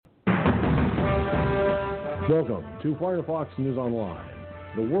Welcome to Firefoxnews Online,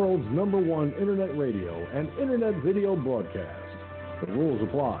 the world's #1 internet radio and internet video broadcast. The rules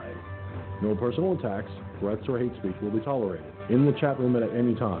apply. No personal attacks, threats, or hate speech will be tolerated in the chat room at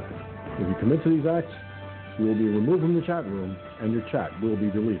any time. If you commit to these acts, you will be removed from the chat room and your chat will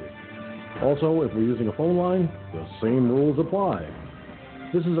be deleted. Also, if we're using a phone line, the same rules apply.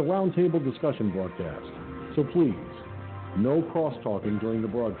 This is a roundtable discussion broadcast, so please, no cross-talking during the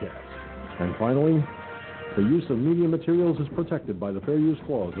broadcast. And finally, the use of media materials is protected by the Fair Use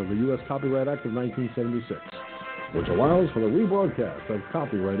Clause of the U.S. Copyright Act of 1976, which allows for the rebroadcast of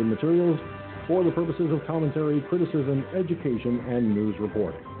copyrighted materials for the purposes of commentary, criticism, education, and news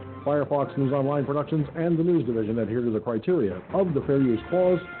reporting. Firefox News Online Productions and the News Division adhere to the criteria of the Fair Use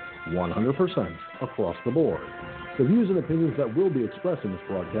Clause 100% across the board. The views and opinions that will be expressed in this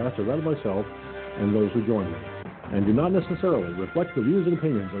broadcast are that of myself and those who join me, and do not necessarily reflect the views and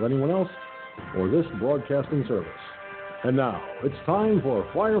opinions of anyone else or this broadcasting service. And now, it's time for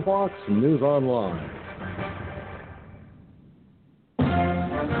Firefox News Online.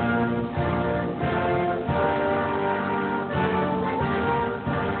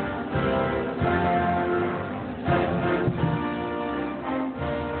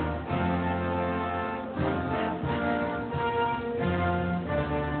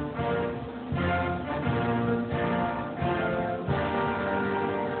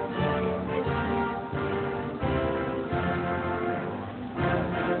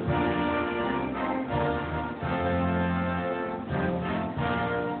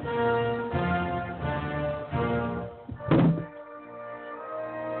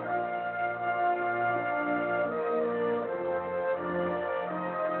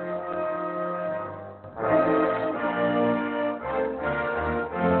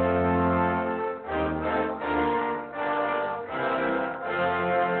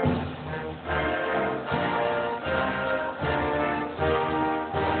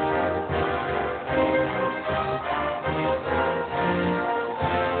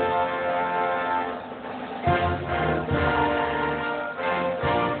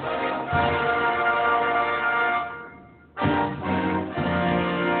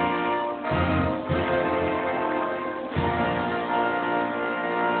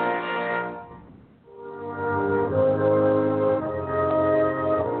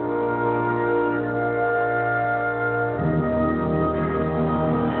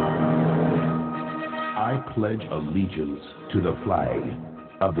 Pledge allegiance to the flag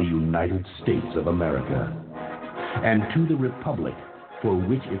of the United States of America and to the republic for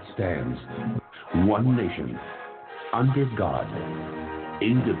which it stands, one nation, under God,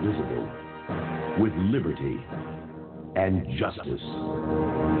 indivisible, with liberty and justice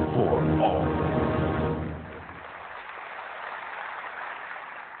for all.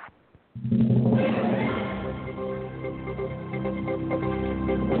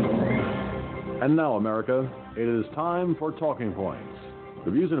 And now, America, it is time for Talking Points.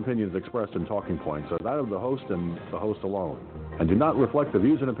 The views and opinions expressed in Talking Points are that of the host and the host alone, and do not reflect the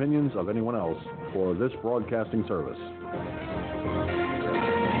views and opinions of anyone else or this broadcasting service.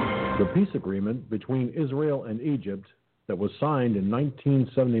 The peace agreement between Israel and Egypt that was signed in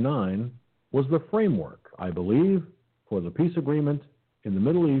 1979 was the framework, I believe, for the peace agreement in the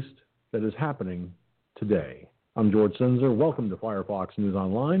Middle East that is happening today. I'm George Sinzer. Welcome to Firefox News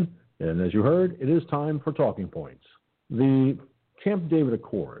Online. And as you heard, it is time for Talking Points. The Camp David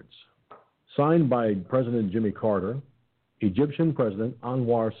Accords, signed by President Jimmy Carter, Egyptian President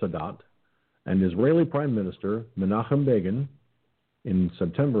Anwar Sadat, and Israeli Prime Minister Menachem Begin in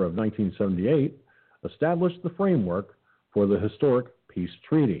September of 1978, established the framework for the historic peace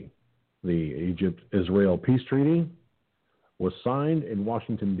treaty. The Egypt-Israel peace treaty was signed in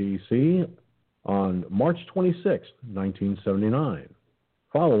Washington, D.C. on March 26, 1979.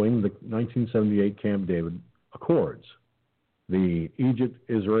 Following the 1978 Camp David Accords. The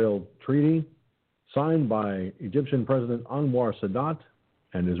Egypt-Israel Treaty, signed by Egyptian President Anwar Sadat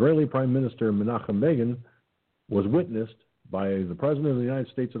and Israeli Prime Minister Menachem Begin, was witnessed by the President of the United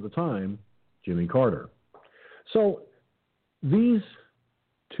States at the time, Jimmy Carter. So these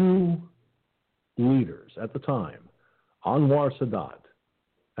two leaders at the time, Anwar Sadat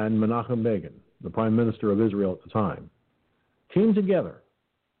and Menachem Begin, the Prime Minister of Israel at the time, came together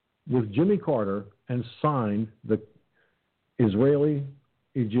with Jimmy Carter and signed the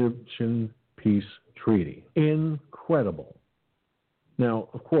Israeli-Egyptian Peace Treaty. Incredible. Now,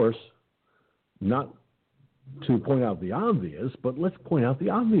 of course, not to point out the obvious, but let's point out the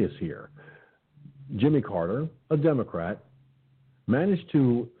obvious here. Jimmy Carter, a Democrat, managed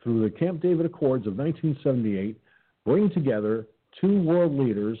to, through the Camp David Accords of 1978, bring together two world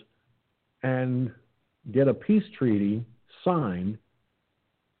leaders and get a peace treaty signed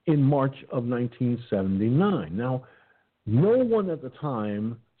in March of 1979. Now, no one at the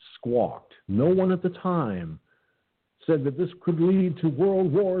time squawked. No one at the time said that this could lead to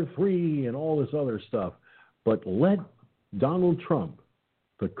World War III and all this other stuff. But let Donald Trump,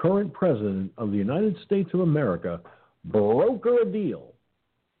 the current president of the United States of America, broker a deal.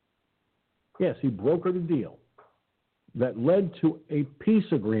 Yes, he brokered a deal that led to a peace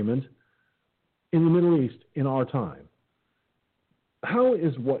agreement in the Middle East in our time. How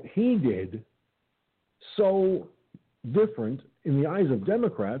is what he did so different in the eyes of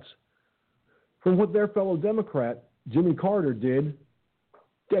Democrats from what their fellow Democrat, Jimmy Carter, did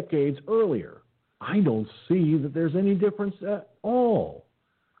decades earlier? I don't see that there's any difference at all.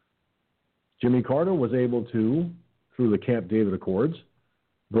 Jimmy Carter was able to, through the Camp David Accords,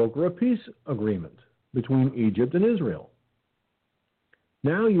 broker a peace agreement between Egypt and Israel.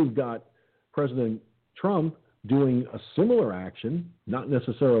 Now you've got President Trump doing a similar action, not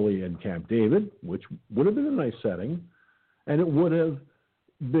necessarily in Camp David, which would have been a nice setting, and it would have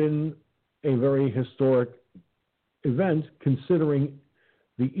been a very historic event considering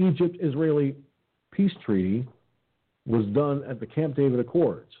the Egypt-Israeli peace treaty was done at the Camp David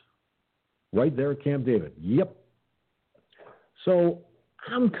Accords, right there at Camp David. Yep. So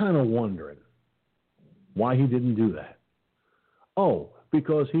I'm kind of wondering why he didn't do that. Oh,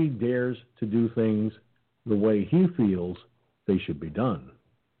 because he dares to do things the way he feels they should be done.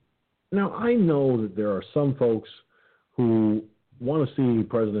 Now, I know that there are some folks who want to see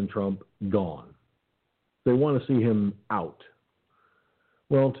President Trump gone. They want to see him out.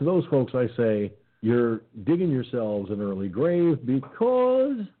 Well, to those folks, I say, you're digging yourselves an early grave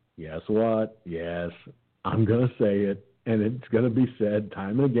because, guess what? Yes, I'm going to say it, and it's going to be said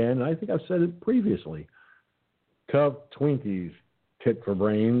time and again. And I think I've said it previously. Tough Twinkies, tit for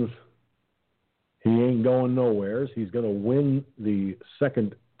brains. He ain't going nowhere. He's going to win the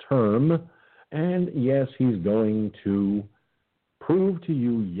second term. And yes, he's going to prove to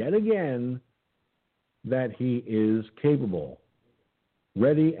you yet again that he is capable,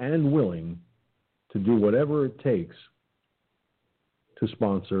 ready and willing to do whatever it takes to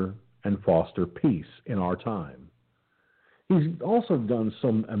sponsor and foster peace in our time. He's also done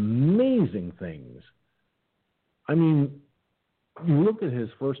some amazing things. I mean, you look at his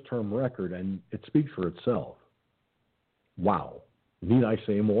first-term record, and it speaks for itself. Wow. Need I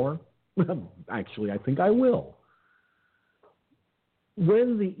say more? Actually, I think I will.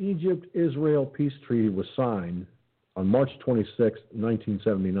 When the Egypt-Israel peace treaty was signed on March 26,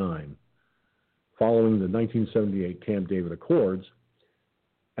 1979, following the 1978 Camp David Accords,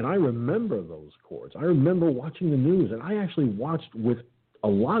 and I remember those accords. I remember watching the news, and I actually watched with a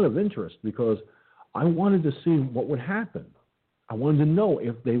lot of interest because I wanted to see what would happen. I wanted to know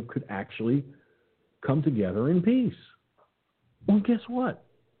if they could actually come together in peace. Well, guess what?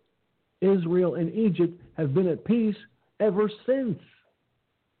 Israel and Egypt have been at peace ever since.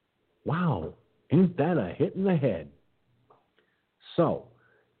 Wow, ain't that a hit in the head? So,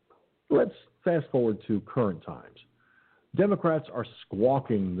 let's fast forward to current times. Democrats are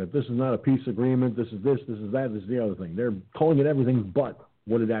squawking that this is not a peace agreement, this is this is that, this is the other thing. They're calling it everything but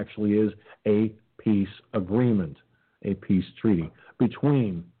what it actually is, a peace agreement, a peace treaty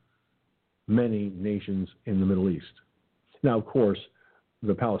between many nations in the Middle East. Now, of course,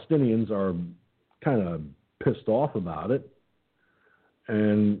 the Palestinians are kind of pissed off about it,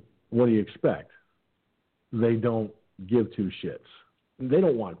 and what do you expect? They don't give two shits. They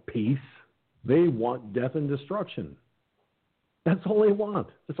don't want peace. They want death and destruction. That's all they want.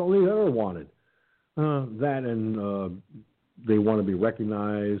 That's all they've ever wanted. That and they want to be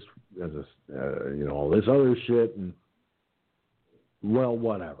recognized as all this other shit, and well,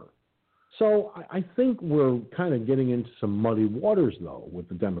 whatever. So I think we're kind of getting into some muddy waters, though, with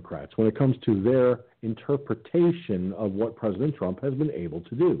the Democrats when it comes to their interpretation of what President Trump has been able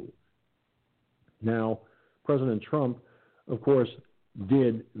to do. Now, President Trump, of course,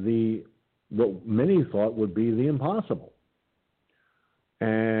 did what many thought would be the impossible.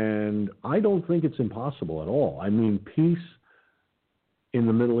 And I don't think it's impossible at all. I mean, peace in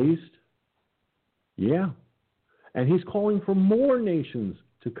the Middle East, yeah. And he's calling for more nations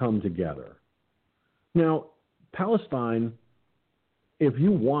to come together. Now, Palestine, if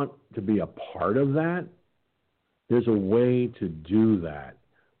you want to be a part of that, there's a way to do that.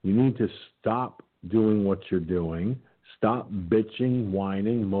 You need to stop doing what you're doing, stop bitching,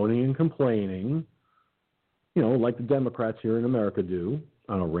 whining, moaning, and complaining, like the Democrats here in America do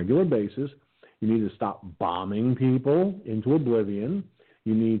on a regular basis. You need to stop bombing people into oblivion.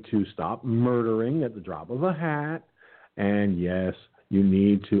 You need to stop murdering at the drop of a hat. And yes, You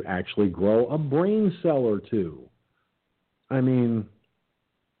need to actually grow a brain cell or two. I mean,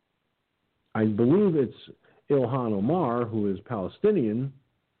 I believe it's Ilhan Omar, who is Palestinian.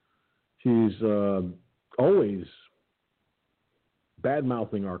 She's always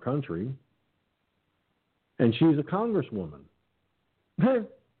bad-mouthing our country, and she's a congresswoman.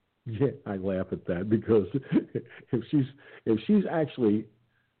 Yeah, I laugh at that because if she's actually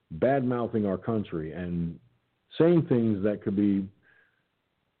bad-mouthing our country and saying things that could be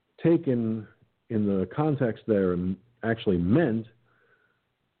taken in the context they're actually meant,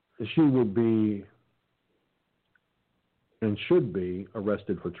 she would be and should be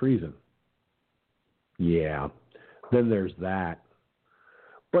arrested for treason. Yeah, then there's that.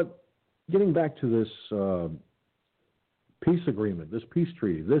 But getting back to this peace agreement, this peace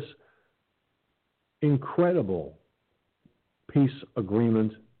treaty, this incredible peace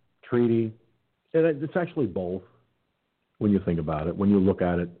agreement treaty, and it's actually both when you think about it, when you look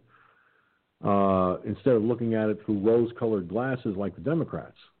at it, instead of looking at it through rose-colored glasses like the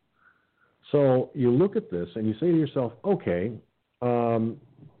Democrats. So you look at this and you say to yourself, okay, I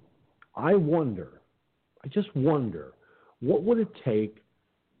just wonder, what would it take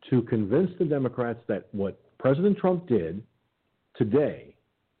to convince the Democrats that what President Trump did today,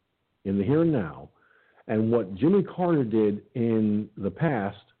 in the here and now, and what Jimmy Carter did in the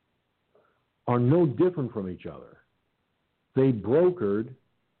past are no different from each other? They brokered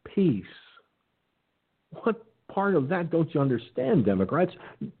peace. What part of that don't you understand, Democrats?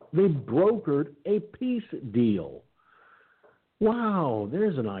 They brokered a peace deal. Wow,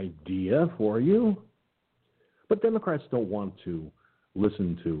 there's an idea for you. But Democrats don't want to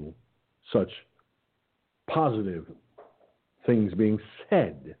listen to such positive things being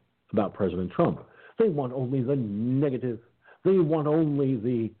said about President Trump. They want only the negative. They want only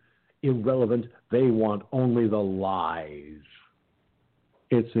the irrelevant. They want only the lies.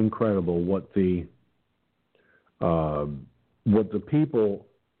 It's incredible what the people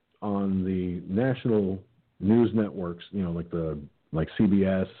on the national news networks, like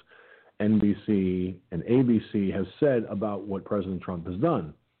CBS, NBC, and ABC have said about what President Trump has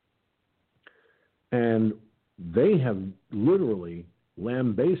done. And they have literally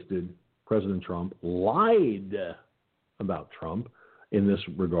lambasted President Trump, lied about Trump in this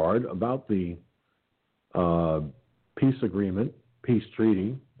regard, about the peace agreement, peace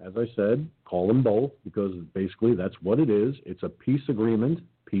treaty. As I said, call them both because basically that's what it is. It's a peace agreement,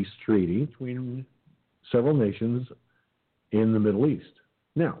 peace treaty between several nations in the Middle East.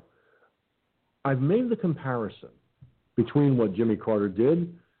 Now, I've made the comparison between what Jimmy Carter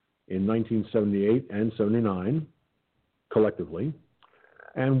did in 1978 and 79 collectively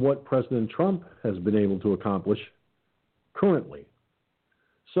and what President Trump has been able to accomplish currently.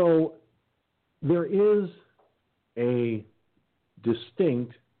 So there is a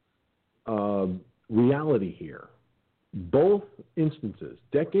distinct reality here. Both instances,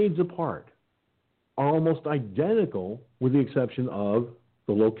 decades apart, are almost identical with the exception of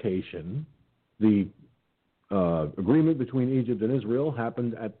the location. The agreement between Egypt and Israel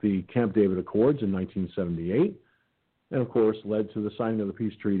happened at the Camp David Accords in 1978 and, of course, led to the signing of the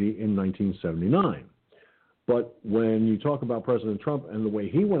peace treaty in 1979. But when you talk about President Trump and the way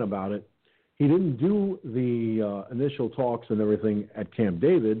he went about it, he didn't do the initial talks and everything at Camp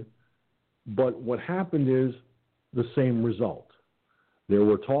David, but what happened is the same result. There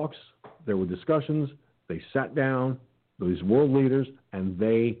were talks, there were discussions, they sat down, these world leaders, and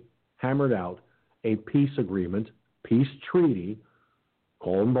they hammered out a peace agreement, peace treaty,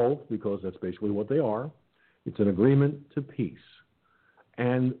 call them both because that's basically what they are. It's an agreement to peace.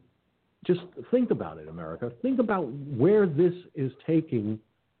 And just think about it, America. Think about where this is taking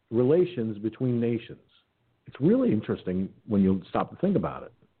relations between nations. It's really interesting when you stop to think about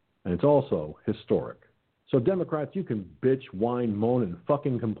it. And it's also historic. So Democrats, you can bitch, whine, moan, and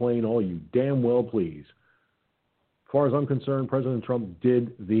fucking complain all you damn well please. As far as I'm concerned, President Trump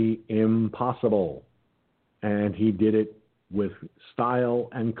did the impossible. And he did it with style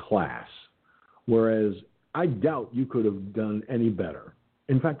and class. Whereas I doubt you could have done any better.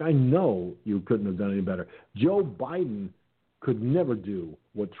 In fact, I know you couldn't have done any better. Joe Biden could never do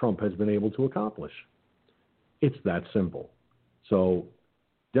what Trump has been able to accomplish. It's that simple. So,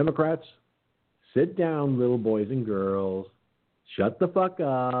 Democrats, sit down, little boys and girls, shut the fuck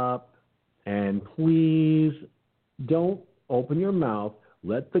up, and please don't open your mouth.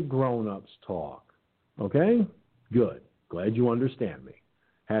 Let the grown-ups talk. Okay? Good. Glad you understand me.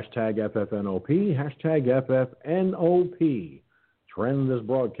 Hashtag FFNOP, hashtag FFNOP. Trend this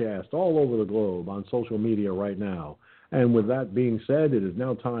broadcast all over the globe on social media right now. And with that being said, it is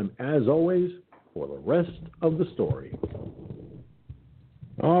now time, as always, for the rest of the story.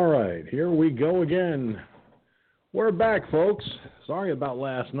 right, here we go again. We're back, folks. Sorry about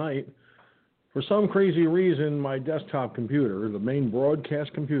last night. For some crazy reason, my desktop computer, the main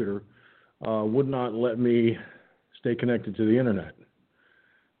broadcast computer, would not let me stay connected to the internet.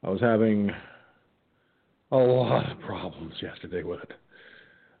 I was having a lot of problems yesterday with it.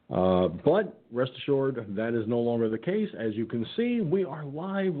 But rest assured, that is no longer the case. As you can see, we are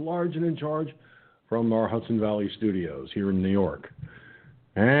live, large, and in charge from our Hudson Valley studios here in New York.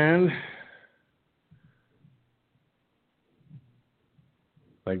 And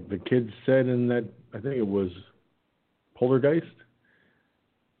like the kids said in that, I think it was Poltergeist,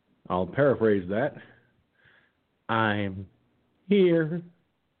 I'll paraphrase that. I'm here,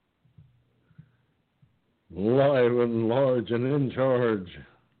 live and large and in charge,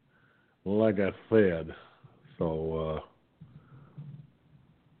 like I said. So,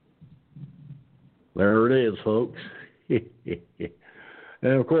 there it is, folks.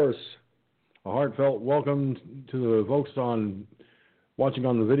 And, of course, a heartfelt welcome to the folks watching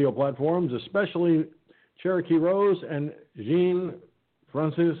on the video platforms, especially Cherokee Rose and Jean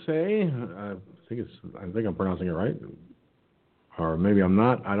Francis. I think I'm pronouncing it right. Or maybe I'm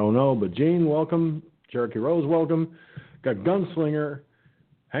not. I don't know. But Jean, welcome. Cherokee Rose, welcome. Got Gunslinger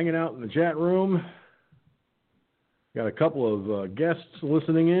hanging out in the chat room. Got a couple of guests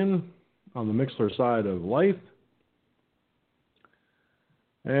listening in on the Mixler side of life.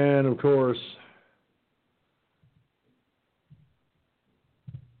 And, of course,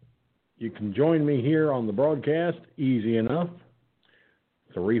 you can join me here on the broadcast, easy enough,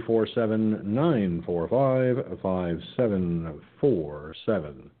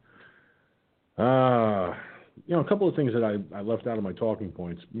 347-945-5747. A couple of things that I left out of my talking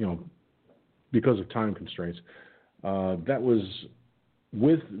points, because of time constraints. That was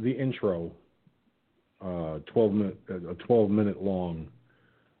with the intro, 12-minute long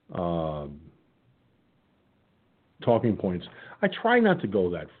talking points. I try not to go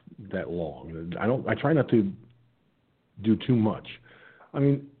that long. I try not to do too much. I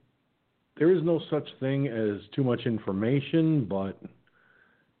mean, there is no such thing as too much information, but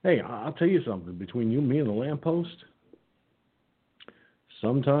hey, I'll tell you something. Between you, me, and the lamppost,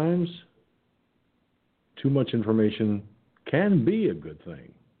 sometimes too much information can be a good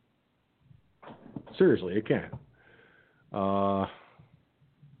thing. Seriously, it can.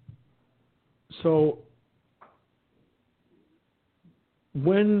 So,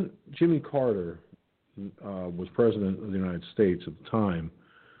 when Jimmy Carter was president of the United States at the time,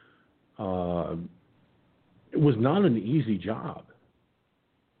 it was not an easy job.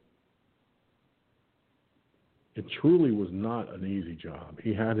 It truly was not an easy job.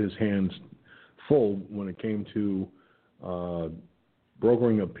 He had his hands full when it came to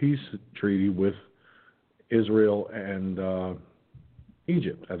brokering a peace treaty with Israel and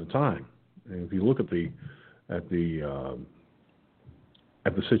Egypt at the time. And if you look at the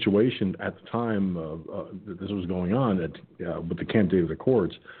situation at the time that this was going on with the Camp David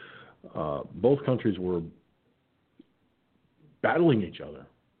Accords, both countries were battling each other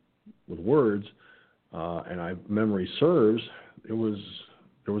with words, and memory serves, there was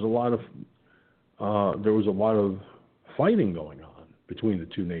a lot of fighting going on between the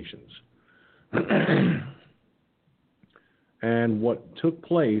two nations. And what took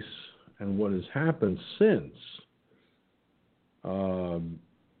place and what has happened since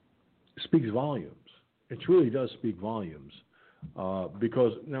speaks volumes. It truly does speak volumes.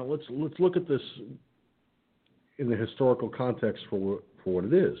 Because now let's look at this in the historical context for what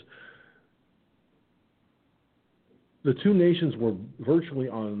it is. The two nations were virtually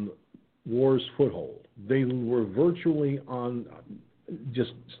on war's foothold. They were virtually on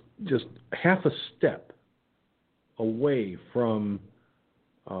just half a step away from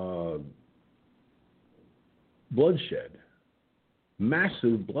bloodshed,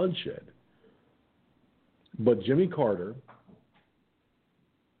 massive bloodshed. But Jimmy Carter,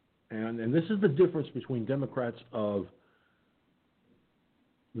 and this is the difference between Democrats of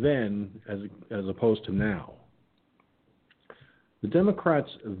then as opposed to now. The Democrats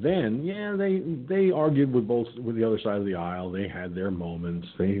then, they argued with the other side of the aisle. They had their moments.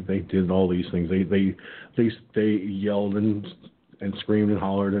 They did all these things. They yelled and screamed and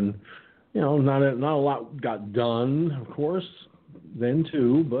hollered, and not a lot got done, of course, then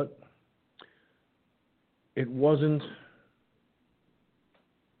too. But it wasn't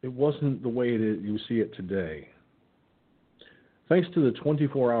the way you see it today. Thanks to the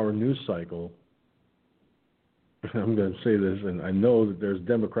 24-hour news cycle. I'm going to say this, and I know that there's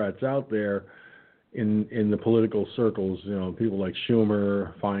Democrats out there in the political circles, people like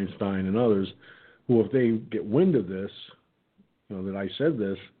Schumer, Feinstein, and others, who, if they get wind of this, that I said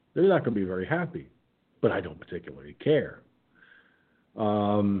this, they're not going to be very happy. But I don't particularly care.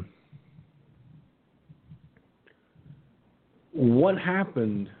 What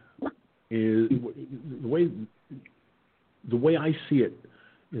happened is the way I see it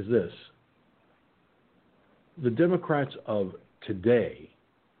is this: the Democrats of today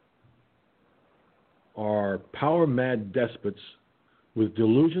are power mad despots with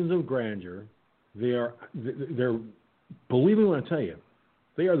delusions of grandeur. They're believe me when I tell you,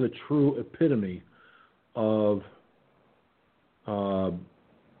 they are the true epitome of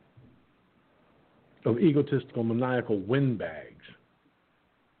egotistical, maniacal windbags.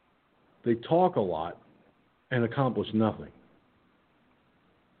 They talk a lot and accomplish nothing.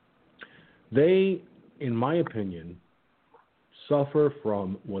 They, in my opinion, suffer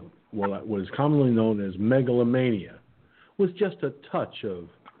from what is commonly known as megalomania, with just a touch of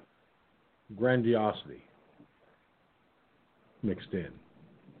grandiosity mixed in.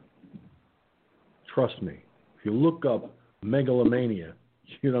 Trust me, if you look up megalomania,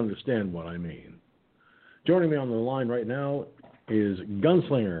 you'd understand what I mean. Joining me on the line right now is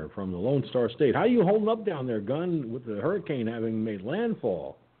Gunslinger from the Lone Star State. How are you holding up down there, Gun, with the hurricane having made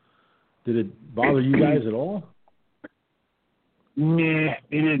landfall? Did it bother you guys at all? Nah,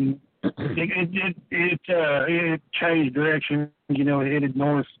 it didn't. It changed direction. You know, it headed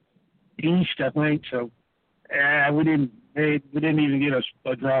northeast, I think. So we didn't even get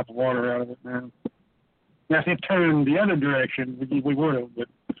a drop of water out of it. Now, if it turned the other direction, we would have. But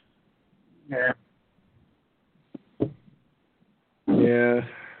yeah. Yeah,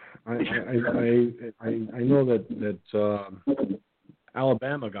 I know that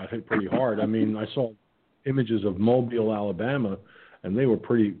Alabama got hit pretty hard. I mean, I saw images of Mobile, Alabama, and they were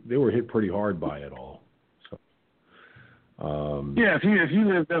hit pretty hard by it all. So, yeah, if you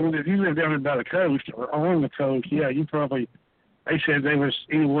live down by the coast or along the coast, yeah, you probably. They said there was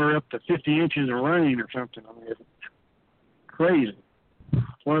anywhere up to 50 inches of rain or something. I mean, it's crazy,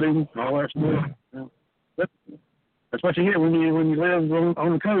 flooding, all that stuff. Yeah. But that's what you get when you live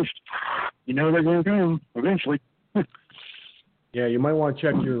on the coast. You know they're going to come eventually. Yeah, you might want to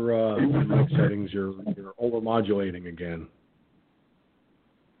check your mic settings. You're overmodulating again.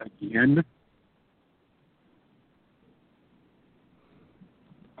 Again?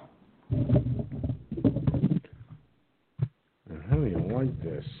 How do you like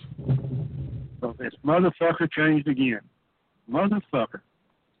this? So this motherfucker changed again. Motherfucker.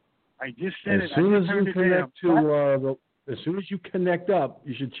 I just said as soon as you connect up,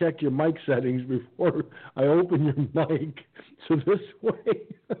 you should check your mic settings before I open your mic. So this way,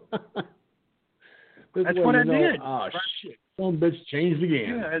 that's what I did. Oh shit! Some bitch changed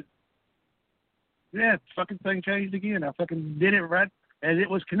again. Yeah, fucking thing changed again. I fucking did it right as it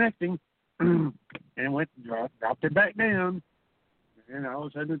was connecting, and dropped it back down. And all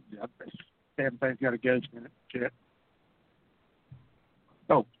of a sudden, damn thing's got a ghost in it. Shit.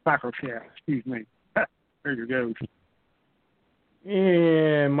 Oh, micro shaft. Excuse me. There you go.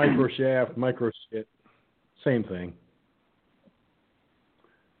 Yeah, micro shaft, micro shit, same thing.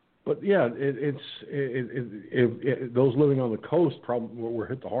 But yeah, those living on the coast probably were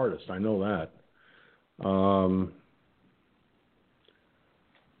hit the hardest. I know that.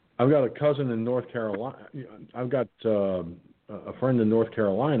 I've got a cousin in North Carolina. I've got a friend in North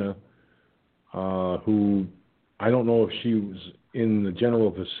Carolina who I don't know if she was in the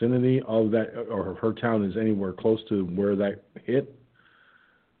general vicinity of that, or if her town is anywhere close to where that hit.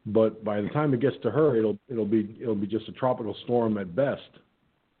 But by the time it gets to her, it'll be just a tropical storm at best.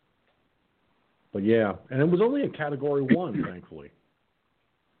 But yeah, and it was only a Category 1, thankfully.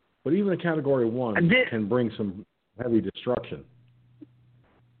 But even a Category 1 can bring some heavy destruction.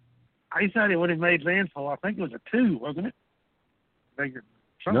 I thought it would have made landfall. I think it was a 2, wasn't it?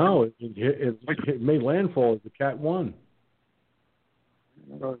 No, it made landfall as a Cat 1.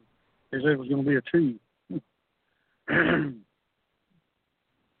 They said it was going to be a 2.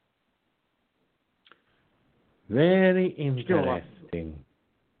 Very interesting.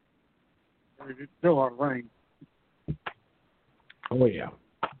 Still a lot of rain. Oh yeah,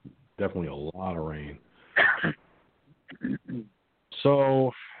 definitely a lot of rain.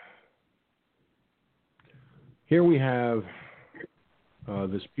 So here we have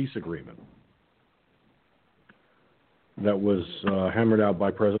this peace agreement that was hammered out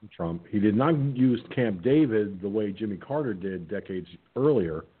by President Trump. He did not use Camp David the way Jimmy Carter did decades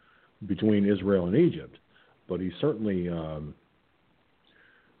earlier between Israel and Egypt, but he certainly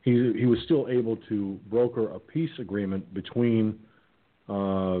he was still able to broker a peace agreement between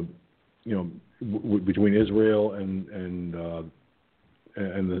between Israel and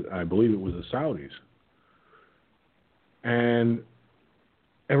I believe it was the Saudis. And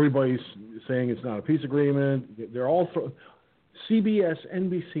Everybody's saying it's not a peace agreement. They're all CBS,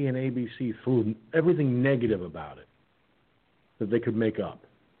 NBC, and ABC threw everything negative about it that they could make up.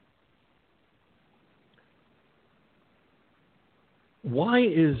 Why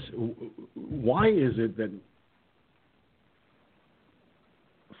is it that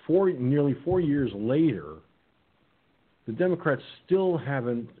nearly 4 years later, the Democrats still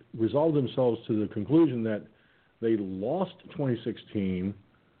haven't resolved themselves to the conclusion that they lost 2016,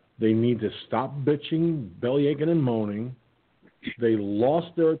 they need to stop bitching, bellyaching, and moaning. They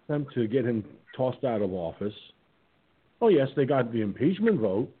lost their attempt to get him tossed out of office. Oh, yes, they got the impeachment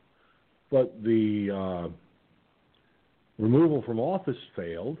vote, but the removal from office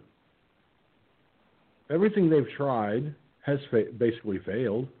failed. Everything they've tried has basically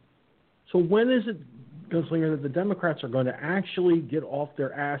failed. So when is it, Gunslinger, that the Democrats are going to actually get off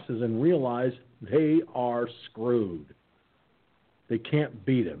their asses and realize they are screwed? They can't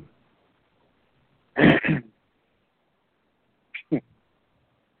beat him.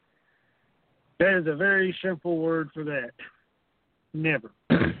 That is a very simple word for that. Never.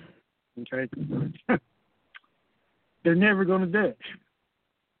 Okay? They're never going to do it.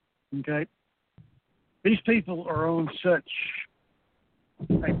 Okay? These people are on such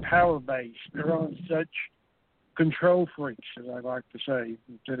a power base. They're on such control freaks, as I like to say,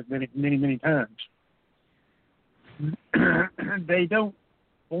 instead of many, many, many times. They don't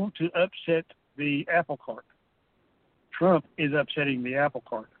want to upset the apple cart. Trump is upsetting the apple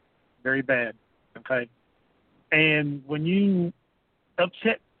cart very bad. Okay? And when you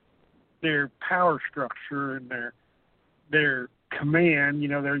upset their power structure and their command,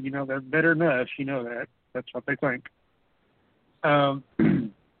 they're better than us, that. That's what they think.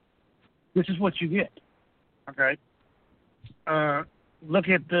 This is what you get. Okay? Look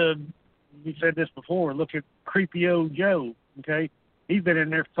at we said this before, look at creepy old Joe, okay? He's been in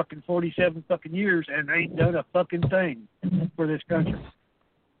there fucking 47 fucking years and ain't done a fucking thing for this country.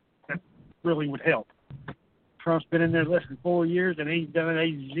 That really would help. Trump's been in there less than 4 years and he's done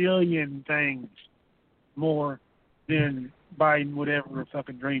a zillion things more than Biden would ever have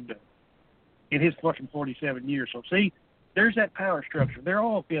fucking dreamed of in his fucking 47 years. So see, there's that power structure. They're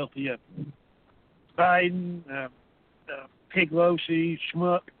all guilty of it. Biden, Pelosi,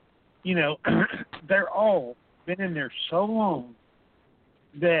 Schmuck, they're all been in there so long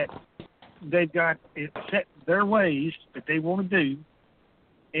that they've got it set their ways that they want to do.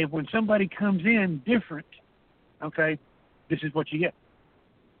 And when somebody comes in different, okay, this is what you get.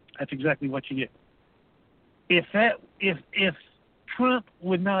 That's exactly what you get. If Trump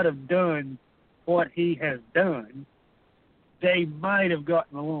would not have done what he has done, they might have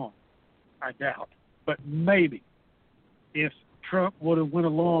gotten along. I doubt. But maybe if Trump would have went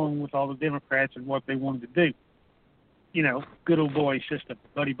along with all the Democrats and what they wanted to do. Good old boy system,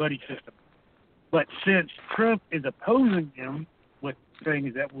 buddy system. But since Trump is opposing him with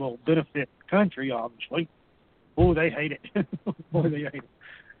things that will benefit the country, obviously, they hate it. Boy, they hate it.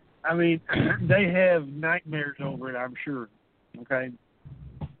 I mean, they have nightmares over it, I'm sure. Okay?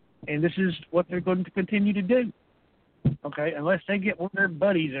 And this is what they're going to continue to do. Okay? Unless they get one of their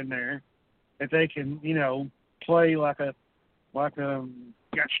buddies in there that they can, play like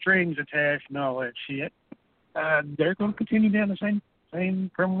got strings attached and all that shit, they're going to continue down the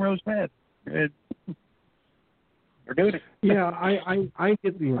same primrose path. They're doing it. Yeah, I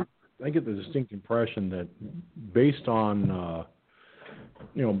get the distinct impression that based on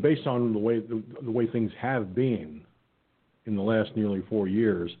the way things have been in the last nearly 4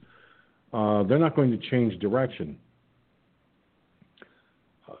 years, they're not going to change direction.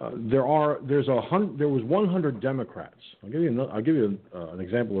 There was 100 Democrats. I'll give you an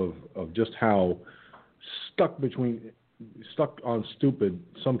example of just how stuck on stupid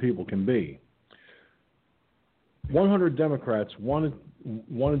some people can be. 100 Democrats wanted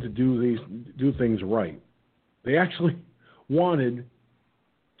to do things right. They actually wanted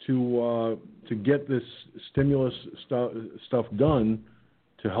to get this stimulus stuff done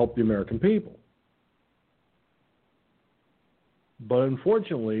to help the American people. But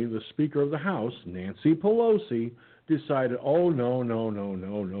unfortunately, the Speaker of the House, Nancy Pelosi, decided, oh, no,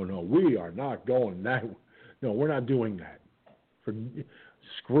 we are not going that way. No, we're not doing that.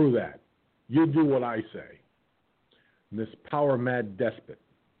 Screw that. You do what I say. And this power-mad despot.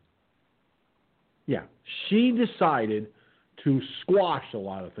 Yeah, she decided to squash a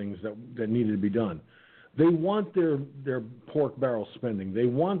lot of things that needed to be done. They want their pork barrel spending. They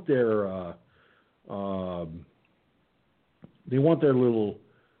want their little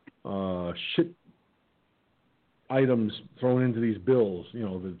shit items thrown into these bills.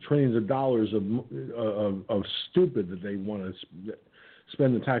 The trillions of dollars of stupid that they want to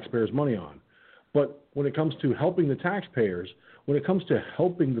spend the taxpayers' money on. But when it comes to helping the taxpayers, when it comes to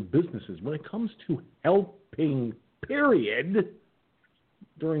helping the businesses, when it comes to helping, period,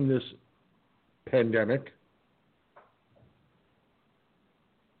 during this pandemic,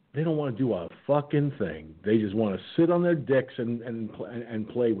 they don't want to do a fucking thing. They just want to sit on their dicks and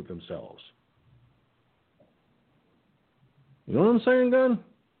play with themselves. You know what I'm saying, Dan?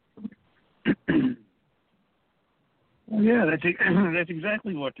 Well, yeah, that's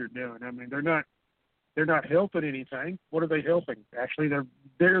exactly what they're doing. I mean, they're not helping anything. What are they helping? Actually,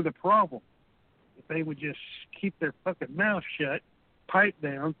 they're the problem. If they would just keep their fucking mouth shut, pipe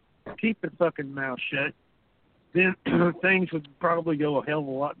down, keep their fucking mouth shut, then things would probably go a hell of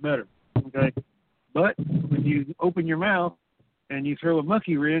a lot better. Okay, but when you open your mouth and you throw a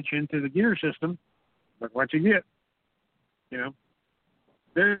monkey wrench into the gear system, look what you get. You know,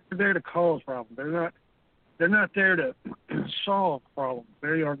 they're there to cause problems. They're not there to solve problems.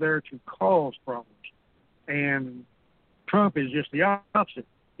 They are there to cause problems. And Trump is just the opposite.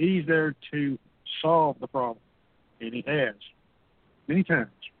 He's there to solve the problem, and he has many times.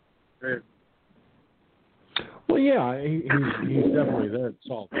 Well, yeah, he's definitely there to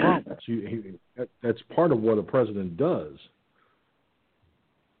solve problems. That's part of what a president does.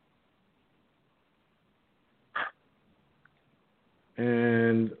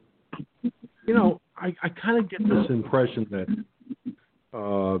 And, you know, I kind of get this impression that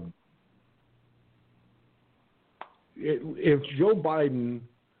if Joe Biden,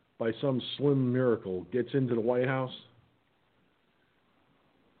 by some slim miracle, gets into the White House,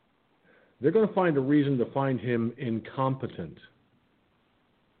 they're going to find a reason to find him incompetent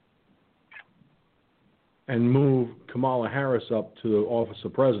and move Kamala Harris up to the office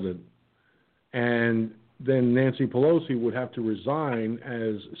of president. And then Nancy Pelosi would have to resign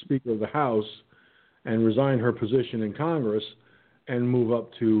as Speaker of the House and resign her position in Congress and move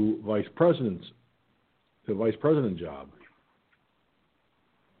up to the vice president job.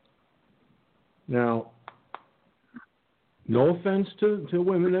 Now, no offense to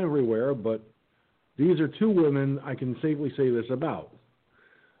women everywhere, but these are two women I can safely say this about.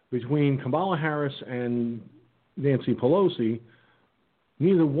 Between Kamala Harris and Nancy Pelosi,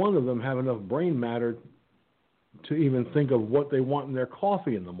 neither one of them have enough brain matter to even think of what they want in their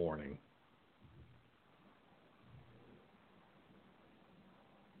coffee in the morning.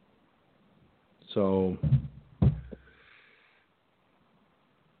 So,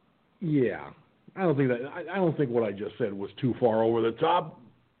 yeah, I don't think what I just said was too far over the top.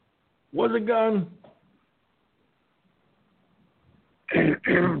 Was it, Gun?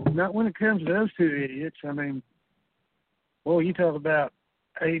 Not when it comes to those two idiots. I mean, well, you talk about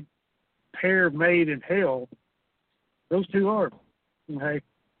a pair made in hell. Those two are. Okay,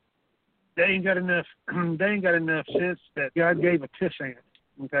 they ain't got enough. They ain't got enough sense that God gave a ant.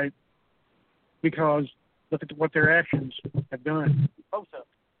 Okay, because look at what their actions have done. Both of them.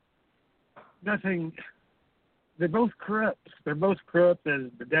 Nothing. They're both corrupt. They're both corrupt as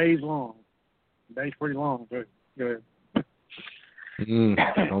the day's long. The day's pretty long, too. Go ahead.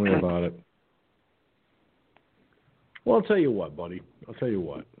 Tell me about it. Well, I'll tell you what, buddy. I'll tell you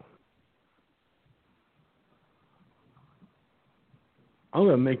what. I'm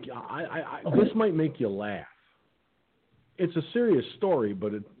going to make you... this might make you laugh. It's a serious story,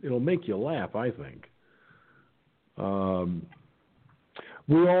 but it'll make you laugh, I think. We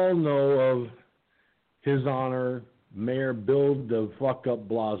all know of His Honor, Mayor Bill the Fuck Up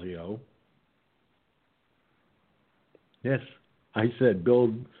Blasio. Yes, I said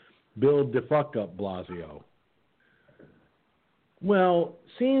Bill the Fuck Up Blasio. Well,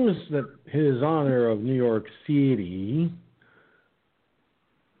 seems that His Honor of New York City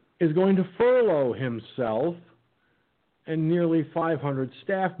is going to furlough himself and nearly 500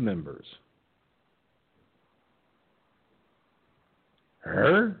 staff members.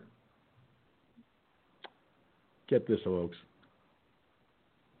 Her? Get this, folks.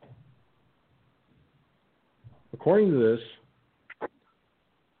 According to this,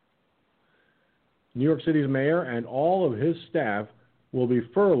 New York City's mayor and all of his staff will be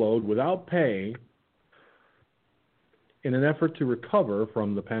furloughed without pay in an effort to recover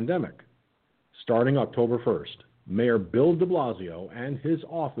from the pandemic. Starting October 1st, Mayor Bill de Blasio and his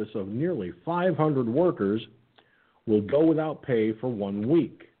office of nearly 500 workers will go without pay for 1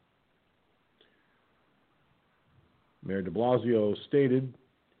 week. Mayor de Blasio stated,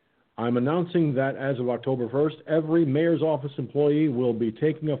 "I'm announcing that as of October 1st, every mayor's office employee will be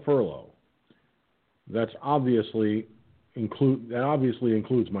taking a furlough. That obviously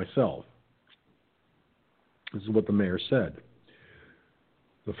includes myself." This is what the mayor said.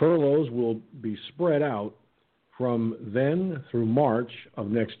 The furloughs will be spread out From then through March of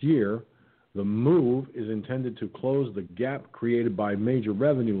next year, the move is intended to close the gap created by major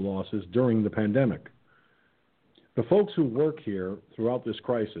revenue losses during the pandemic. The folks who work here throughout this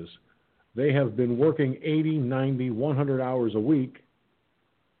crisis, they have been working 80, 90, 100 hours a week,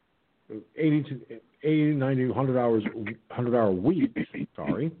 80, 90, 100 hours, 100-hour week,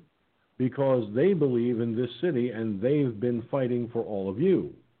 sorry, because they believe in this city and they've been fighting for all of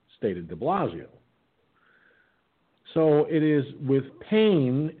you, stated de Blasio. So it is with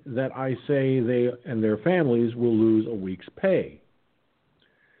pain that I say they and their families will lose a week's pay.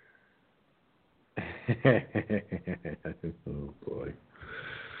 Oh, boy.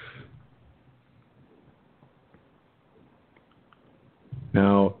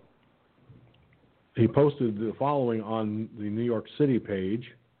 Now, he posted the following on the New York City page.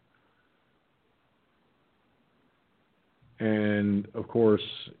 And, of course,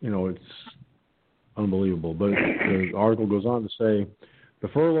 it's unbelievable. But the article goes on to say, the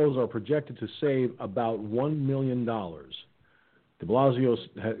furloughs are projected to save about $1 million. De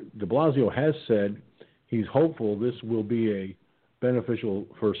Blasio has said he's hopeful this will be a beneficial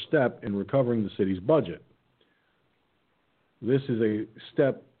first step in recovering the city's budget. This is a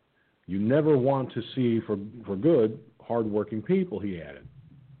step you never want to see for good, hardworking people, he added.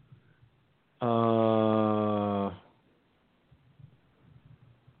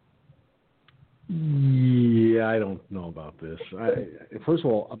 Yeah, I don't know about this. First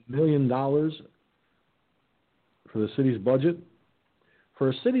of all, $1 million for the city's budget? For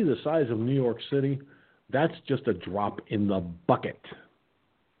a city the size of New York City, that's just a drop in the bucket.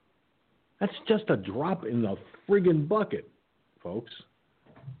 That's just a drop in the friggin' bucket, folks.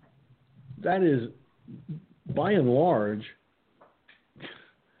 That is, by and large,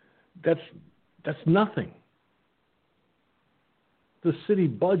 that's nothing. The city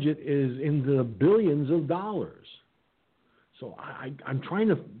budget is in the billions of dollars. So I'm trying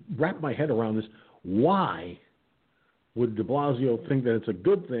to wrap my head around this. Why would de Blasio think that it's a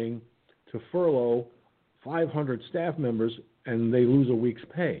good thing to furlough 500 staff members and they lose a week's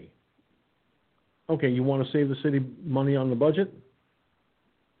pay? Okay, you want to save the city money on the budget?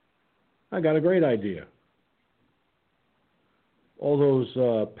 I got a great idea. All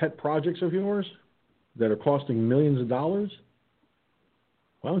those pet projects of yours that are costing millions of dollars,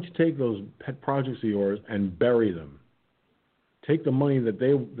 why don't you take those pet projects of yours and bury them? Take the money that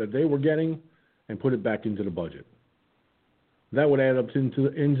they were getting and put it back into the budget. That would add up into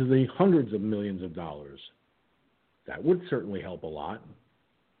the hundreds of millions of dollars. That would certainly help a lot.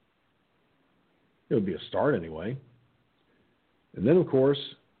 It would be a start anyway. And then, of course,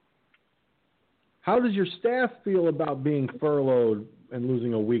 how does your staff feel about being furloughed and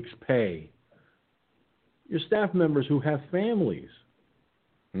losing a week's pay? Your staff members who have families.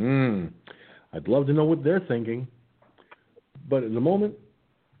 I'd love to know what they're thinking. But at the moment,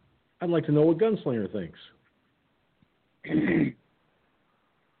 I'd like to know what Gunslinger thinks.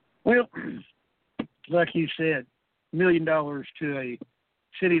 Well, like you said, $1 million to a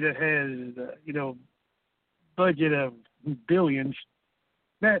city that has, budget of billions,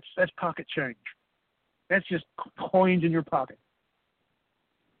 that's pocket change. That's just coins in your pocket.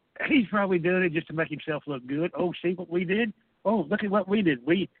 He's probably doing it just to make himself look good. Oh, see what we did? Oh, look at what we did.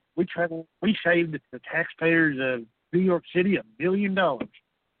 We saved the taxpayers of New York City $1 billion.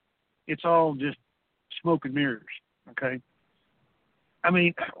 It's all just smoke and mirrors, okay? I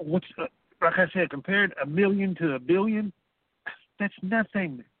mean, like I said, compared $1 million to $1 billion, that's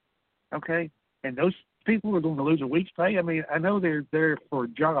nothing, okay? And those people are going to lose a week's pay. I mean, I know they're there for a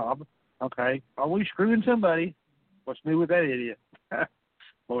job, okay? Always screwing somebody. What's new with that idiot?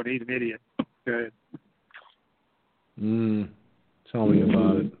 Lord, he's an idiot. Good. Tell me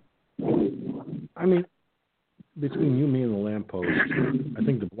about it. I mean, between you, me, and the lamppost, I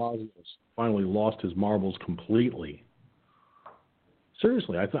think de Blasio finally lost his marbles completely.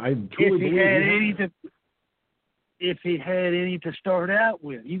 Seriously, I truly believe if he had any to start out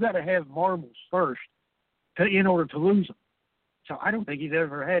with, you got to have marbles first in order to lose them. So I don't think he's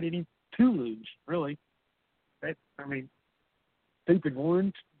ever had any to lose, really. Stupid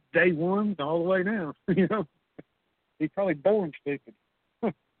ones, day one, all the way down. He's probably born stupid.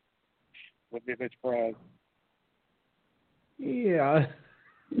 Wouldn't be a bit surprised. Yeah.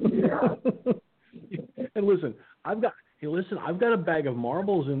 And listen, I've got a bag of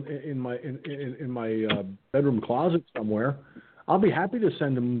marbles in my bedroom closet somewhere. I'll be happy to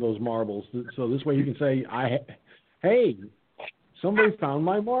send him those marbles, so this way he can say, "Hey, somebody found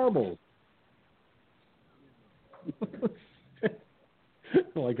my marbles."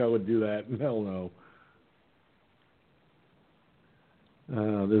 Like I would do that? Hell no.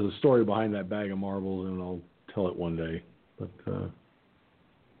 There's a story behind that bag of marbles, and I'll tell it one day, but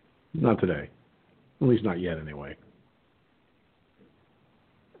not today. At least not yet, anyway.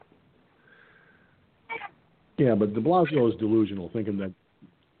 Yeah, but de Blasio is delusional, thinking that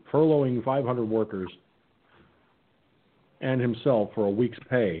furloughing 500 workers and himself for a week's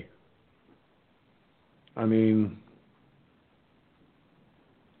pay. I mean,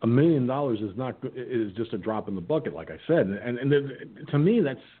 $1 million is just a drop in the bucket, like I said, and to me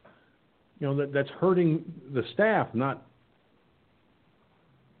that's that's hurting the staff, not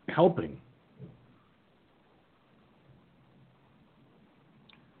helping.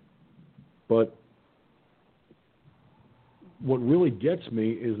 But what really gets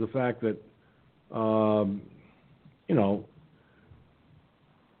me is the fact that,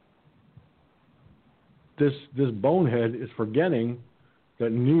 this bonehead is forgetting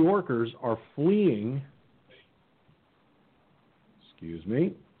that New Yorkers are fleeing. Excuse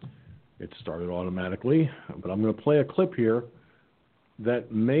me. It started automatically, but I'm going to play a clip here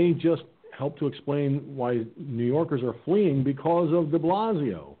that may just help to explain why New Yorkers are fleeing because of de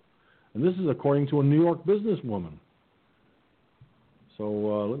Blasio. And this is according to a New York businesswoman. So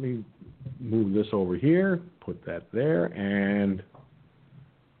let me move this over here, put that there, and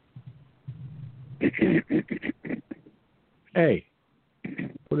hey,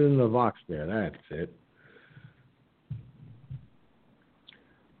 put it in the Vox there. That's it.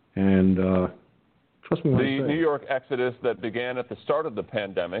 And trust me when I say, the New York exodus that began at the start of the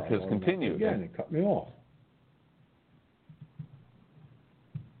pandemic has continued. Again, it cut me off.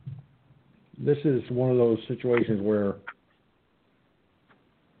 This is one of those situations where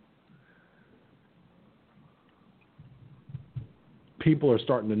people are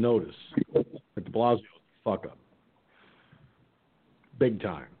starting to notice that de Blasio is a fuck up. Big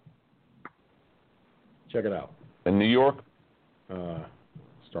time. Check it out. In New York,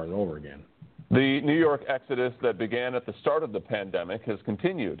 started over again. the New York exodus that began at the start of the pandemic has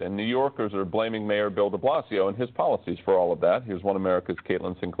continued, and New Yorkers are blaming Mayor Bill de Blasio and his policies for all of that. Here's One America's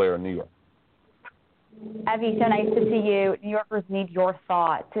Caitlin Sinclair in New York. Evie, so nice to see you. New Yorkers need your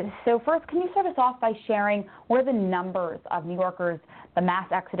thoughts. So first, can you start us off by sharing where the numbers of New Yorkers, the mass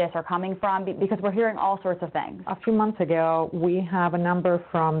exodus, are coming from? Because we're hearing all sorts of things. A few months ago, we have a number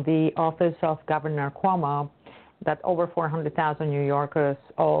from the Office of Governor Cuomo that over 400,000 New Yorkers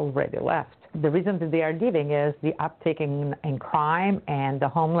already left. The reason that they are leaving is the uptick in crime and the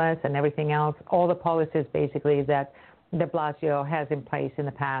homeless and everything else, all the policies basically that de Blasio has in place in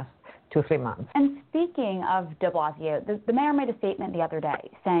the past 2-3 months. And speaking of de Blasio, the mayor made a statement the other day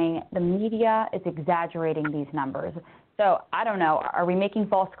saying the media is exaggerating these numbers. So I don't know, are we making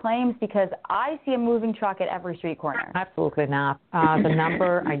false claims? Because I see a moving truck at every street corner. Absolutely not. The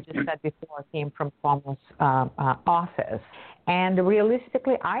number I just said before came from Cuomo's office. And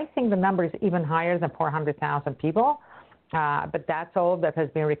realistically, I think the number is even higher than 400,000 people. But that's all that has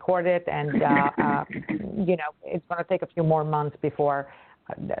been recorded. And, you know, it's going to take a few more months before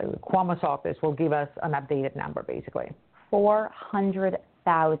Cuomo's office will give us an updated number, basically.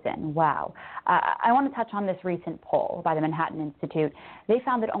 400,000. Wow. I want to touch on this recent poll by the Manhattan Institute. They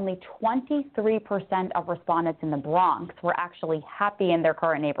found that only 23% of respondents in the Bronx were actually happy in their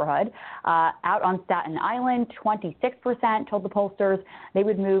current neighborhood. Out on Staten Island, 26% told the pollsters they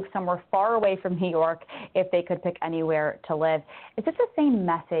would move somewhere far away from New York if they could pick anywhere to live. Is this the same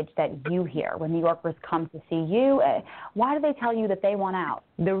message that you hear when New Yorkers come to see you? Why do they tell you that they want out?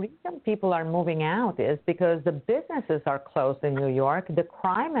 The reason people are moving out is because the businesses are closed in New York. The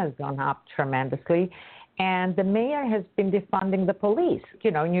crime has gone up tremendously, and the mayor has been defunding the police.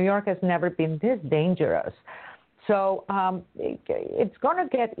 You know, New York has never been this dangerous. So it's going to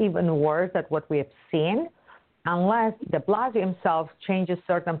get even worse than what we have seen unless de Blasio himself changes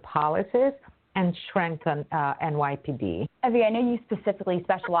certain policies and strengthen NYPD. Evie, I know you specifically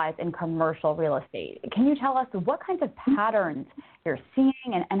specialize in commercial real estate. Can you tell us what kinds of patterns you're seeing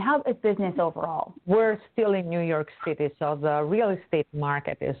and how is business overall? We're still in New York City, so the real estate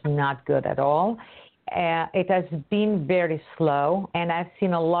market is not good at all. It has been very slow, and I've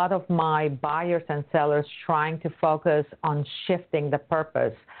seen a lot of my buyers and sellers trying to focus on shifting the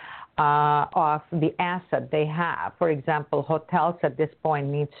purpose of the asset they have. For example, hotels at this point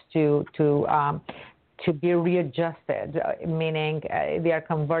needs to be readjusted, meaning they are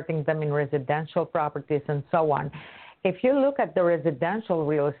converting them in residential properties and so on. If you look at the residential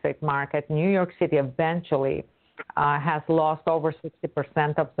real estate market, New York City eventually has lost over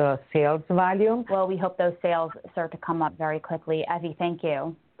 60% of the sales volume. Well, we hope those sales start to come up very quickly. Evie, thank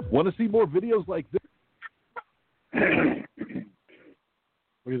you. Want to see more videos like this?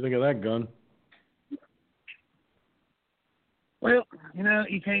 What do you think of that, Gun? Well, you know,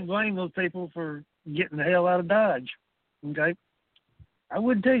 you can't blame those people for getting the hell out of Dodge. Okay, I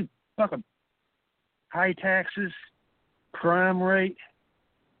would too. Fuck 'em. High taxes, crime rate,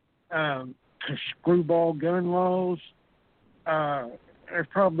 screwball gun laws. There's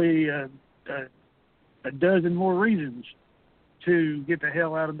probably a dozen more reasons to get the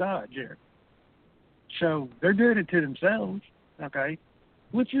hell out of Dodge there. So they're doing it to themselves, okay?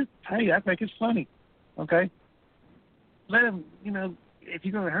 Which is, hey, I think it's funny, okay? Let them, if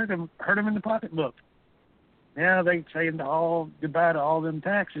you're going to hurt them in the pocketbook. Now they saying goodbye to all them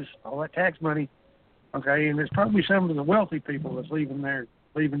taxes, all that tax money, okay? And there's probably some of the wealthy people that's leaving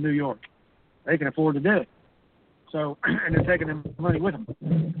New York. They can afford to do it. So, and they're taking their money with them.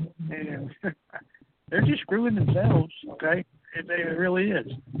 And they're just screwing themselves, okay? It really is.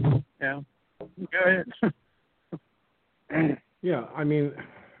 Go ahead. Yeah, I mean,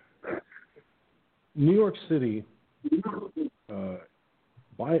 New York City,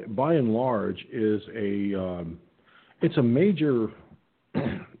 by and large, is it's a major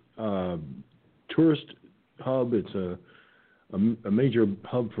tourist hub. It's a major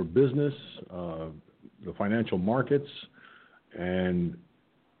hub for business, the financial markets, and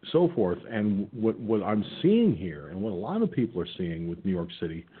so forth. And what I'm seeing here, and what a lot of people are seeing with New York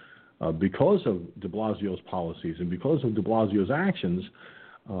City, because of de Blasio's policies and because of de Blasio's actions,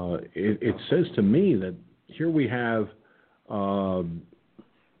 it says to me that here we have a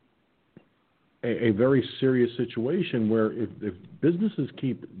very serious situation where if businesses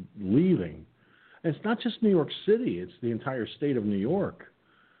keep leaving, and it's not just New York City, it's the entire state of New York,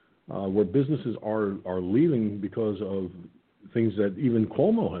 where businesses are leaving because of things that even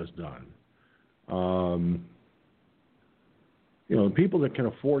Cuomo has done. People that can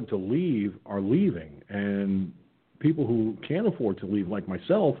afford to leave are leaving, and people who can't afford to leave, like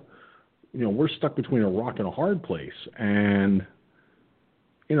myself, we're stuck between a rock and a hard place. And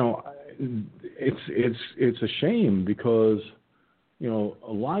it's a shame because a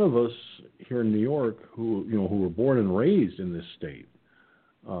lot of us here in New York who were born and raised in this state,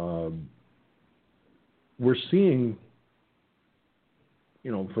 we're seeing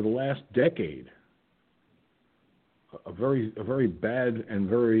for the last decade a very bad and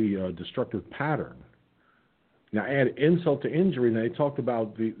very destructive pattern. Now, add insult to injury, and they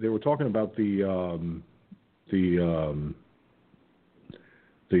were talking about the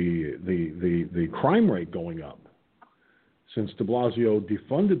crime rate going up since de Blasio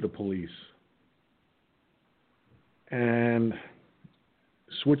defunded the police and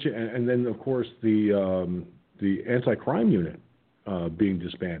and then of course the anti-crime unit being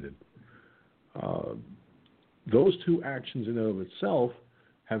disbanded. Those two actions in and of itself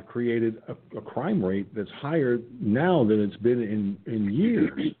have created a crime rate that's higher now than it's been in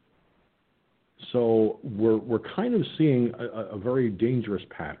years. So we're kind of seeing a very dangerous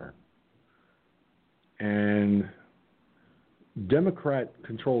pattern. And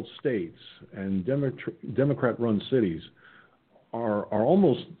Democrat-controlled states and Democrat-run cities are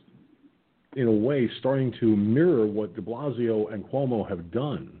almost, in a way, starting to mirror what de Blasio and Cuomo have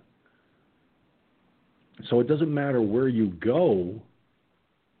done. So it doesn't matter where you go.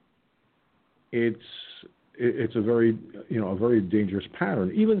 It's a very dangerous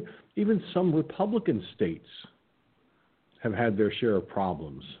pattern. Even some Republican states have had their share of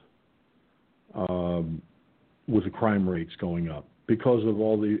problems with the crime rates going up because of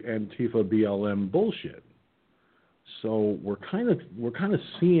all the Antifa BLM bullshit. So we're kind of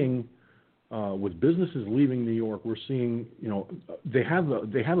seeing with businesses leaving New York, we're seeing they have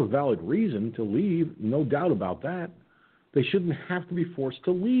a valid reason to leave, no doubt about that. They shouldn't have to be forced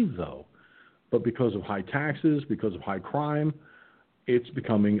to leave though, but because of high taxes, because of high crime, it's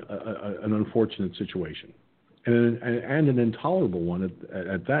becoming an unfortunate situation, and an intolerable one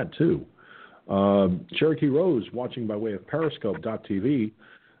at that too. Cherokee Rose, watching by way of Periscope.tv,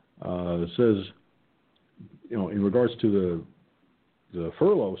 says, in regards to the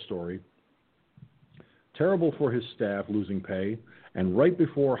furlough story, terrible for his staff losing pay, and right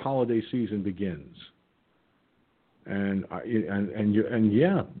before holiday season begins. And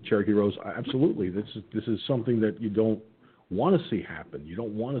yeah, Cherokee Rose, absolutely. This is something that you don't want to see happen. You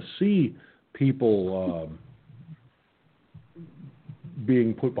don't want to see people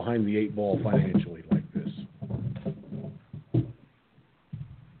being put behind the eight ball financially like this.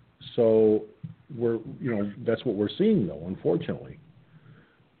 So that's what we're seeing, though, unfortunately.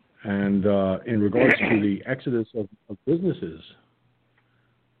 And in regards to the exodus of businesses,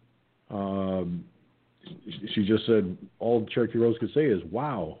 she just said all Cherokee Rose could say is,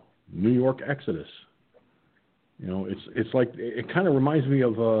 "Wow, New York exodus." It's like it kind of reminds me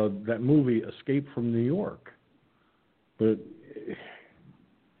of that movie Escape from New York. But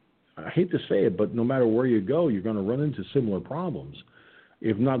I hate to say it, but no matter where you go, you're going to run into similar problems.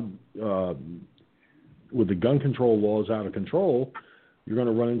 If not with the gun control laws out of control, you're going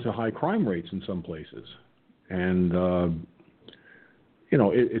to run into high crime rates in some places. And,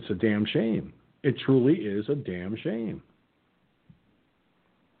 it's a damn shame. It truly is a damn shame.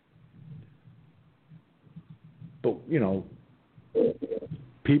 But,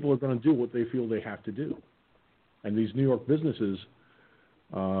 people are going to do what they feel they have to do. And these New York businesses,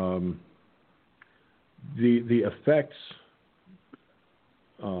 the effects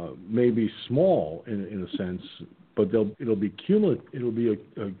may be small in a sense, but it'll be cumulative. It'll be a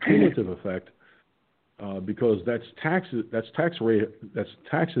cumulative effect because that's taxes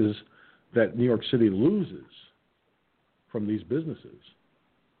that New York City loses from these businesses.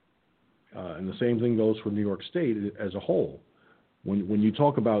 And the same thing goes for New York State as a whole. When you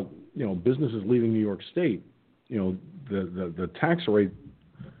talk about businesses leaving New York State, the tax rate,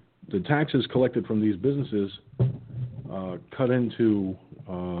 the taxes collected from these businesses cut into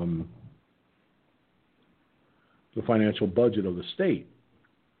the financial budget of the state.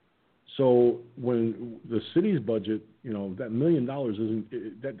 So when the city's budget, that $1 million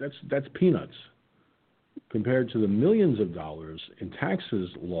that's peanuts compared to the millions of dollars in taxes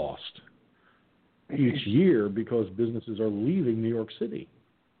lost each year because businesses are leaving New York City.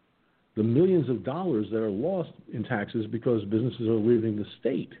 The millions of dollars that are lost in taxes because businesses are leaving the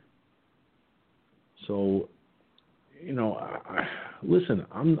state. So, listen,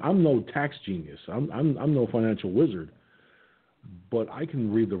 I'm no tax genius. I'm no financial wizard, but I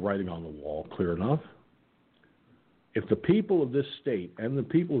can read the writing on the wall clear enough. If the people of this state and the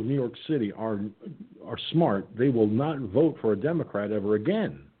people of New York City are smart, they will not vote for a Democrat ever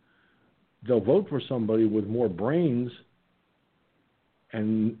again. They'll vote for somebody with more brains,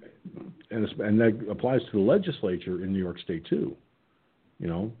 and that applies to the legislature in New York State too.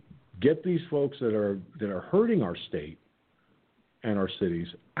 Get these folks that are hurting our state and our cities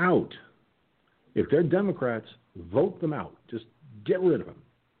out. If they're Democrats, vote them out. Just get rid of them.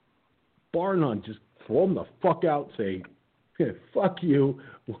 Bar none. Just throw them the fuck out. Say, fuck you.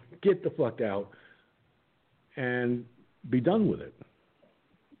 Get the fuck out, and be done with it.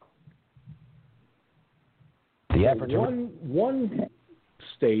 The effort one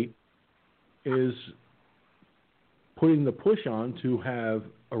state is putting the push on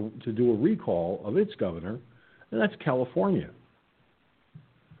to do a recall of its governor, and that's California.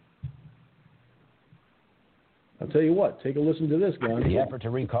 I'll tell you what, take a listen to this, Glenn. The effort to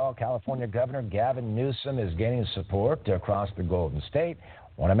recall California Governor Gavin Newsom is gaining support across the Golden State.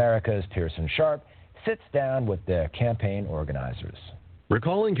 One America's Pearson Sharp sits down with the campaign organizers.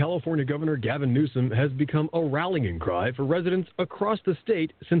 Recalling California Governor Gavin Newsom has become a rallying cry for residents across the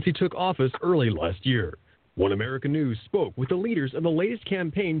state since he took office early last year. One America News spoke with the leaders of the latest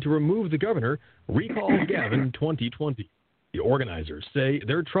campaign to remove the governor, Recall Gavin 2020. The organizers say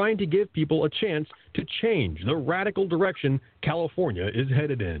they're trying to give people a chance to change the radical direction California is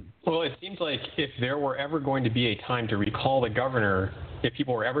headed in. Well, it seems like if there were ever going to be a time to recall the governor, if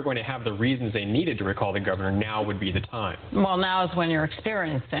people were ever going to have the reasons they needed to recall the governor, now would be the time. Well, now is when you're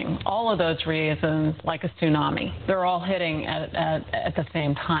experiencing all of those reasons like a tsunami. They're all hitting at the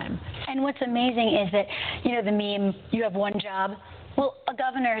same time. And what's amazing is that, the meme, you have one job. Well, a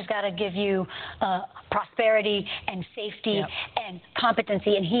governor's got to give you prosperity and safety and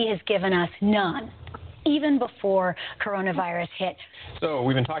competency, and he has given us none, even before coronavirus hit. So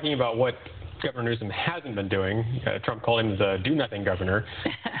we've been talking about what Governor Newsom hasn't been doing. Trump called him the do-nothing governor.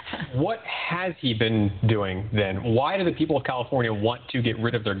 What has he been doing then? Why do the people of California want to get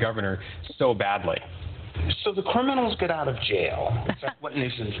rid of their governor so badly? So the criminals get out of jail. That's what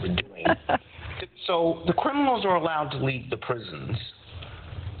Newsom's been doing. So the criminals are allowed to leave the prisons.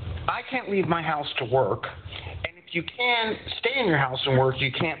 I can't leave my house to work. And if you can stay in your house and work,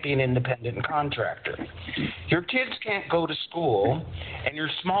 you can't be an independent contractor. Your kids can't go to school, and your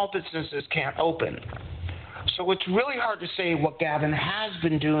small businesses can't open. So it's really hard to say what Gavin has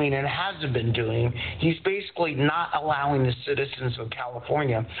been doing and hasn't been doing. He's basically not allowing the citizens of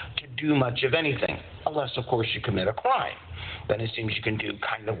California to do much of anything, unless, of course, you commit a crime. Then it seems you can do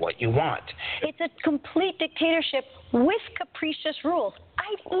kind of what you want. It's a complete dictatorship with capricious rules.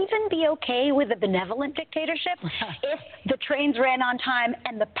 I'd even be okay with a benevolent dictatorship if the trains ran on time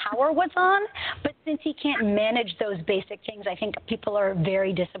and the power was on. But since he can't manage those basic things, I think people are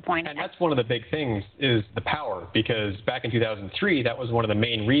very disappointed. And that's one of the big things is the power, because back in 2003, that was one of the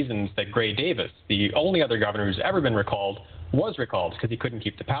main reasons that Gray Davis, the only other governor who's ever been recalled, was recalled because he couldn't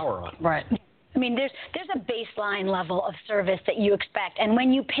keep the power on. Right. I mean, there's a baseline level of service that you expect. And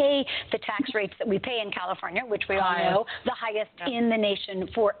when you pay the tax rates that we pay in California, which we all know, the highest in the nation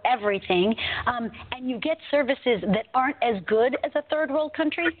for everything, and you get services that aren't as good as a third world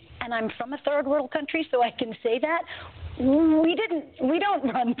country, and I'm from a third world country, so I can say that, we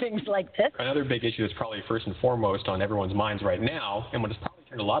don't run things like this. Another big issue that's probably first and foremost on everyone's minds right now, and what has probably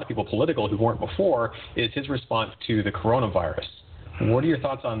turned a lot of people political who weren't before, is his response to the coronavirus. What are your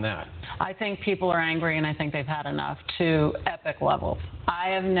thoughts on that? I think people are angry, and I think they've had enough to epic levels. I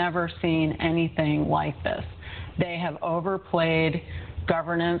have never seen anything like this. They have overplayed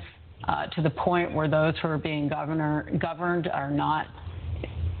governance to the point where those who are being governed are not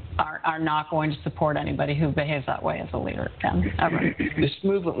going to support anybody who behaves that way as a leader again, ever. This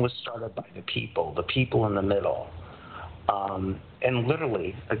movement was started by the people in the middle, and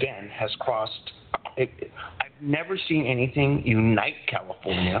literally, again, has crossed. I've never seen anything unite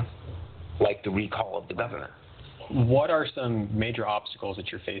California like the recall of the governor. What are some major obstacles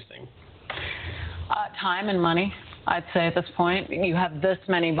that you're facing? Time and money, I'd say at this point. You have this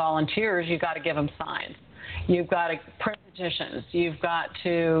many volunteers, you've got to give them signs. You've got to print petitions. You've got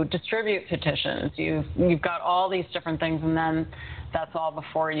to distribute petitions. You've got all these different things, and then that's all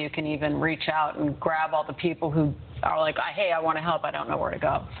before you can even reach out and grab all the people who are like, hey, I want to help. I don't know where to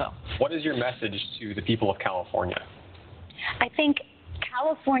go. So, what is your message to the people of California? I think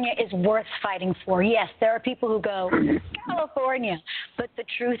California is worth fighting for. Yes, there are people who go, California. But the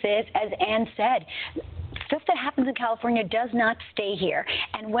truth is, as Ann said, stuff that happens in California does not stay here.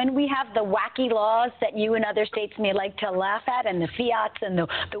 And when we have the wacky laws that you and other states may like to laugh at, and the fiats and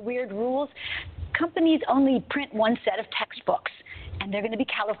the weird rules, companies only print one set of textbooks. And they're going to be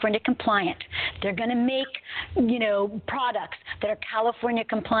California compliant. They're going to make, products that are California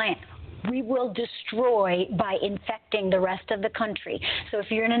compliant. We will destroy by infecting the rest of the country. So if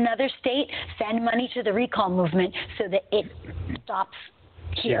you're in another state, send money to the recall movement so that it stops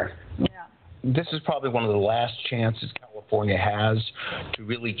here. Yeah. This is probably one of the last chances California has to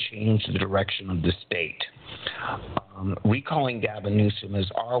really change the direction of the state. Recalling Gavin Newsom is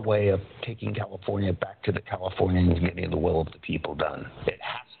our way of taking California back to the Californians and getting the will of the people done. It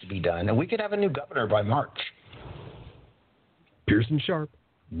has to be done, and we could have a new governor by March. Pearson Sharp,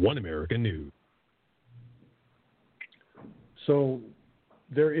 One America News. So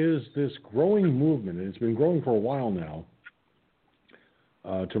there is this growing movement, and it's been growing for a while now,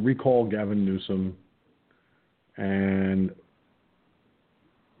 to recall Gavin Newsom. And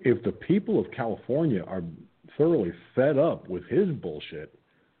if the people of California are thoroughly fed up with his bullshit,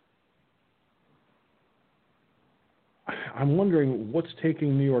 I'm wondering what's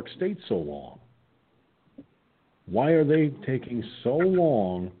taking New York State so long. Why are they taking so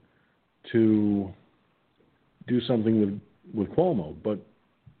long to do something with Cuomo? But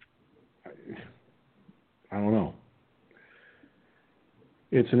I don't know.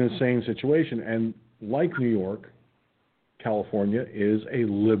 It's an insane situation. And like New York, California is a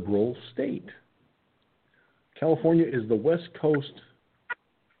liberal state. California is the West Coast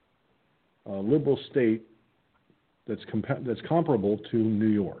liberal state that's comparable to New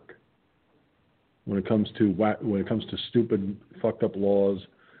York when it comes to stupid, fucked up laws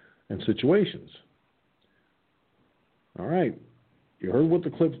and situations. All right, you heard what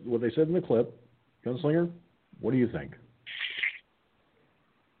they said in the clip, Gunslinger. What do you think?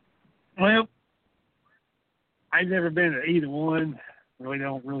 Well, I've never been to either one. Really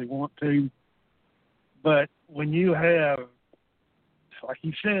don't want to. But when you have, like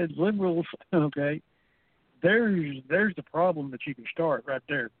you said, liberals, okay, there's the problem that you can start right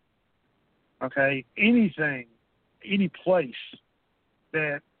there. Okay, any place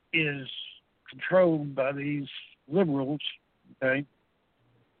that is controlled by these liberals, okay,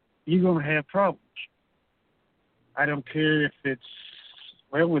 you're going to have problems. I don't care if it's,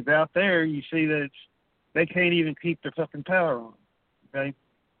 without there, you see that they can't even keep their fucking power on, okay?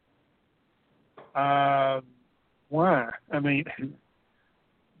 Why? I mean,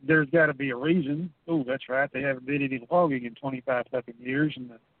 there's got to be a reason. Oh, that's right. They haven't did any logging in 25 fucking years, and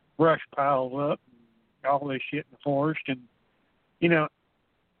the brush piles up, and all this shit in the forest, and and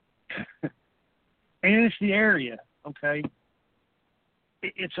it's the area. Okay,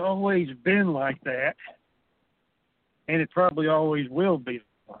 it's always been like that, and it probably always will be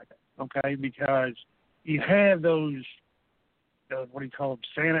like that. Okay, because you have those what do you call them,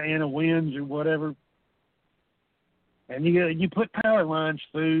 Santa Ana winds or whatever. And you put power lines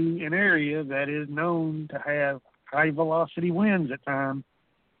through an area that is known to have high-velocity winds at times.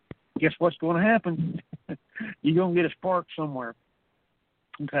 Guess what's going to happen? You're going to get a spark somewhere.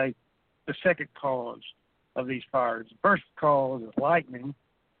 Okay, the second cause of these fires. The first cause is lightning,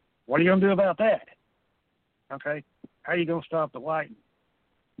 What are you going to do about that? Okay? How are you going to stop the lightning?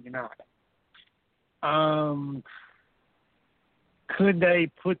 You're not. Could they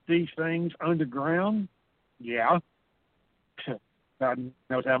put these things underground? Yeah. God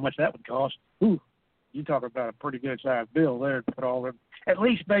knows how much that would cost. Ooh, you talk about a pretty good sized bill there to put all them. At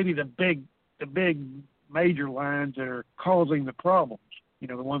least maybe the big major lines that are causing the problems. You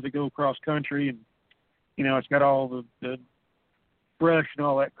know, the ones that go across country and, you know, it's got all the brush and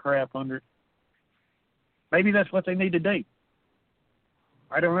all that crap under it. Maybe that's what they need to do.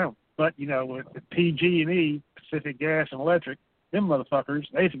 I don't know. But, you know, with the PG&E, Pacific Gas and Electric, them motherfuckers,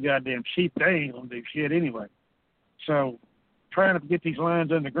 they're some goddamn sheep. They ain't going to do shit anyway. So trying to get these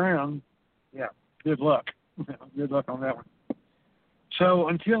lines underground, yeah, good luck. Good luck on that one. So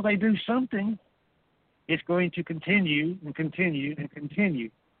until they do something, it's going to continue and continue and continue.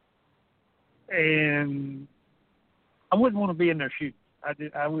 And I wouldn't want to be in their shoes.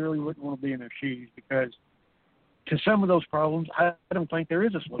 I really wouldn't want to be in their shoes because to some of those problems, I don't think there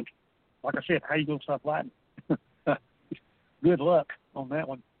is a solution. Like I said, how you going to stop lightning? Good luck on that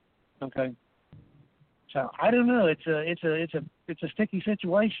one. Okay. So I don't know. It's a sticky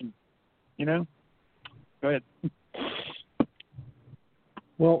situation. You know. Go ahead.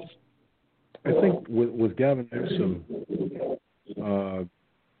 Well, I think with Gavin Newsom,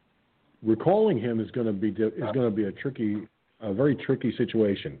 recalling him is going to be a very tricky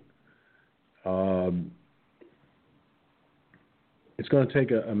situation. It's going to take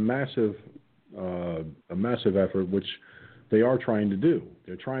a massive effort, which they are trying to do.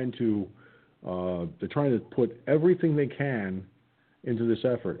 They're trying to put everything they can into this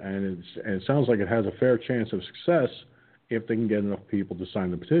effort, and it sounds like it has a fair chance of success if they can get enough people to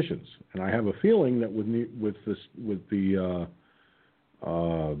sign the petitions. And I have a feeling that with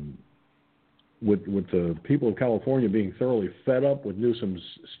the people of California being thoroughly fed up with Newsom's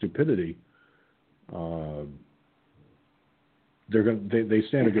stupidity, they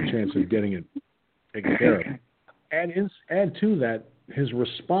stand a good chance of getting it taken care of. And add to that his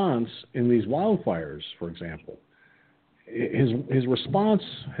response in these wildfires, for example. His response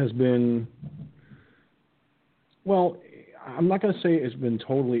has been, well, I'm not going to say it's been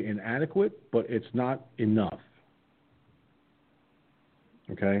totally inadequate, but it's not enough.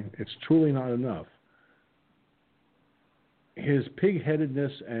 Okay? It's truly not enough. His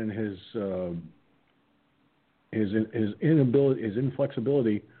pig-headedness and his inability, his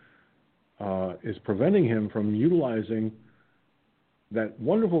inflexibility is preventing him from utilizing that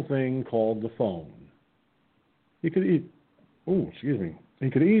wonderful thing called the phone. He could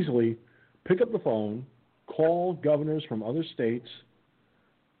easily pick up the phone, call governors from other states,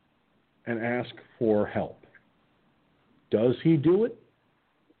 and ask for help. Does he do it?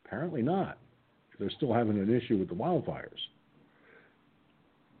 Apparently not. They're still having an issue with the wildfires.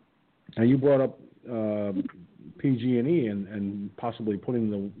 Now, you brought up PG&E and possibly putting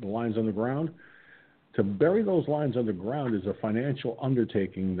the lines underground. To bury those lines underground is a financial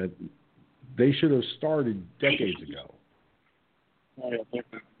undertaking that they should have started decades ago.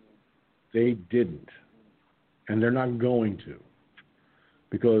 They didn't, and they're not going to,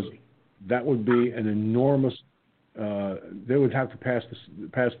 because that would be an enormous. They would have to pass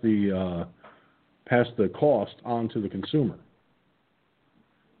the cost on to the consumer.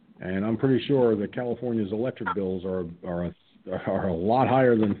 And I'm pretty sure that California's electric bills are a lot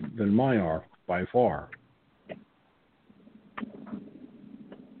higher than mine are by far.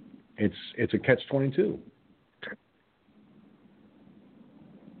 It's a catch-22.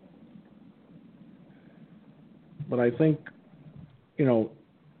 But I think, is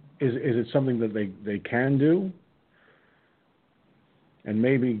it something that they can do, and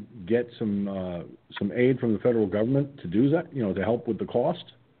maybe get some aid from the federal government to do that, to help with the cost?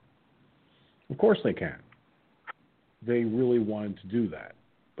 Of course they can. They really wanted to do that.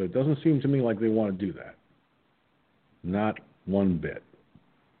 But it doesn't seem to me like they want to do that. Not one bit.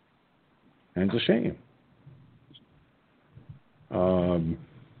 And it's a shame.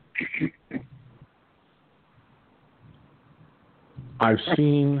 I've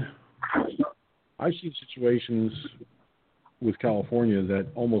seen situations with California that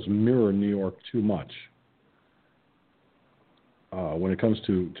almost mirror New York too much. When it comes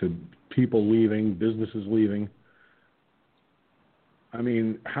to people leaving, businesses leaving. I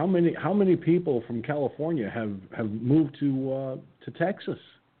mean, how many people from California have moved to Texas?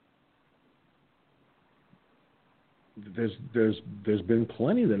 There's been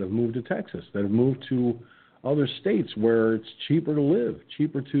plenty that have moved to Texas, that have moved to other states where it's cheaper to live,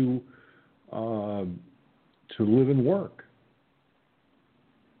 cheaper to live and work.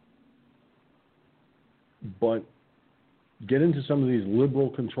 But get into some of these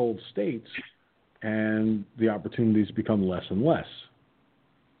liberal-controlled states, and the opportunities become less and less.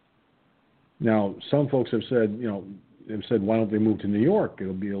 Now, some folks have said, why don't they move to New York?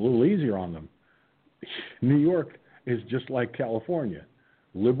 It'll be a little easier on them. New York is just like California,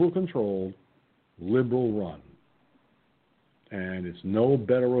 liberal-controlled, liberal-run. And it's no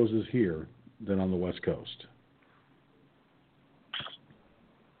bed of roses here than on the West Coast.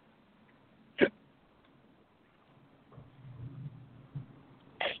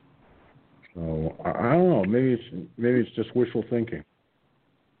 So I don't know. Maybe it's just wishful thinking.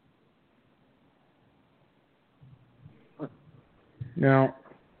 Now,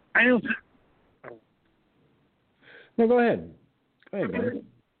 I don't. No, go ahead. Go ahead, man.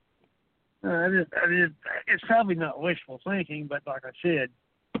 It's probably not wishful thinking, but like I said,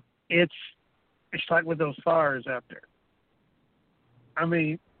 it's like with those fires out there. I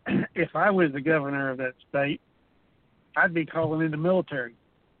mean, if I was the governor of that state, I'd be calling in the military.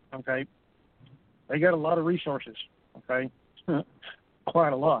 Okay, they got a lot of resources. Okay,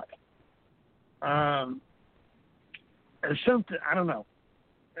 quite a lot. There's something, I don't know.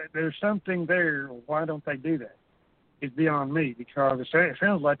 There's something there. Why don't they do that? It's beyond me, because it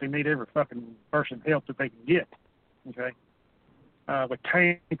sounds like they need every fucking person help that they can get. Okay, with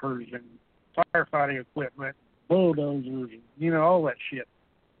tankers and firefighting equipment, bulldozers, and, all that shit.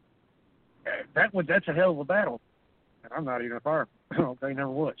 That's a hell of a battle. And I'm not even a fireman. Okay,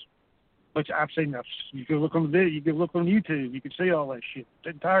 never was. But I've seen that. You can look on the video. You can look on YouTube. You can see all that shit. The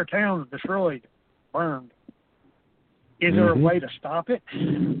entire town is destroyed, burned. Is there a way to stop it?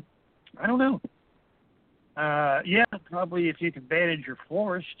 I don't know. Yeah, probably if you can manage your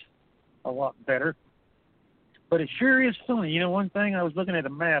forest a lot better. But it sure is funny. One thing, I was looking at a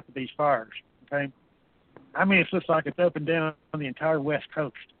map of these fires, okay? I mean, it looks like it's up and down on the entire West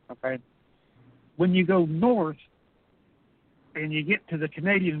Coast, okay? When you go north and you get to the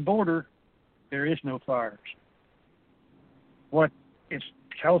Canadian border, there is no fires. Is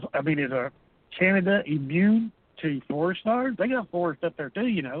Canada immune to forest fires? They got forest up there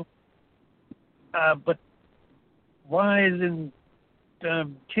too, but why isn't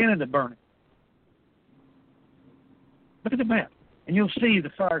Canada burning? Look at the map, and you'll see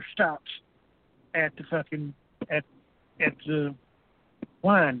the fire stops at the fucking at the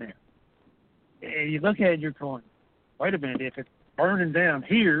line there. And you look at it, and you're going, wait a minute, if it's burning down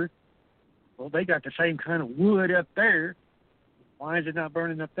here, well, they got the same kind of wood up there. Why is it not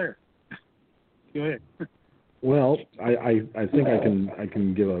burning up there? Go ahead. Well, I think I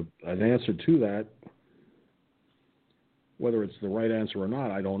can give an answer to that. Whether it's the right answer or not,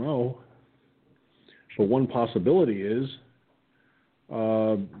 I don't know. But one possibility is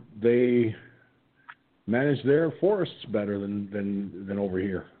they manage their forests better than over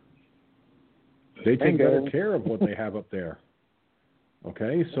here. They take better care of what they have up there.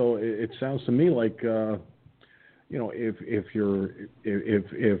 Okay, so it sounds to me like if your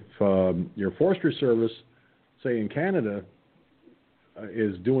forestry service, say in Canada,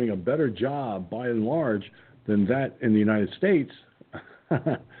 is doing a better job by and large than that in the United States,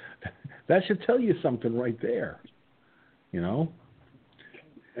 that should tell you something right there,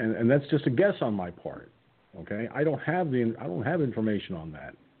 and that's just a guess on my part. Okay, I don't have information on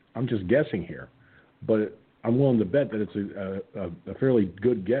that. I'm just guessing here, but I'm willing to bet that it's a fairly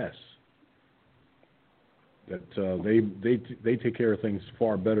good guess. That they take care of things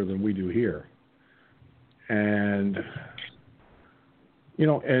far better than we do here. And and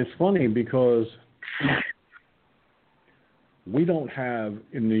it's funny because we don't have,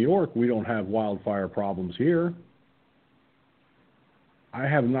 in New York, we don't have wildfire problems here. I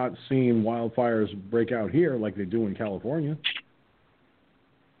have not seen wildfires break out here like they do in California.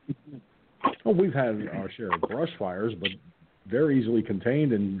 Well, we've had our share of brush fires, but they're easily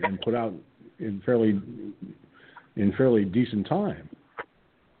contained and put out in fairly decent time.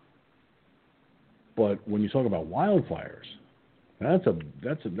 But when you talk about wildfires, that's an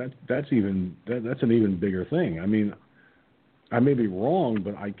even bigger thing. I mean, I may be wrong,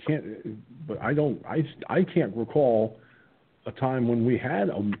 but I can't recall a time when we had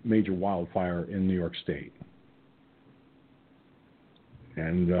a major wildfire in New York State.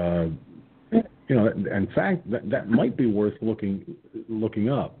 And in fact, that might be worth looking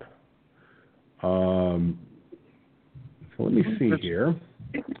up. So let me see here.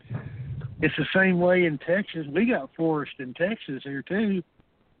 It's the same way in Texas. We got forest in Texas here too,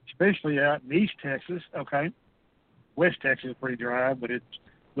 especially out in East Texas. Okay, West Texas is pretty dry, but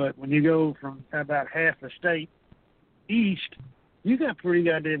when you go from about half the state east, you got pretty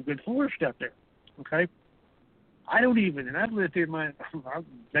goddamn good forest out there. Okay, and I've lived here I'm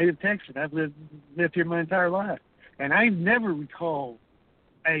native Texan. I've lived here my entire life, And I never recall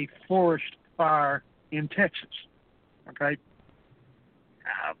a forest fire in Texas. Okay.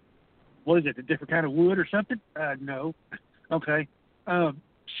 What is it? A different kind of wood or something? No. Okay.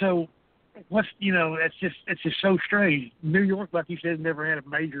 So it's just so strange. New York, like you said, never had a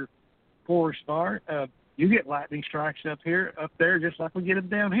major forest fire. You get lightning strikes up there, just like we get them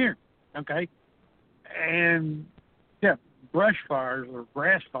down here. Okay. And yeah, brush fires or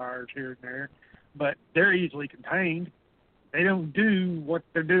grass fires here and there, but they're easily contained. They don't do what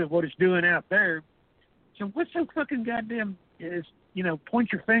it's doing out there. So what's so fucking goddamn is,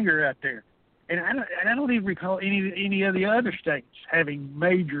 point your finger out there. And I don't even recall any of the other states having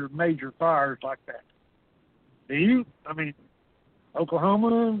major fires like that. Do you? I mean,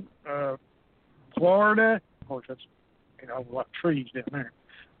 Oklahoma, Florida, of course that's a lot of trees down there.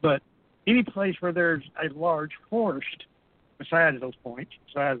 But any place where there's a large forest besides those points,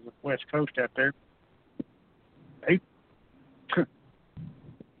 besides the West Coast out there, I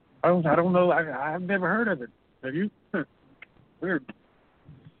don't know. I've never heard of it. Have you? Weird.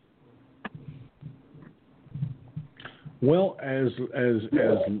 Well, as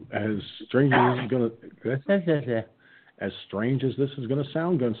strange as this is going to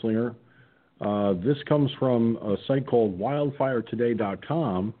sound, Gunslinger, this comes from a site called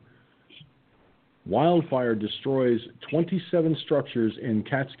WildfireToday.com. Wildfire destroys 27 structures in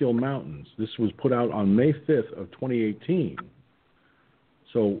Catskill Mountains. This was put out on May 5th of 2018.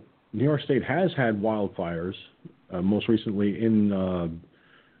 So New York State has had wildfires, most recently in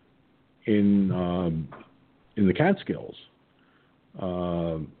the Catskills.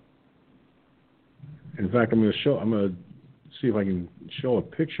 In fact, I'm going to see if I can show a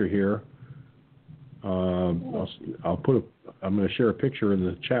picture here. I'm going to share a picture in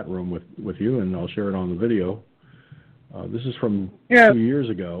the chat room with you, and I'll share it on the video. This is from 2 years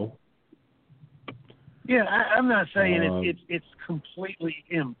ago. Yeah, I'm not saying it's completely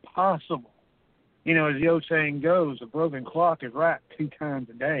impossible. As the old saying goes, a broken clock is right 2 times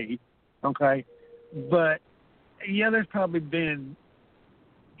a day. Okay, but yeah, there's probably been,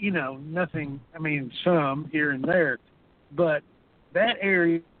 nothing. I mean, some here and there, but that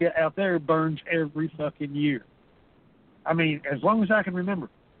area out there burns every fucking year. I mean, as long as I can remember,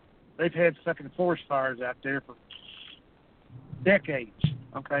 they've had fucking forest fires out there for decades.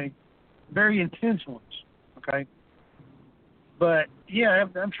 Okay, very intense ones. Okay, but yeah,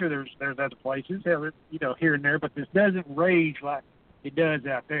 I'm sure there's other places, here and there, but this doesn't rage like it does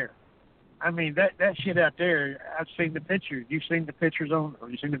out there. I mean, that shit out there, I've seen the pictures. You've seen the pictures or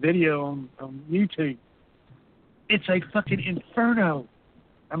you've seen the video on YouTube. It's a fucking inferno.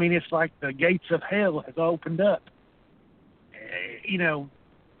 I mean, it's like the gates of hell has opened up. I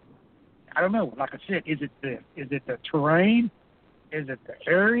don't know. Like I said, is it the terrain? Is it the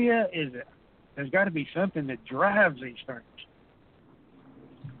area? There's got to be something that drives these things.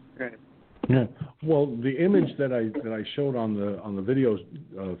 Okay. Yeah. Well, the image that I showed on the video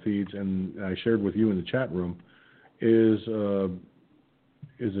feeds and I shared with you in the chat room is a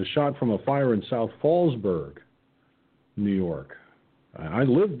shot from a fire in South Fallsburg, New York. I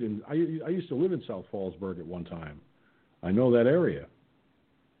used to live in South Fallsburg at one time. I know that area.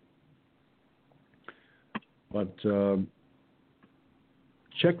 But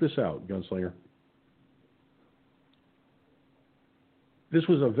check this out, Gunslinger. This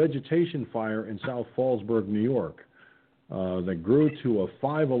was a vegetation fire in South Fallsburg, New York, that grew to a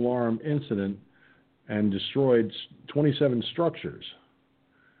 5-alarm incident and destroyed 27 structures.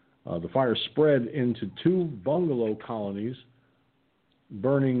 The fire spread into 2 bungalow colonies,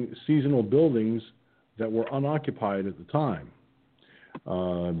 burning seasonal buildings that were unoccupied at the time.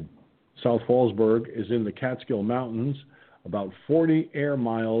 South Fallsburg is in the Catskill Mountains, about 40 air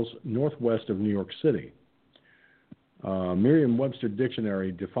miles northwest of New York City. Merriam-Webster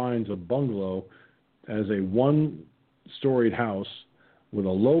Dictionary defines a bungalow as a 1-storied house with a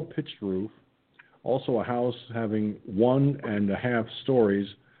low-pitched roof, also a house having 1.5 stories,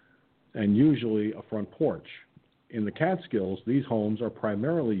 and usually a front porch. In the Catskills, these homes are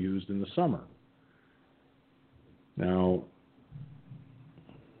primarily used in the summer. Now,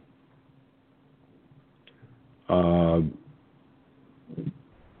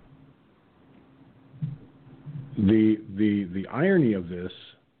 the irony of this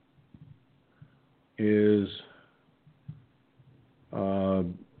is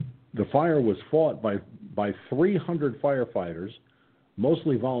the fire was fought by 300 firefighters,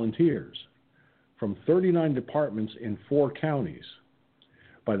 mostly volunteers, from 39 departments in 4 counties.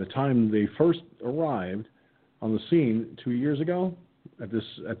 By the time they first arrived on the scene 2 years ago at this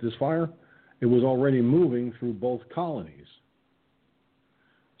fire, it was already moving through both colonies.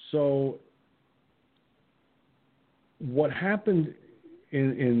 So what happened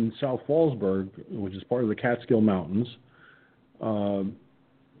in South Fallsburg, which is part of the Catskill Mountains,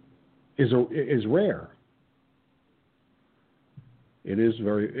 is rare. It is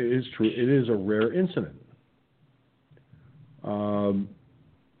true. It is a rare incident.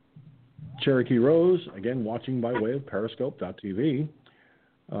 Cherokee Rose, again watching by way of Periscope.tv,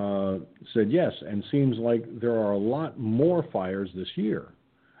 said yes, and seems like there are a lot more fires this year.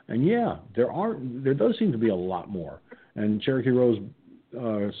 And yeah, there does seem to be a lot more. And Cherokee Rose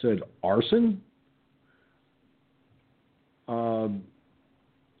said arson. I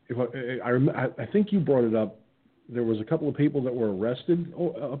think you brought it up. There was a couple of people that were arrested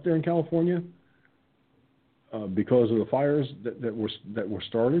up there in California because of the fires that were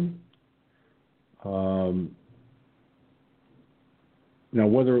started. Now,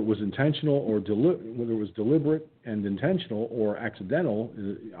 whether it was intentional or whether it was deliberate and intentional or accidental,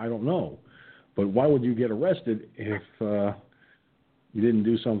 I don't know. But why would you get arrested if you didn't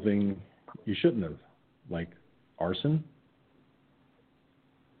do something you shouldn't have, like arson?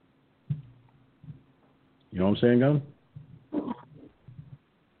 You know what I'm saying, Gunn?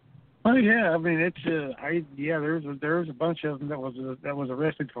 Oh yeah, I mean it's there was a bunch of them that was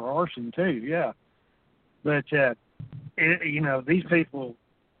arrested for arson too. Yeah, but these people,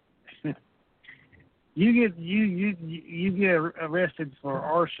 you get arrested for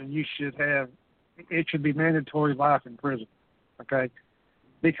arson, it should be mandatory life in prison, okay?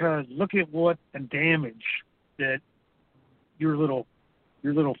 Because look at what the damage that your little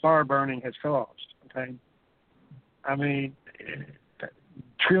fire burning has caused, okay? I mean,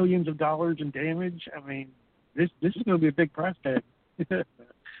 trillions of dollars in damage. I mean, this is going to be a big price tag. It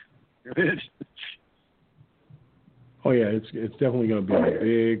is. Oh yeah, it's definitely going to be a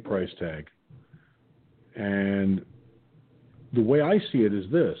big price tag. And the way I see it is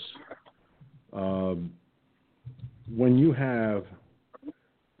this: when you have,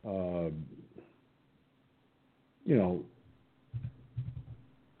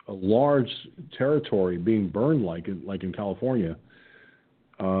 a large territory being burned like in California,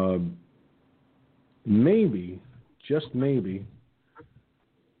 maybe, just maybe,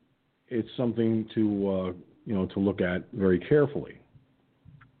 it's something to look at very carefully.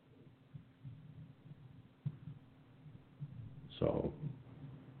 So,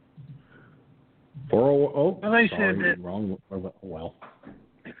 they said that. Wrong. Well,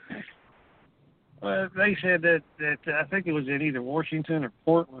 they said that I think it was in either Washington or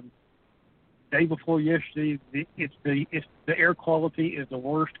Portland. Day before yesterday, the air quality is the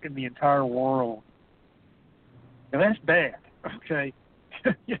worst in the entire world. Now that's bad. Okay,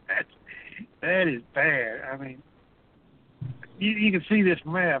 that is bad. I mean, you can see this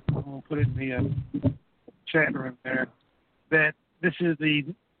map. I'm gonna put it in the chat room there. That this is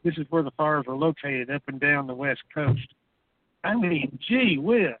where the fires are located, up and down the West Coast. I mean, gee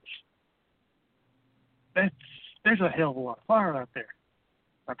whiz, there's a hell of a lot of fire out there.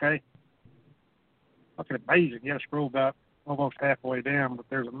 Okay, fucking amazing. You got to scroll about almost halfway down, but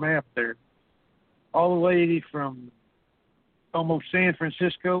there's a map there, all the way from almost San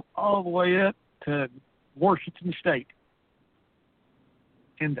Francisco, all the way up to Washington State,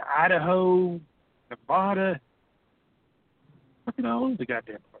 into Idaho, Nevada. Look at all the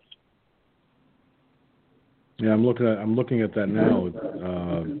goddamn place. Yeah, I'm looking at that now,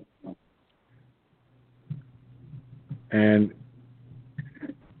 and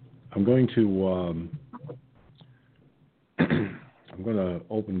I'm going to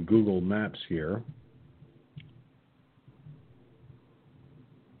open Google Maps here.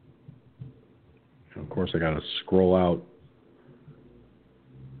 And of course, I got to scroll out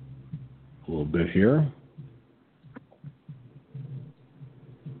a little bit here.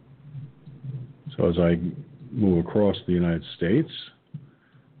 So as I move across the United States,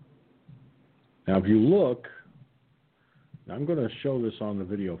 now if you look, I'm going to show this on the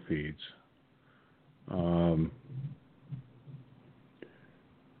video feeds.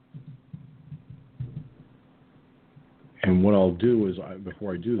 And what I'll do is,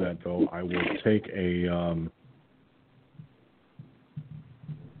 before I do that though, I will take a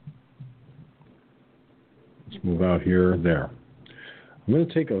let's move out here. There. I'm going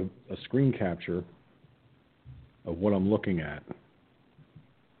to take a screen capture of what I'm looking at.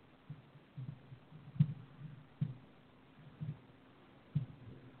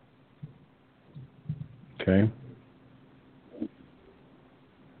 Okay.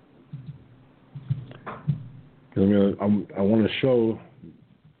 I want to show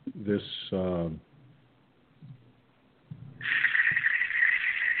this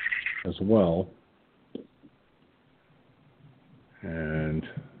as well. And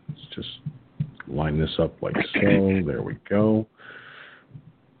let's just line this up like so. There we go.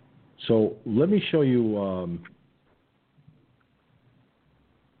 So let me show you.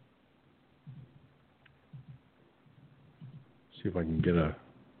 See if I can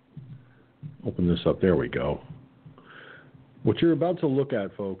open this up. There we go. What you're about to look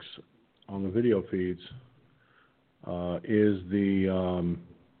at, folks, on the video feeds is the.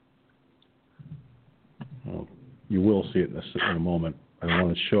 Well, you will see it in a moment. I'm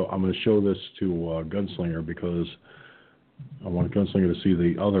going to show this to Gunslinger because I want Gunslinger to see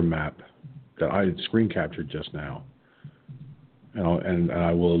the other map that I had screen captured just now, and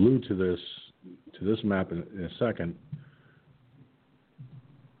I will allude to this map in a second.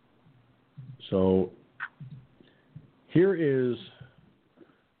 So here is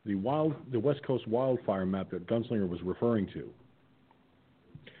the West Coast wildfire map that Gunslinger was referring to,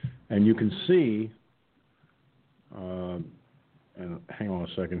 and you can see. And hang on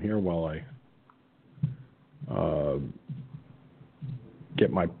a second here while I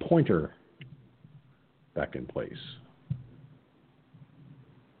get my pointer back in place.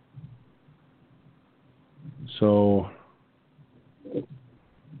 So,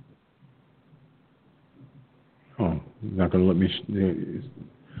 not going to let me.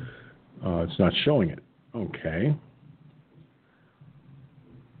 It's not showing it. Okay.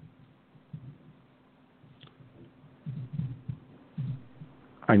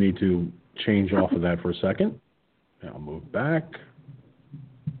 I need to change off of that for a second. I'll move back.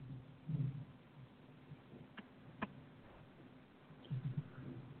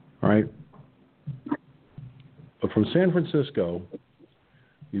 All right. But from San Francisco,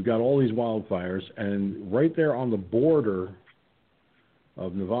 you've got all these wildfires, and right there on the border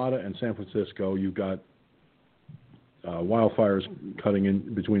of Nevada and San Francisco, you've got wildfires cutting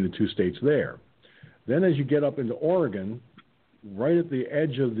in between the two states there. Then as you get up into Oregon, right at the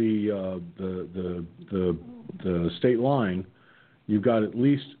edge of the state line, you've got at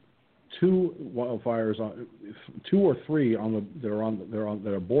least two wildfires, two or three that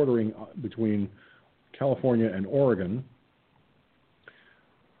are bordering between California and Oregon.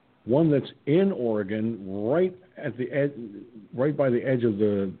 One that's in Oregon, right at the edge, right by the edge of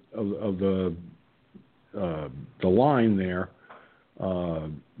the line there,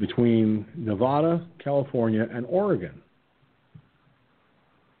 between Nevada, California, and Oregon.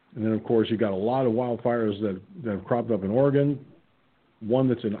 And then, of course, you've got a lot of wildfires that have cropped up in Oregon. One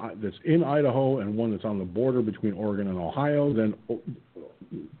that's in Idaho, and one that's on the border between Oregon and Ohio. Then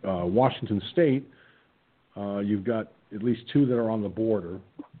Washington State, you've got at least two that are on the border.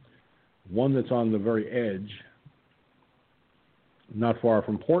 One that's on the very edge, not far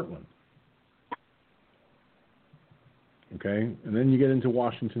from Portland. Okay, and then you get into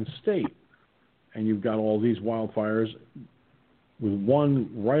Washington State, and you've got all these wildfires, with one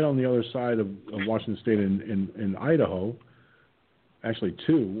right on the other side of Washington State in Idaho. Actually,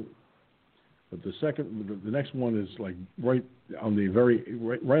 two, but the next one is like right on the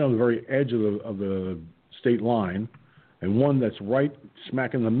very edge of the state line, and one that's right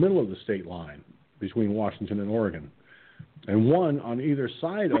smack in the middle of the state line between Washington and Oregon, and one on either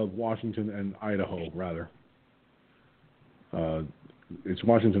side of Washington and Idaho, rather. It's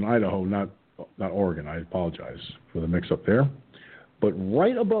Washington, Idaho, not Oregon. I apologize for the mix-up there. But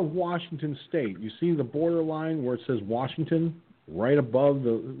right above Washington State, you see the border line where it says Washington, right above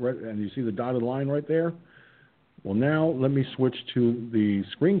and you see the dotted line right there? Well, now let me switch to the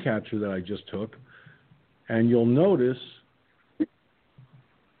screen capture that I just took, and you'll notice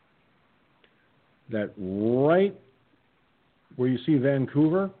that right where you see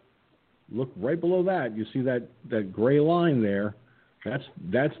Vancouver, look right below that. You see that gray line there. That's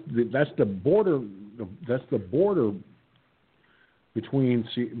the border. That's the border between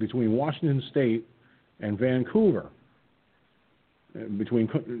Washington State and Vancouver. And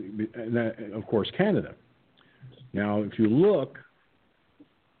that, of course, Canada. Now, if you look,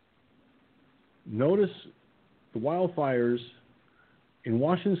 notice the wildfires in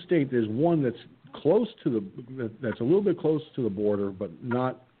Washington State. There's one that's that's a little bit close to the border, but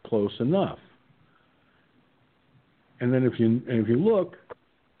not close enough. And then if you look,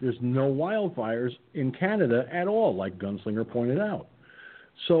 there's no wildfires in Canada at all, like Gunslinger pointed out.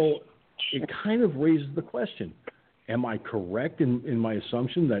 So it kind of raises the question: am I correct in my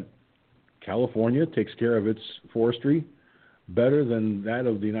assumption that California takes care of its forestry better than that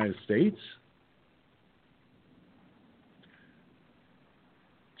of the United States?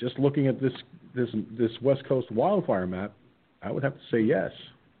 Just looking at this West Coast wildfire map, I would have to say yes.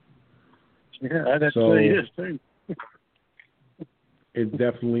 Yeah, I'd have to say yes too. It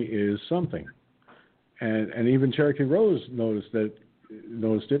definitely is something. And even Cherokee Rose noticed that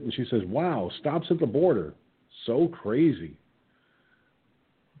noticed it, and she says, "Wow, stops at the border, so crazy."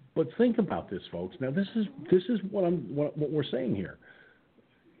 But think about this, folks. Now, this is what we're saying here.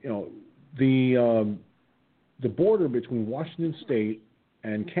 You know, the border between Washington State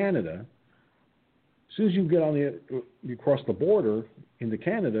and Canada. As soon as you get you cross the border into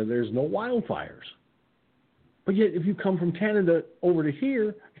Canada, there's no wildfires. But yet, if you come from Canada over to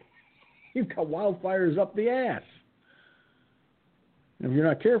here, you've got wildfires up the ass. And if you're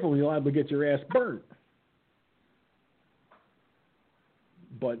not careful, you'll liable to get your ass burnt.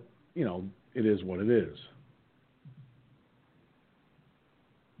 But, you know, it is what it is.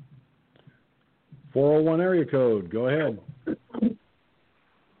 401 area code. Go ahead.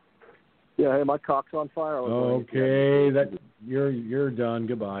 Yeah, hey, my cock's on fire. Okay, you're done.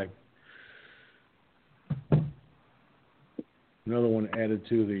 Goodbye. Another one added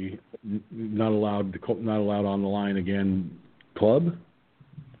to the not allowed on the line again club.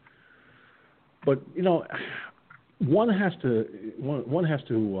 But you know, one has to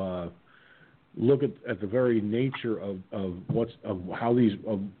look at the very nature of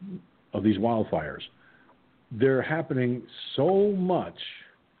these wildfires. They're happening so much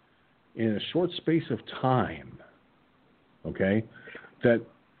in a short space of time, okay, that,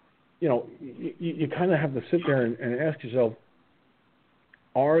 you know, you kind of have to sit there and ask yourself,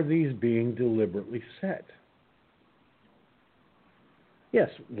 are these being deliberately set? Yes,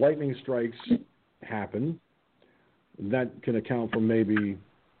 lightning strikes happen. That can account for maybe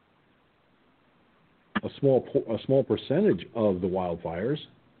a small percentage of the wildfires,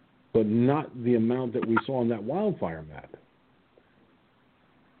 but not the amount that we saw on that wildfire map.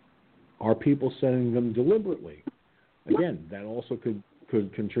 Are people setting them deliberately? Again, that also could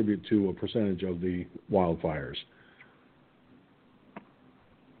contribute to a percentage of the wildfires.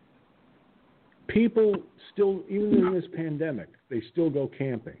 People still, even in this pandemic, they still go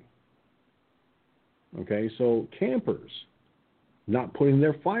camping. Okay, so campers not putting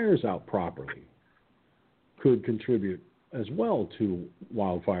their fires out properly could contribute as well to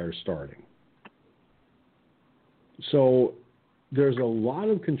wildfires starting. So there's a lot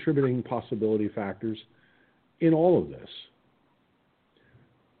of contributing possibility factors in all of this.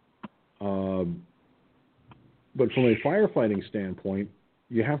 But from a firefighting standpoint,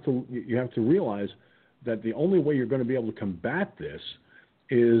 you have to realize that the only way you're going to be able to combat this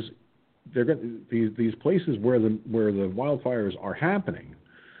is these places where the wildfires are happening.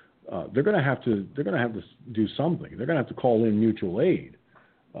 They're going to have to do something. They're going to have to call in mutual aid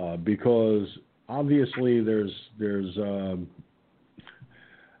because obviously there's a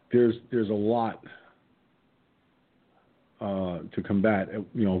lot to combat,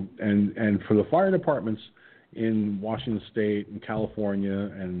 you know, and for the fire departments in Washington State and California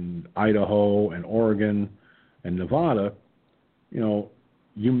and Idaho and Oregon and Nevada, you know,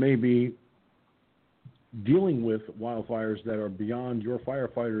 you may be dealing with wildfires that are beyond your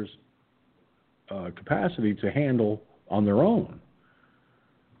firefighters' capacity to handle on their own.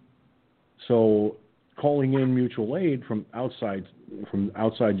 So calling in mutual aid from outside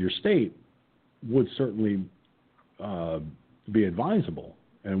your state would certainly be advisable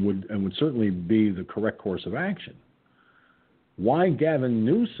and would certainly be the correct course of action. Why Gavin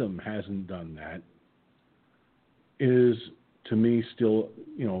Newsom hasn't done that is, to me, still,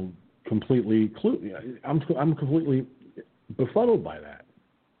 you know, completely I'm completely befuddled by that.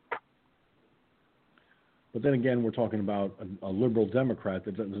 But then again, we're talking about a liberal Democrat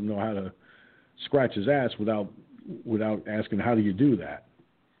that doesn't know how to scratch his ass without asking, how do you do that?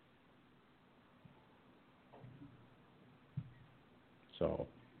 So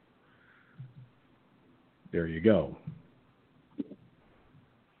there you go.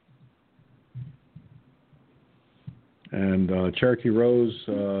 And Cherokee Rose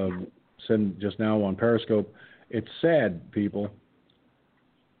said just now on Periscope, it's sad, people.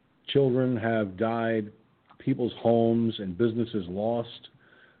 Children have died, people's homes and businesses lost.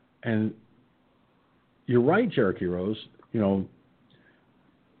 And you're right, Cherokee Rose, you know,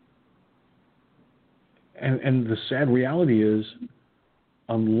 and the sad reality is,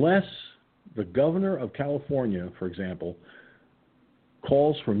 unless the governor of California, for example,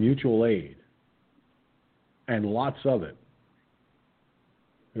 calls for mutual aid, and lots of it,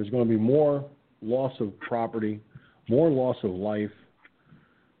 there's going to be more loss of property, more loss of life.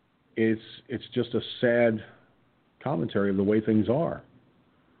 It's just a sad commentary of the way things are.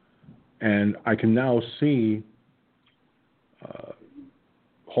 And I can now see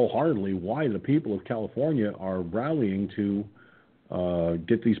wholeheartedly why the people of California are rallying to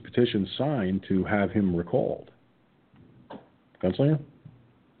get these petitions signed to have him recalled. Gunslinger?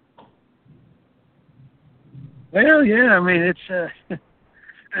 Well, yeah, I mean, it's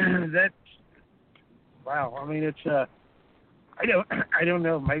that's wow. I mean, it's I don't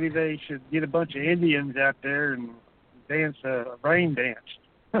know. Maybe they should get a bunch of Indians out there and dance a rain dance.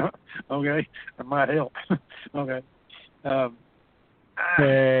 Okay, that might help. Okay.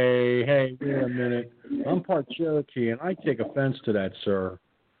 Hey, wait a minute. I'm part Cherokee, and I take offense to that, sir.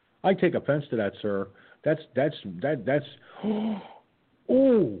 I take offense to that, sir. That's.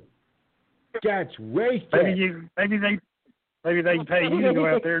 Ooh, that's racist. Maybe they can pay you to go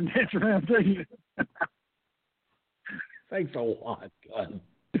out there and dance around too. Thanks a lot, God.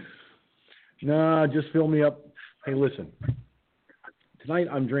 Nah, just fill me up. Hey, listen. Tonight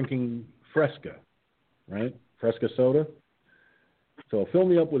I'm drinking Fresca, right? Fresca soda. So fill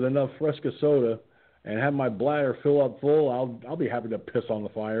me up with enough Fresca soda and have my bladder fill up full. I'll be happy to piss on the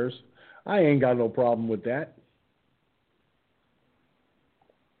fires. I ain't got no problem with that.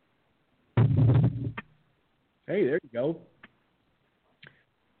 Hey, there you go.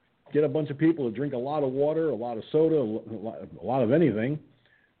 Get a bunch of people to drink a lot of water, a lot of soda, a lot of anything,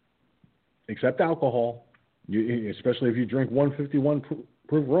 except alcohol. Especially if you drink 151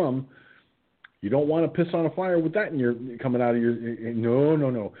 proof rum, you don't want to piss on a fire with that, and you're coming out of your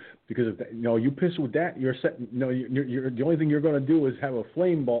no. Because if that, you piss with that, you're set. No, you're the only thing you're going to do is have a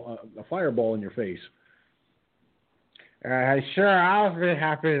fireball in your face. Sure, I'll be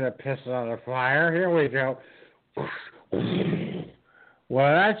happy to piss on a fire. Here we go.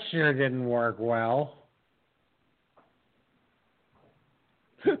 Well, that sure didn't work well.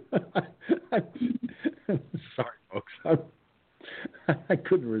 Sorry, folks. I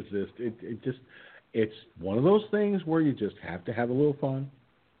couldn't resist. It's one of those things where you just have to have a little fun.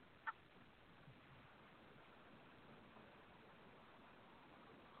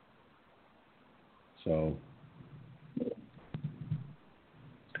 So,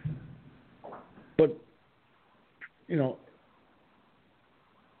 but,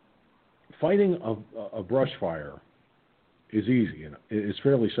 fighting a brush fire is easy. It's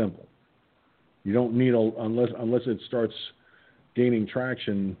fairly simple. You don't need unless it starts gaining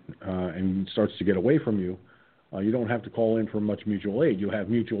traction and starts to get away from you. You don't have to call in for much mutual aid. You have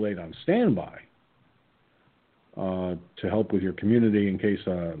mutual aid on standby to help with your community in case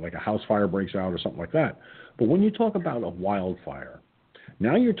like a house fire breaks out or something like that. But when you talk about a wildfire,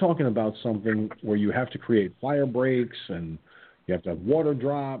 now you're talking about something where you have to create fire breaks and you have to have water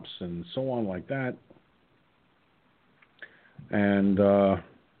drops and so on like that. And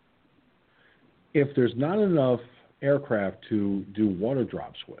if there's not enough aircraft to do water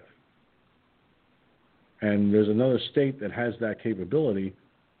drops with, and there's another state that has that capability,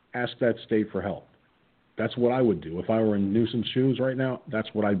 ask that state for help. That's what I would do. If I were in Newsom's shoes right now, that's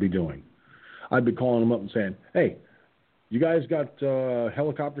what I'd be doing. I'd be calling them up and saying, hey, you guys got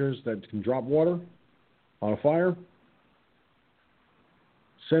helicopters that can drop water on a fire?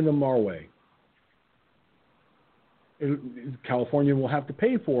 Send them our way. California will have to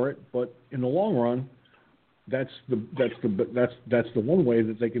pay for it, but in the long run, that's the one way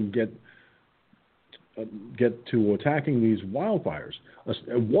that they can get to attacking these wildfires.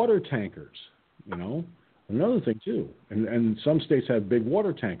 Water tankers, another thing too, and some states have big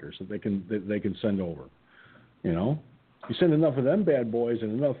water tankers that they can send over. You send enough of them bad boys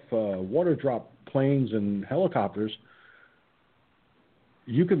and enough water drop planes and helicopters,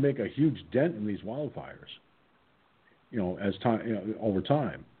 you can make a huge dent in these wildfires. As time, over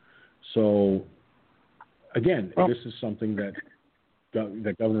time. So, again, this is something that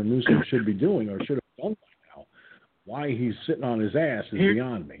Governor Newsom should be doing or should have done by now. Why he's sitting on his ass is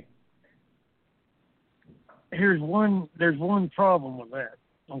beyond me. There's one problem with that,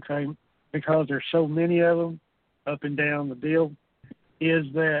 okay? Because there's so many of them up and down the deal,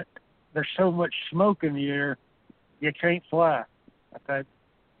 is that there's so much smoke in the air, you can't fly. Okay,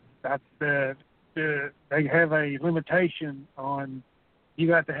 that's they have a limitation on you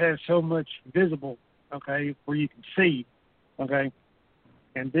got to have so much visible, okay, where you can see, okay,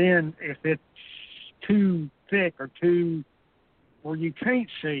 and then if it's too thick or too where you can't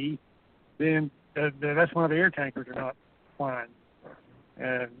see, then that's why the air tankers are not flying.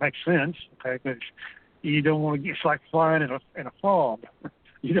 Makes sense, okay, because you don't want to get, it's like flying in a fog.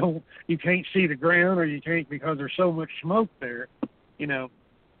 You can't see the ground, or you can't, because there's so much smoke there.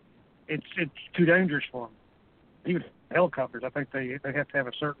 It's too dangerous for them. Even helicopters, I think they have to have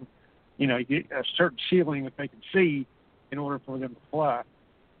a certain, a certain ceiling that they can see in order for them to fly.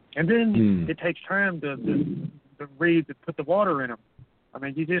 And then it takes time to put the water in them. I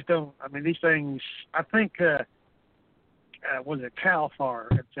mean, you just don't. I mean, these things. I think was it Cal Fire?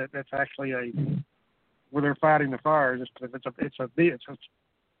 That's actually where they're fighting the fires. I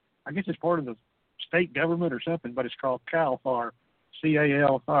guess it's part of the state government or something, but it's called CAL FIRE,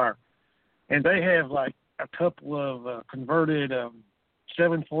 C-A-L FIRE. And they have like a couple of converted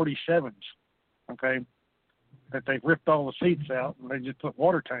 747s, okay, that they've ripped all the seats out and they just put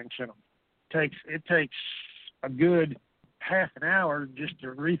water tanks in them. It takes a good half an hour just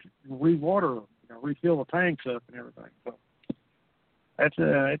to re-water them, refill the tanks up and everything. So it's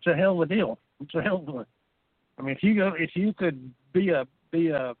a hell of a deal. It's a hell of a. I mean, if you could be a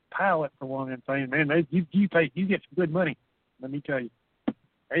pilot for one of them things, man, you get some good money. Let me tell you.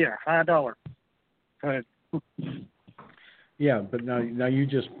 Yeah, high dollar. Go ahead. Yeah, but now you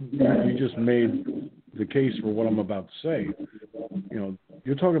just made the case for what I'm about to say.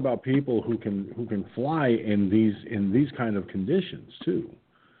 You're talking about people who can fly in these kind of conditions too,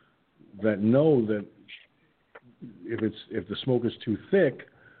 that know that if the smoke is too thick,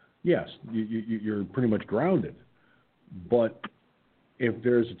 yes, you're pretty much grounded. But if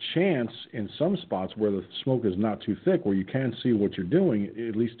there's a chance in some spots where the smoke is not too thick, where you can see what you're doing,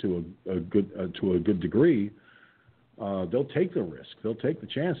 at least to a good degree, they'll take the risk. They'll take the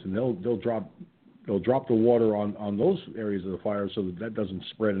chance, and they'll drop the water on those areas of the fire so that doesn't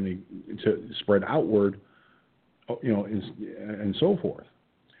spread outward, and so forth.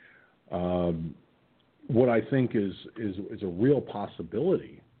 What I think is a real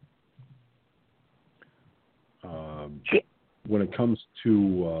possibility when it comes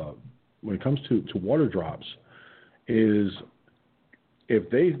to water drops is if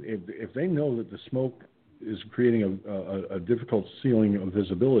they know that the smoke is creating a difficult ceiling of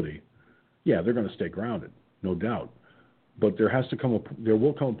visibility, yeah, they're going to stay grounded, no doubt. But there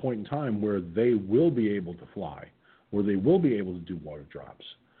will come a point in time where they will be able to fly, where they will be able to do water drops.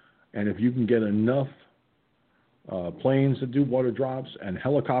 And if you can get enough planes that do water drops and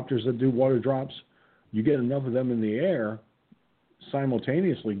helicopters that do water drops, you get enough of them in the air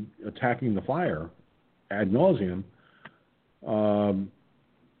simultaneously attacking the fire ad nauseum,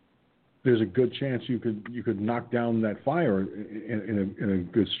 there's a good chance you could knock down that fire in a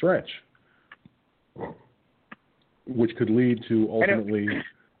good stretch, which could lead to ultimately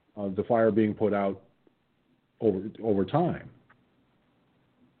the fire being put out over time.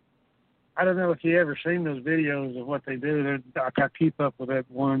 I don't know if you ever seen those videos of what they do. I keep up with that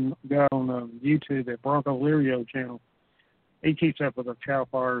one guy on YouTube, that Bronco Lirio channel. He keeps up with the cow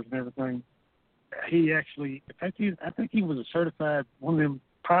fires and everything. He actually, I think he was a certified one of them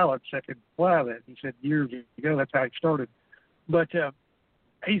pilots that could fly that. He said years ago that's how he started. But did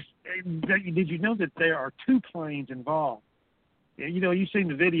you know that there are two planes involved? You've seen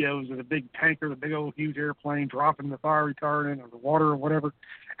the videos of the big tanker, the big old huge airplane dropping the fire retardant or the water or whatever.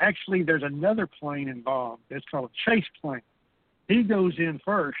 Actually, there's another plane involved. It's called a chase plane. He goes in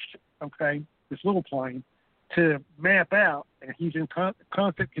first, okay, this little plane, to map out, and he's in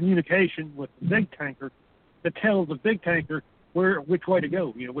constant communication with the big tanker that tells the big tanker which way to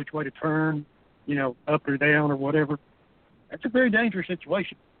go, which way to turn, up or down or whatever. That's a very dangerous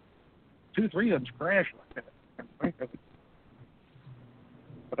situation. 2 or 3 of them crash like that.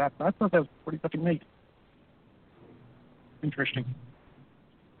 But I thought that was pretty fucking neat. Interesting.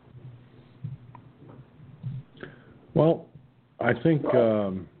 Well, I think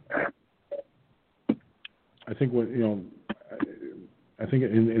in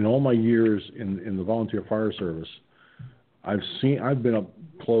all my years in the volunteer fire service, I've been up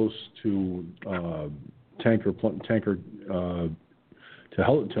close to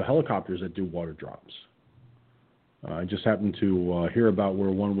helicopters that do water drops. I just happened to hear about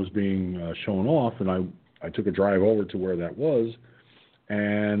where one was being shown off, and I took a drive over to where that was,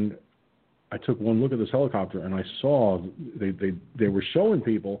 and I took one look at this helicopter, and I saw they were showing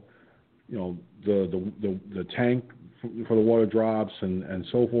people, the tank for the water drops and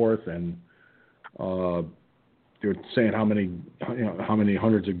so forth, and they were saying how many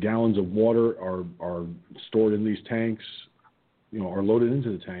hundreds of gallons of water are stored in these tanks, are loaded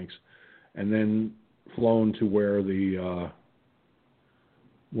into the tanks, and then flown to where the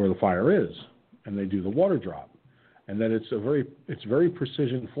fire is, and they do the water drop, and then it's very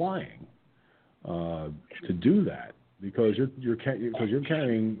precision flying to do that, because you're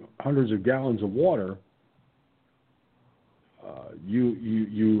carrying hundreds of gallons of water.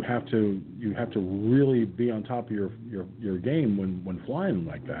 You have to really be on top of your game when flying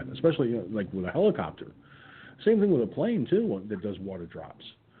like that, especially like with a helicopter. Same thing with a plane too that does water drops.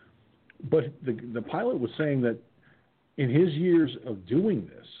 But the pilot was saying that in his years of doing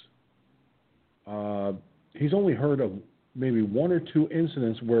this, he's only heard of maybe 1 or 2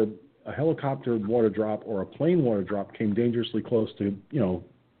 incidents where a helicopter water drop or a plane water drop came dangerously close to,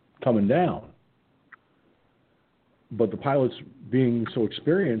 coming down. But the pilots, being so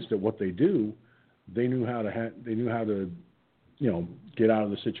experienced at what they do, they knew how to get out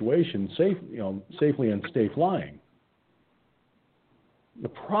of the situation safely and stay flying. The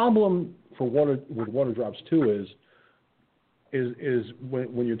problem with water drops too is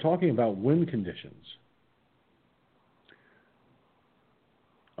when you're talking about wind conditions.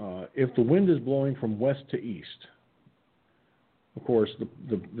 If the wind is blowing from west to east, of course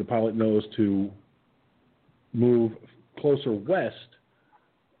the pilot knows to move closer west,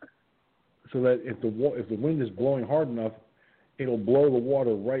 so that if the wind is blowing hard enough, it'll blow the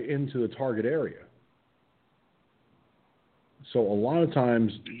water right into the target area. So a lot of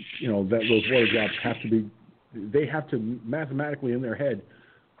times, that those water drops they have to mathematically in their head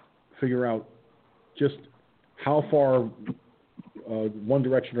figure out just how far one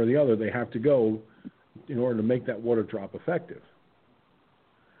direction or the other they have to go in order to make that water drop effective.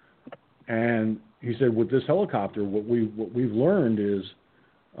 And he said, with this helicopter, what we've learned is,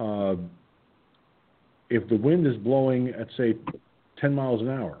 if the wind is blowing at say 10 miles an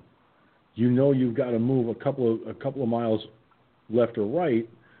hour, you've got to move a couple of miles left or right,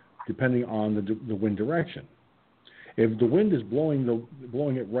 depending on the wind direction. If the wind is blowing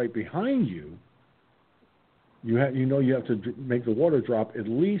it right behind you, you have to make the water drop at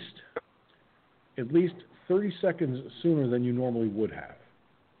least 30 seconds sooner than you normally would have,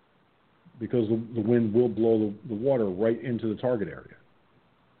 because the wind will blow the water right into the target area.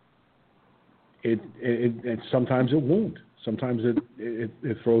 It sometimes it won't. Sometimes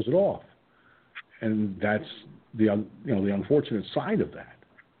it throws it off, and that's the unfortunate side of that.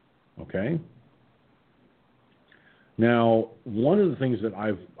 Okay. Now, one of the things that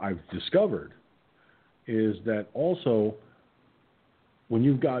I've discovered is that also when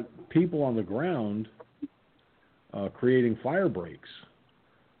you've got people on the ground creating fire breaks,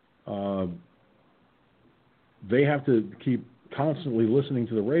 they have to keep constantly listening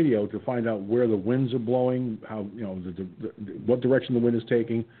to the radio to find out where the winds are blowing, how what direction the wind is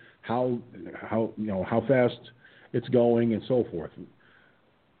taking, how fast it's going, and so forth,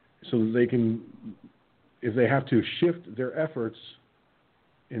 so that they can, if they have to shift their efforts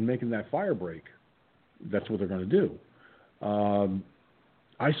in making that fire break, that's what they're going to do.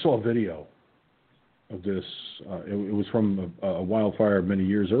 I saw a video of this. It was from a wildfire many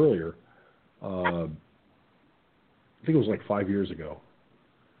years earlier. I think it was like 5 years ago.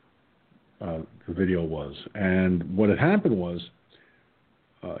 The video was, and what had happened was,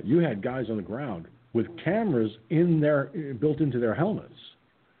 you had guys on the ground with cameras built into their helmets,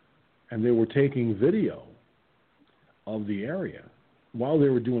 and they were taking video of the area while they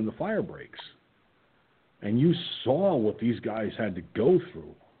were doing the fire breaks. And you saw what these guys had to go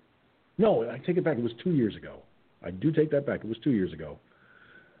through. No, I take it back. It was 2 years ago. I do take that back. It was 2 years ago.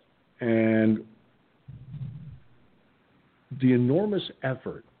 And the enormous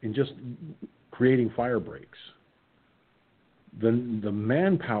effort in just creating fire breaks, the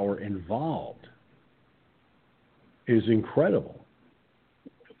manpower involved is incredible.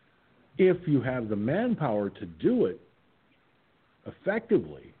 If you have the manpower to do it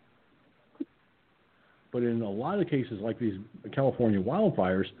effectively, but in a lot of cases like these California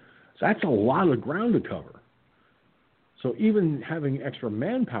wildfires, that's a lot of ground to cover. So even having extra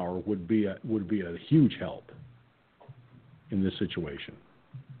manpower would be a huge help in this situation.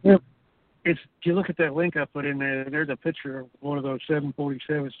 Yeah. If you look at that link I put in there, there's a picture of one of those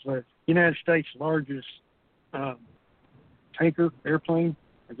 747s, the United States' largest tanker airplane,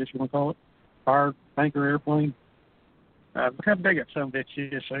 I guess you want to call it, fire tanker airplane. Look how big that son of a bitch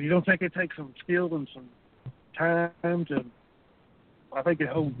is. So you don't think it takes some skill and some time to, I think it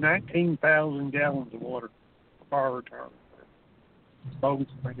holds 19,000 gallons of water for fire retardant.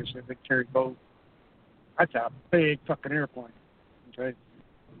 Boats, I guess they carry boats. That's a big fucking airplane. Okay.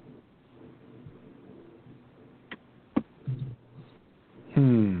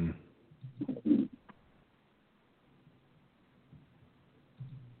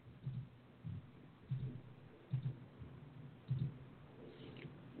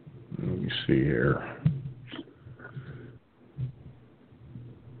 Let me see here.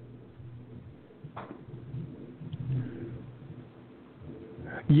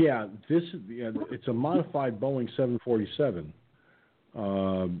 Yeah, it's a modified Boeing 747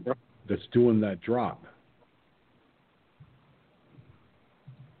 that's doing that drop.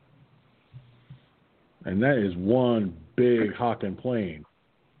 And that is one big hocking plane.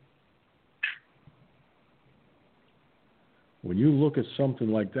 When you look at something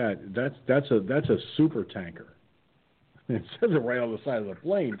like that, that's a super tanker. It says it right on the side of the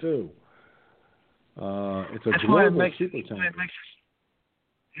plane too. It's a global super tanker.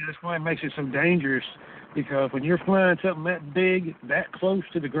 That's why it makes it so dangerous, because when you're flying something that big, that close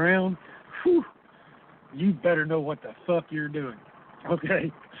to the ground, whew, you better know what the fuck you're doing.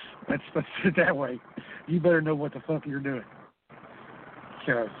 Okay? Let's put it that way. You better know what the fuck you're doing.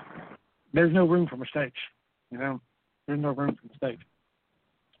 Because there's no room for mistakes. You know? There's no room for mistakes.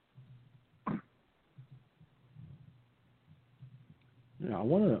 Yeah, I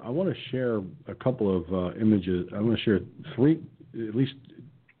want to share a couple of images. I want to share at least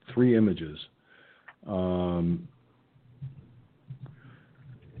three images.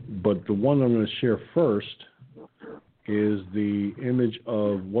 But the one I'm going to share first is the image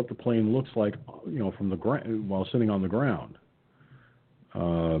of what the plane looks like, you know, from the ground while sitting on the ground.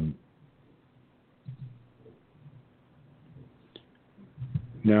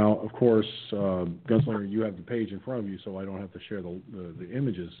 Now, of course, Gunslinger, you have the page in front of you, so I don't have to share the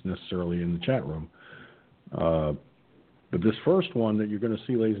images necessarily in the chat room. But this first one that you're going to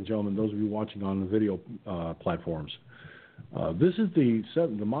see, ladies and gentlemen, those of you watching on the video platforms, this is the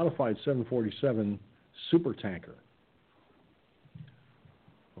modified 747 supertanker.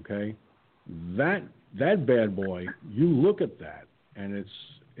 Okay, that bad boy. You look at that, and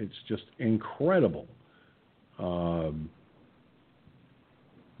it's just incredible.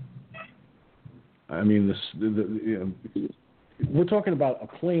 I mean, we're talking about a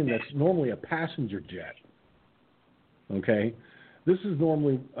plane that's normally a passenger jet. Okay, this is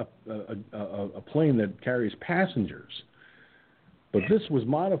normally a plane that carries passengers, but this was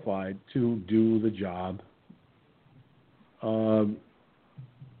modified to do the job.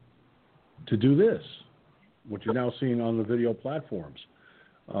 To do this, what you're now seeing on the video platforms.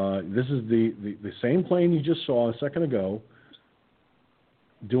 This is the same plane you just saw a second ago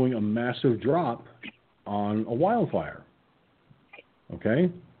doing a massive drop on a wildfire.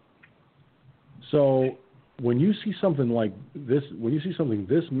 Okay? So when you see something like this, when you see something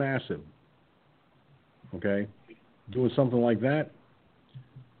this massive, okay, doing something like that,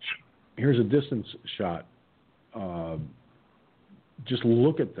 here's a distance shot. Just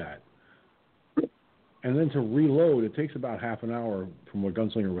look at that. And then to reload, it takes about half an hour from what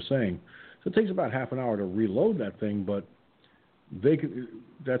Gunslinger was saying. So it takes about half an hour to reload that thing, but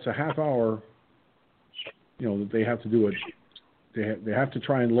that's a half hour, you know, that they have to do it. They have to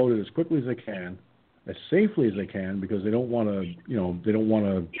try and load it as quickly as they can, as safely as they can, because they don't want to, you know, they don't want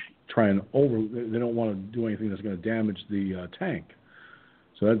to do anything that's going to damage the tank.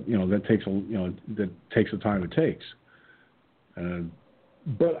 So that, you know, that takes the time it takes.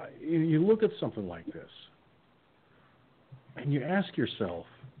 But you look at something like this, and you ask yourself,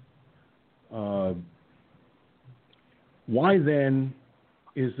 why then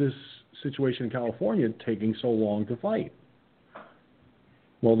is this situation in California taking so long to fight?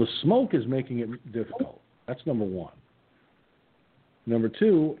 Well, the smoke is making it difficult. That's number one. Number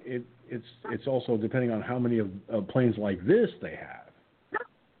two, it's also depending on how many of planes like this they have.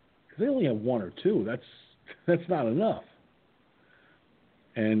 Because they only have one or two. That's not enough.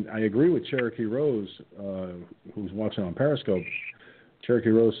 And I agree with Cherokee Rose, who's watching on Periscope. Cherokee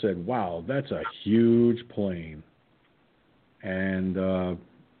Rose said, "Wow, that's a huge plane," and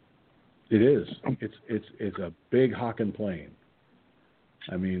it is. It's a big Hawken plane.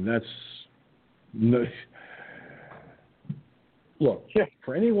 I mean, look,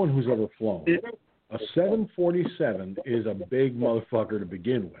 for anyone who's ever flown, a 747 is a big motherfucker to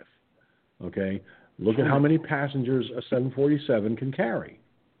begin with. Okay, look at how many passengers a 747 can carry.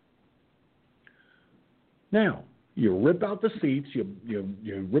 Now, you rip out the seats,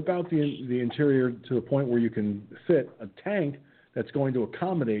 you rip out the interior to the point where you can fit a tank that's going to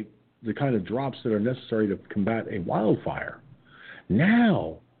accommodate the kind of drops that are necessary to combat a wildfire.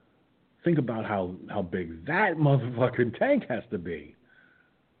 Now, think about how big that motherfucking tank has to be.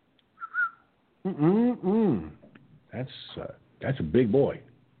 That's a big boy.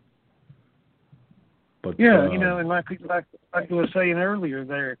 But yeah, you know, and like I was saying earlier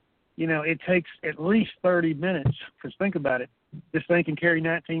there, you know, it takes at least 30 minutes, because think about it, this thing can carry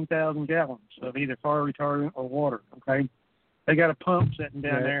 19,000 gallons of either fire retardant or water, okay? They got a pump sitting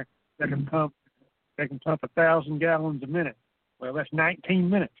down there that can pump 1,000 gallons a minute. Well, that's 19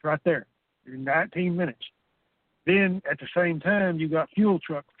 minutes right there. 19 minutes. Then at the same time, you got fuel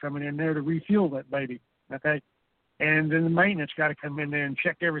trucks coming in there to refuel that baby, okay? And then the maintenance got to come in there and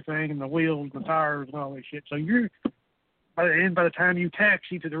check everything, and the wheels, and the tires, and all that shit. So by the time you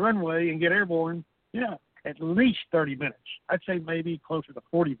taxi to the runway and get airborne, at least 30 minutes. I'd say maybe closer to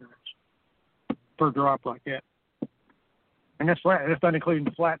 40 minutes per drop like that. And that's flat. That's not including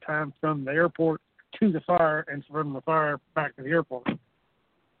the flight time from the airport to the fire and from the fire back to the airport. So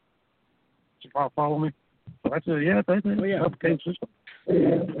y'all follow me? So that's complicated system.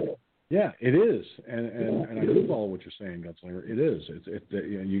 Yeah, it is, and I do follow what you're saying, Gunslinger. It is.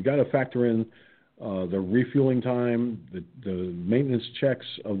 You got to factor in the refueling time, the maintenance checks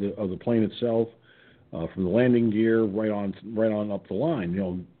of the plane itself, from the landing gear right on up the line. You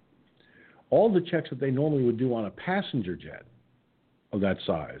know, all the checks that they normally would do on a passenger jet of that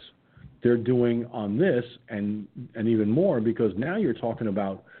size, they're doing on this, and even more, because now you're talking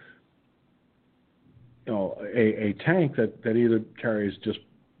about, you know, a tank that either carries just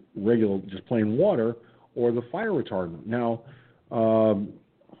plain water or the fire retardant. Now,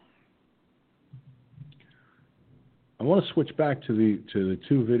 I want to switch back to the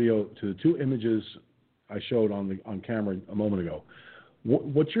two images I showed on camera a moment ago.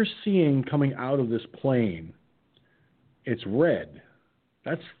 What you're seeing coming out of this plane, it's red.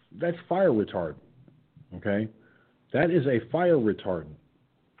 That's fire retardant. Okay, that is a fire retardant.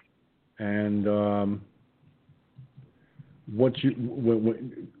 And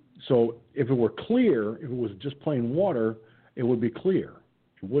so if it were clear, if it was just plain water, it would be clear.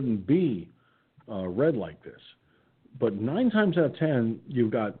 It wouldn't be red like this. But 9 times out of 10, you've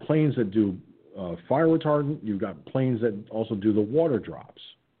got planes that do fire retardant. You've got planes that also do the water drops.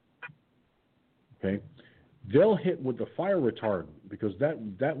 Okay, they'll hit with the fire retardant because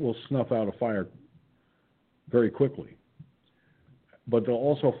that will snuff out a fire very quickly. But they'll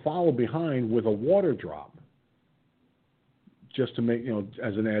also follow behind with a water drop, just to make, you know,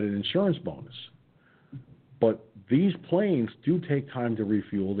 as an added insurance bonus. But these planes do take time to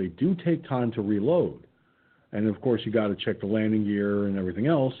refuel. They do take time to reload. And of course, you got to check the landing gear and everything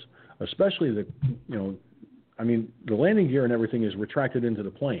else, especially the landing gear and everything is retracted into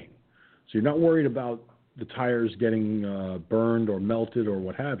the plane. So you're not worried about the tires getting burned or melted or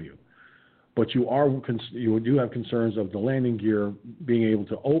what have you. But you do have concerns of the landing gear being able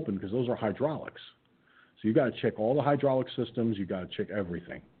to open, because those are hydraulics. So you got to check all the hydraulic systems. You got to check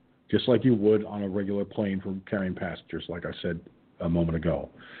everything, just like you would on a regular plane for carrying passengers, like I said a moment ago.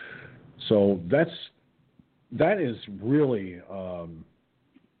 So that is really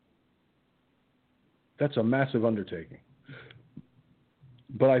that's a massive undertaking.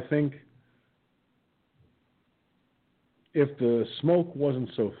 But I think if the smoke wasn't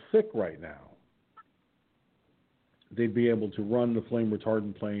so thick right now, they'd be able to run the flame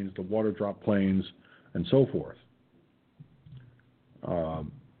retardant planes, the water drop planes, and so forth.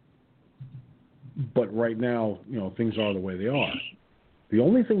 But right now, you know, things are the way they are. The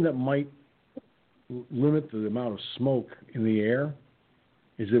only thing that might limit the amount of smoke in the air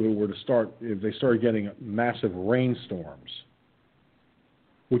is if they started getting massive rainstorms,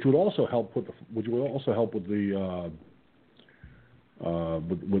 which would also help with the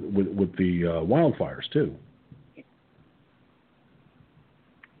wildfires too.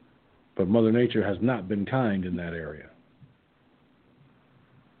 But Mother Nature has not been kind in that area.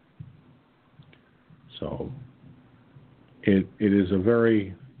 So it is a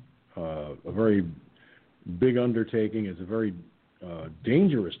very big undertaking. It's a very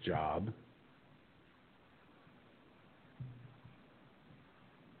dangerous job.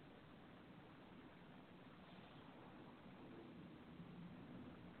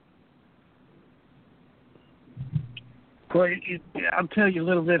 Well, I'll tell you a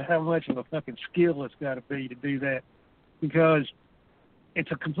little bit how much of a fucking skill it's got to be to do that, because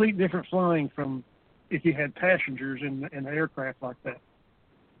it's a complete different flying from if you had passengers in an aircraft like that.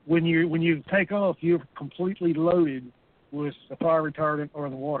 When you take off, you're completely loaded with the fire retardant or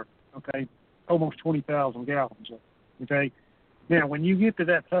the water. Okay, almost 20,000 gallons. Okay, now when you get to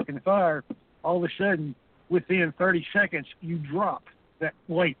that fucking fire, all of a sudden, within 30 seconds, you drop that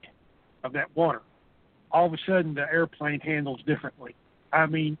weight of that water. All of a sudden, the airplane handles differently. I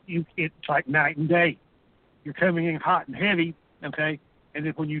mean, it's like night and day. You're coming in hot and heavy, okay, and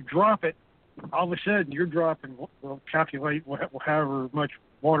then when you drop it, all of a sudden you're dropping. Well, calculate however much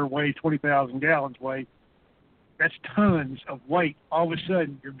water weighs, 20,000 gallons weigh. That's tons of weight. All of a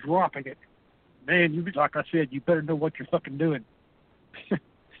sudden, you're dropping it. Man, like I said, you better know what you're fucking doing.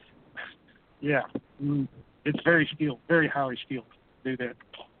 Yeah, it's very skilled, very highly skilled to do that.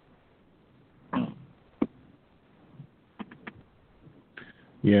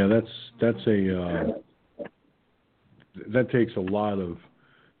 Yeah, that takes a lot of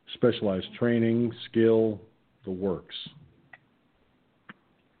specialized training, skill, the works.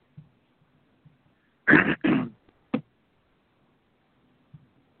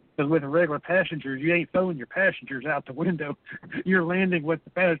 Because with the regular passengers, you ain't throwing your passengers out the window. You're landing with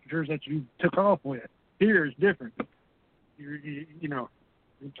the passengers that you took off with. Here is different. You're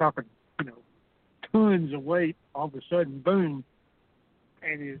talking, tons of weight. All of a sudden, boom,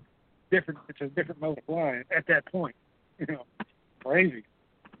 and it's different. It's a different mode of flying at that point. Crazy.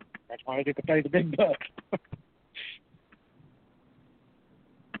 That's why I get to pay the big bucks.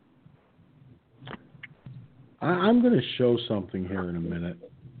 I'm going to show something here in a minute.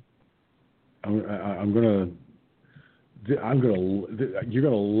 You're going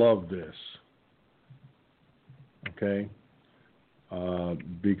to love this. Okay?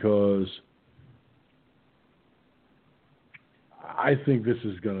 Because I think this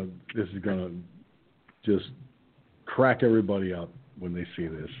is gonna just crack everybody up when they see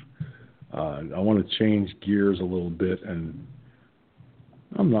this. I want to change gears a little bit, and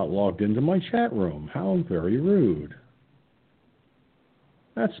I'm not logged into my chat room. How very rude.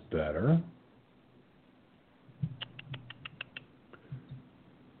 That's better.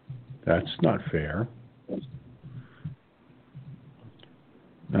 That's not fair.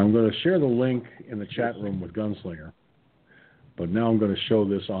 Now I'm going to share the link in the chat room with Gunslinger, but now I'm going to show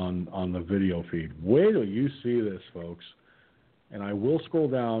this on the video feed. Wait till you see this, folks. And I will scroll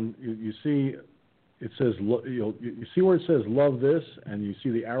down. You see, it says you see where it says "Love This," and you see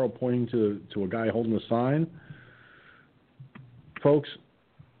the arrow pointing to a guy holding a sign. Folks,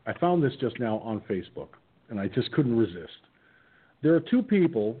 I found this just now on Facebook, and I just couldn't resist. There are two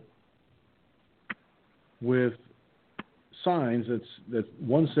people with signs that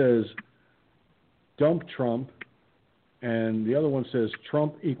one says "Dump Trump," and the other one says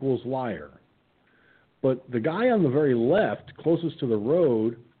 "Trump equals liar." But the guy on the very left, closest to the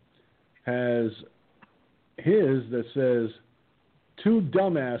road, has his that says "Two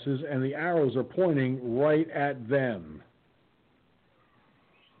dumbasses," and the arrows are pointing right at them.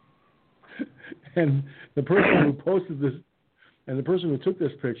 And the person who posted this, and the person who took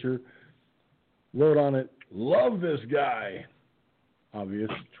this picture, wrote on it, "Love this guy." Obvious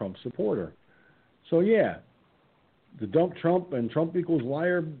Trump supporter. So yeah, the Dump Trump and Trump equals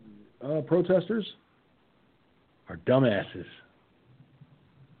liar protesters are dumbasses.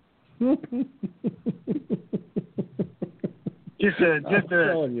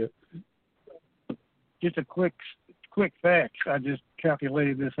 Just a quick fact. I just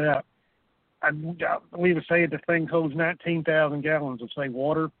calculated this out. I believe it say the thing holds 19,000 gallons of say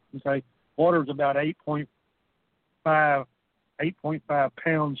water. Okay, water is about 8.5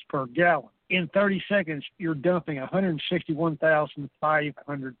 pounds per gallon. In 30 seconds, you're dumping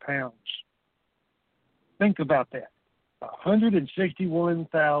 161,500 pounds. Think about that.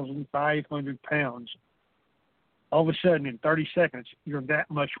 161,500 pounds. All of a sudden, in 30 seconds, you're that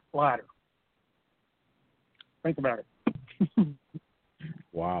much lighter. Think about it.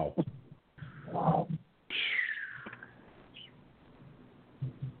 Wow.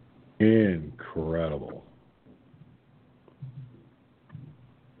 Incredible.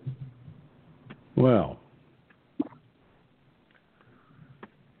 Well,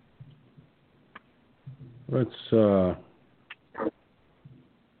 let's move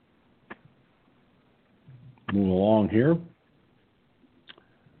along here.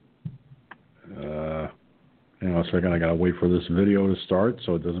 Hang on a second, I gotta wait for this video to start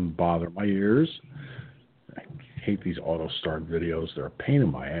so it doesn't bother my ears. I hate these auto start videos. They're a pain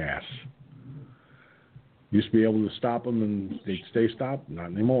in my ass. Used to be able to stop them and they'd stay stopped.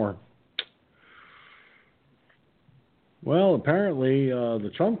 Not anymore. Well, apparently the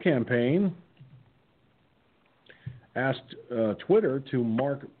Trump campaign asked Twitter to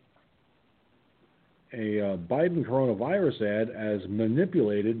mark a Biden coronavirus ad as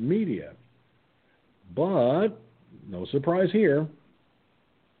manipulated media. But, no surprise here,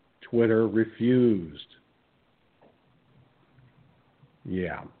 Twitter refused.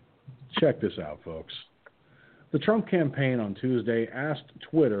 Yeah, check this out, folks. The Trump campaign on Tuesday asked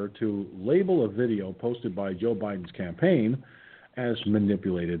Twitter to label a video posted by Joe Biden's campaign as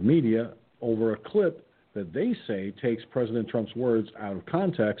manipulated media over a clip that they say takes President Trump's words out of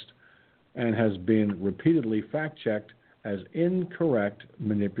context and has been repeatedly fact-checked as incorrect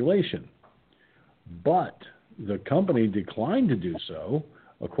manipulation. But the company declined to do so,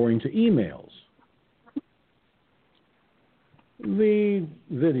 according to emails. The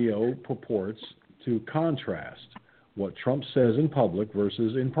video purports to contrast what Trump says in public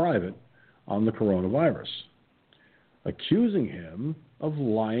versus in private on the coronavirus, accusing him of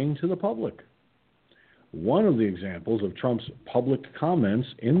lying to the public. One of the examples of Trump's public comments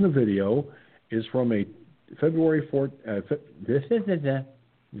in the video is from a February 4th, let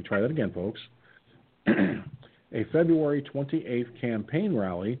me try that again, folks. A February 28th campaign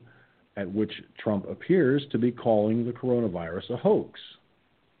rally at which Trump appears to be calling the coronavirus a hoax.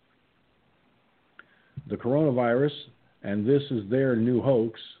 The coronavirus, and this is their new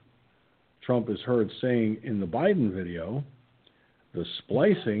hoax, Trump is heard saying in the Biden video. The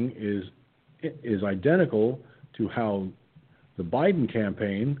splicing is identical to how the Biden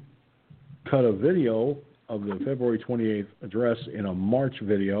campaign cut a video of the February 28th address in a March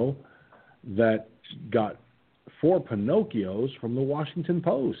video that got 4 Pinocchios from the Washington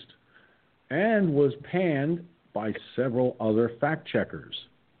Post and was panned by several other fact checkers.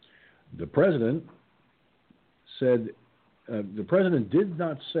 The president did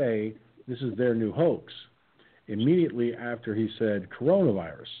not say this is their new hoax immediately after he said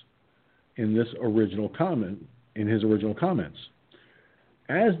coronavirus in his original comments.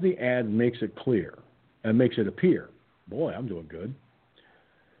 As the ad makes it clear and makes it appear, boy, I'm doing good.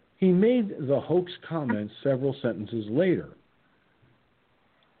 He made the hoax comment several sentences later.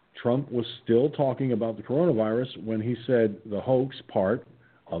 Trump was still talking about the coronavirus when he said the hoax part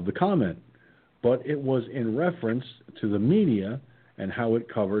of the comment, but it was in reference to the media and how it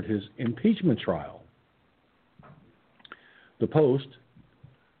covered his impeachment trial. The Post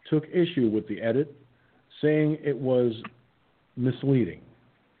took issue with the edit, saying it was misleading.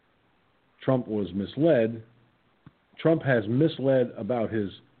 Trump has misled about his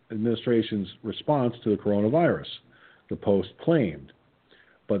administration's response to the coronavirus, the Post claimed.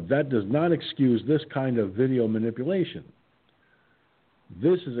 But that does not excuse this kind of video manipulation.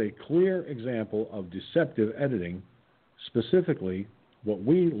 This is a clear example of deceptive editing, specifically what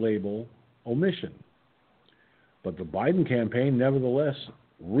we label omission. But the Biden campaign nevertheless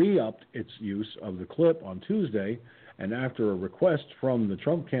re-upped its use of the clip on Tuesday, and after a request from the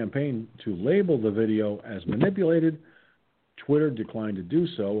Trump campaign to label the video as manipulated, Twitter declined to do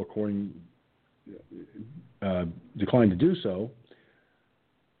so.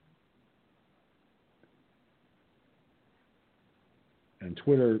 And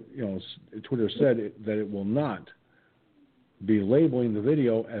Twitter said that it will not be labeling the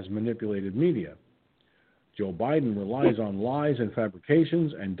video as manipulated media. Joe Biden relies on lies and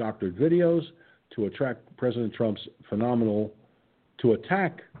fabrications and doctored videos to attack President Trump's phenomenal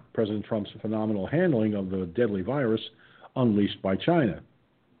handling of the deadly virus unleashed by China.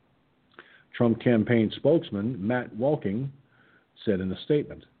 Trump campaign spokesman Matt Walking said in a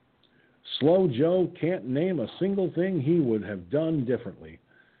statement, "Slow Joe can't name a single thing he would have done differently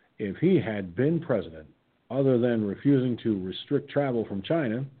if he had been president, other than refusing to restrict travel from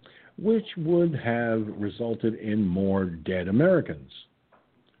China, which would have resulted in more dead Americans."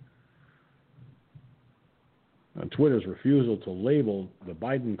 Twitter's refusal to label the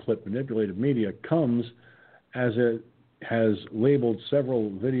Biden clip manipulated media comes as it has labeled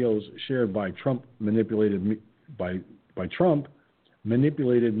several videos shared by Trump manipulated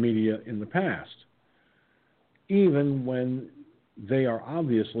media in the past, even when they are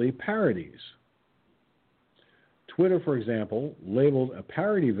obviously parodies. Twitter, for example, labeled a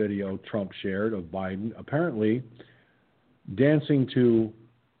parody video Trump shared of Biden apparently dancing to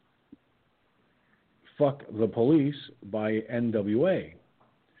 "Fuck the Police" by NWA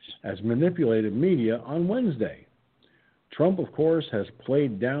as manipulated media on Wednesday. Trump, of course, has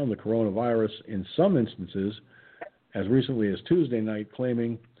played down the coronavirus in some instances as recently as Tuesday night,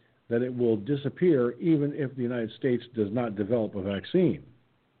 claiming that it will disappear even if the United States does not develop a vaccine.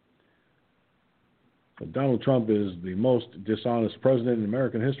 But Donald Trump is the most dishonest president in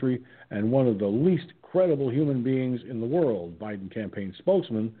American history and one of the least credible human beings in the world, Biden campaign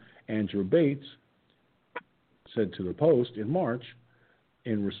spokesman Andrew Bates said to the Post in March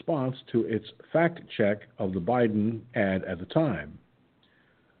in response to its fact check of the Biden ad at the time.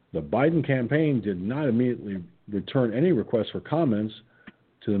 The Biden campaign did not immediately return any requests for comments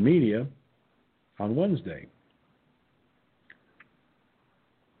to the media on Wednesday.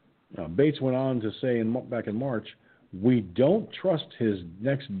 Bates went on to say back in March, "We don't trust his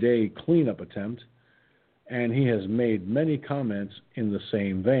next day cleanup attempt," and he has made many comments in the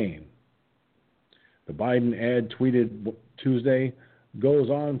same vein. The Biden ad tweeted Tuesday goes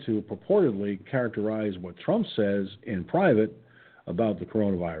on to purportedly characterize what Trump says in private about the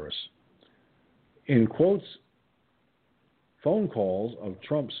coronavirus. In quotes phone calls of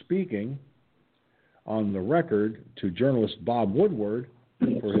Trump speaking on the record to journalist Bob Woodward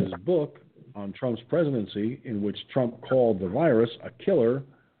for his book on Trump's presidency, in which Trump called the virus a killer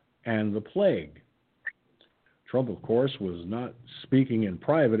and the plague. Trump, of course, was not speaking in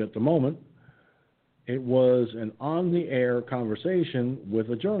private at the moment. It was an on-the-air conversation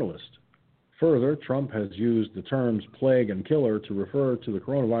with a journalist. Further, Trump has used the terms plague and killer to refer to the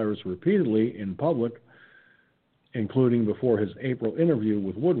coronavirus repeatedly in public, including before his April interview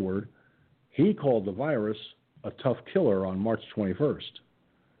with Woodward. He called the virus a tough killer on March 21st.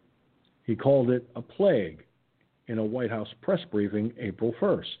 He called it a plague in a White House press briefing April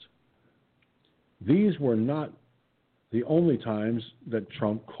 1st. These were not the only times that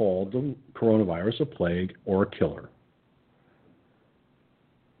Trump called the coronavirus a plague or a killer.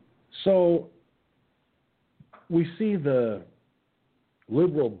 So we see the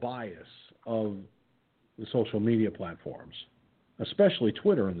liberal bias of the social media platforms, especially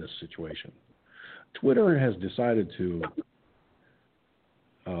Twitter in this situation. Twitter has decided to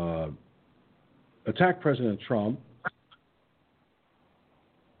attack President Trump,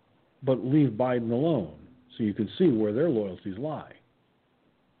 but leave Biden alone, so you can see where their loyalties lie.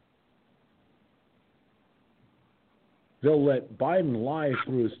 They'll let Biden lie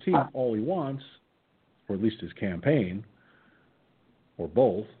through his teeth all he wants, or at least his campaign, or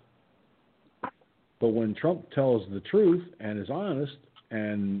both. But when Trump tells the truth and is honest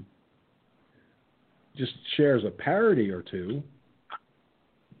and just shares a parody or two,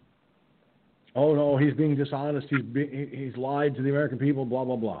 oh no, he's being dishonest, he's lied to the American people, blah,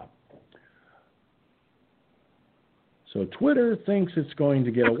 blah, blah. So Twitter thinks it's going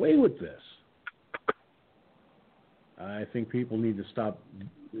to get away with this. I think people need to stop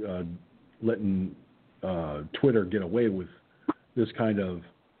letting Twitter get away with this kind of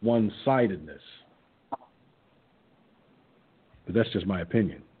one-sidedness. But that's just my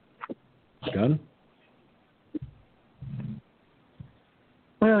opinion. Gunn?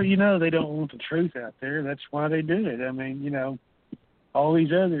 Well, they don't want the truth out there. That's why they do it. I mean, all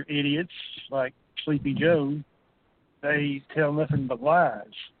these other idiots like Sleepy Joe, they tell nothing but lies,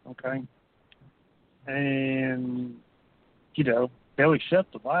 okay? And, they'll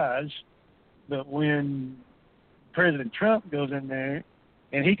accept the lies, but when President Trump goes in there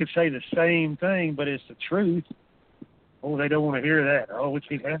and he could say the same thing, but it's the truth, they don't want to hear that.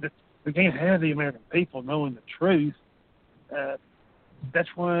 We can't have the American people knowing the truth. That's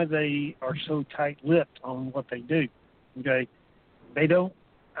why they are so tight-lipped on what they do, okay? They don't,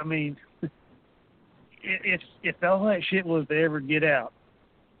 if all that shit was to ever get out,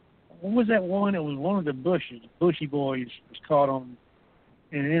 what was that one? It was one of the Bushy boys was caught on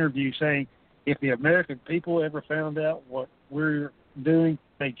in an interview saying, if the American people ever found out what we're doing,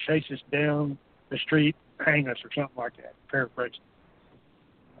 they'd chase us down the street, hang us, or something like that. Paraphrasing.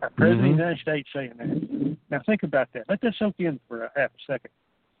 Our President of the United States saying that. Now think about that. Let that soak in for a half a second.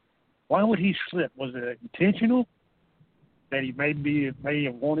 Why would he slip? Was it intentional? That he may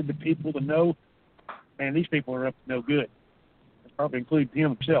have wanted the people to know, man, these people are up to no good. That probably includes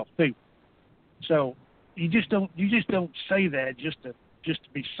him himself too. So you just don't say that just to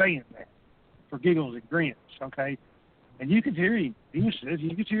be saying that for giggles and grins, okay? And you could hear him. You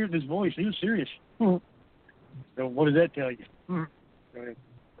could hear it in his voice. He was serious. So what does that tell you? Go ahead.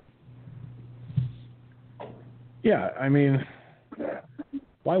 Yeah,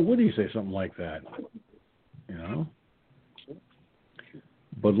 why would he say something like that?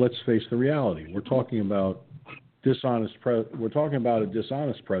 But let's face the reality. We're talking about We're talking about a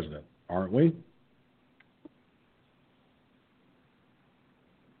dishonest president, aren't we?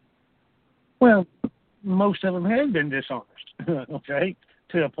 Well, most of them have been dishonest, okay,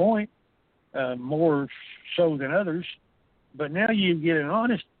 to a point, more so than others. But now you get an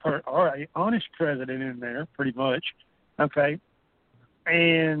honest president in there, pretty much, okay,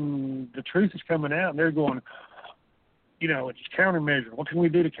 and the truth is coming out, and they're going, it's countermeasure. What can we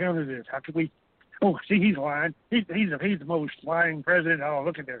do to counter this? How can we? Oh, see, he's lying. He's the most lying president. Oh,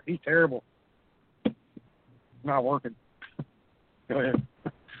 look at that. He's terrible. Not working. Go ahead.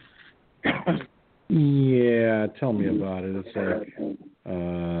 Yeah, tell me about it. It's like,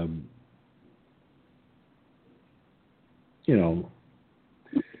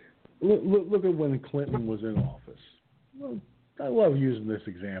 look at when Clinton was in office. Well, I love using this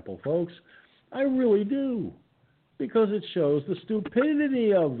example, folks. I really do, because it shows the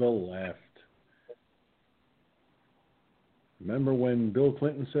stupidity of the left. Remember when Bill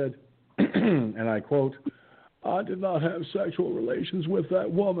Clinton said, and I quote, "I did not have sexual relations with that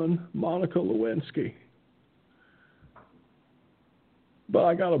woman, Monica Lewinsky, but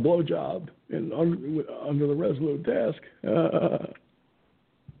I got a blowjob under the Resolute desk." Now,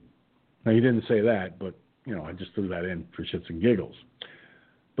 he didn't say that, but, I just threw that in for shits and giggles.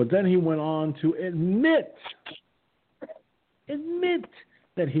 But then he went on to admit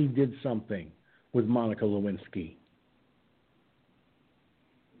that he did something with Monica Lewinsky.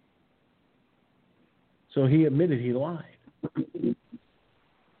 So he admitted he lied,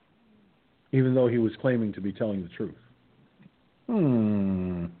 even though he was claiming to be telling the truth.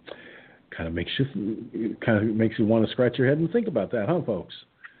 Kind of makes you want to scratch your head and think about that, huh, folks?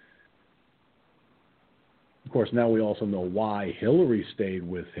 Of course, now we also know why Hillary stayed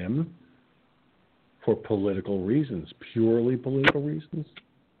with him, for political reasons, purely political reasons.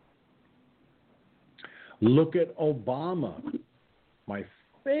 Look at Obama, my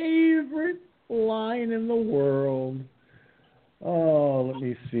favorite line in the world. Oh, let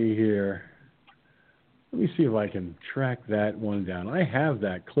me see here. Let me see if I can track that one down. I have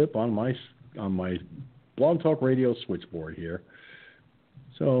that clip on my Blog Talk Radio switchboard here.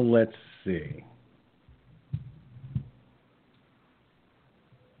 So let's see.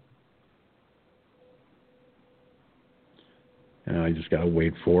 And I just got to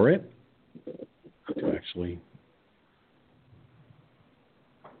wait for it to actually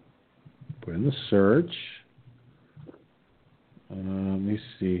put in the search. Let me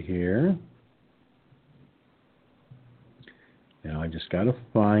see here. Now I just got to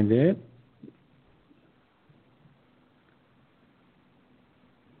find it.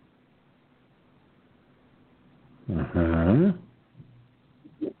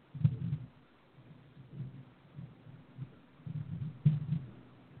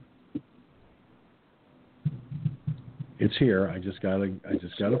 It's here. I just gotta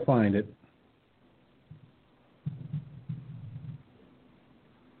find it.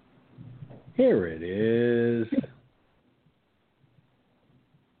 Here it is.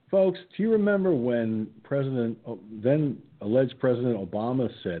 Folks, do you remember when then alleged President Obama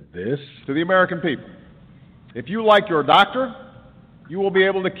said this? To the American people, if you like your doctor, you will be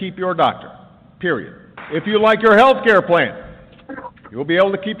able to keep your doctor, period. If you like your health care plan, you will be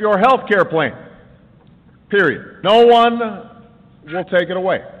able to keep your health care plan, period. No one will take it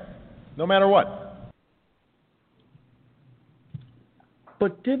away, no matter what.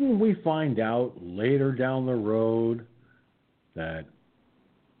 But didn't we find out later down the road that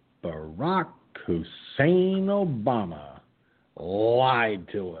Barack Hussein Obama lied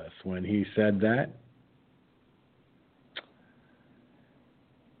to us when he said that?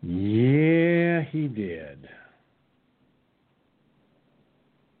 Yeah, he did.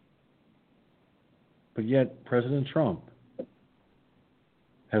 But yet, President Trump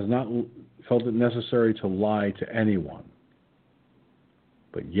has not felt it necessary to lie to anyone.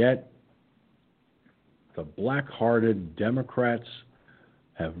 But yet, the black-hearted Democrats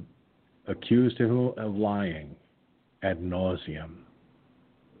have accused him of lying ad nauseum.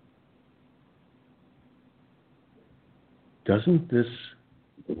 Doesn't this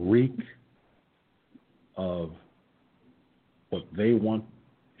reek of what they want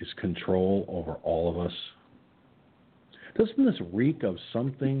is control over all of us? Doesn't this reek of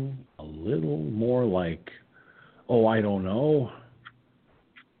something a little more like, oh, I don't know,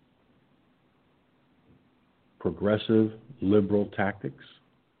 progressive liberal tactics?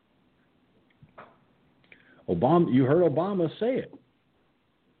 You heard Obama say it.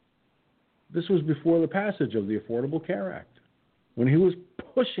 This was before the passage of the Affordable Care Act, when he was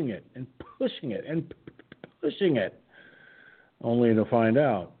pushing it and pushing it and pushing it, only to find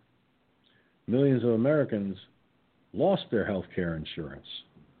out millions of Americans lost their health care insurance,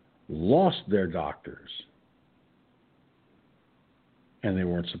 lost their doctors, and they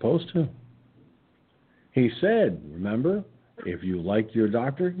weren't supposed to. He said, remember, if you like your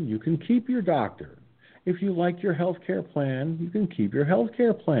doctor, you can keep your doctor. If you like your health care plan, you can keep your health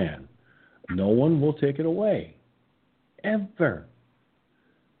care plan. No one will take it away. Ever.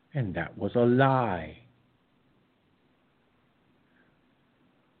 And that was a lie.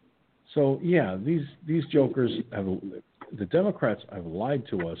 So, yeah, these jokers, the Democrats have lied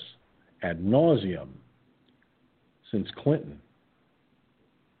to us ad nauseum since Clinton.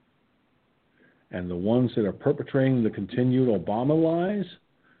 And the ones that are perpetrating the continued Obama lies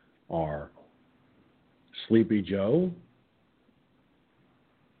are Sleepy Joe,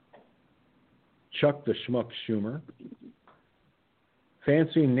 Chuck the Schmuck Schumer,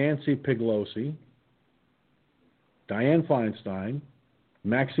 Fancy Nancy Pelosi, Dianne Feinstein,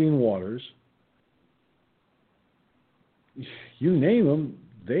 Maxine Waters. You name them,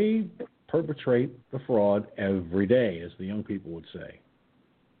 they perpetrate the fraud every day, as the young people would say.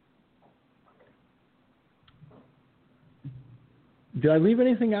 Did I leave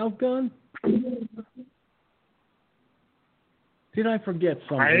anything out, Gunn? Did I forget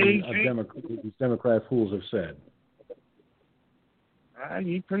something Democrat fools have said?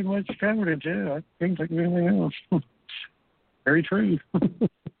 You pretty much covered it, yeah. I can't think of anything else. Very true.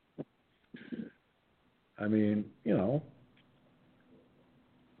 I mean,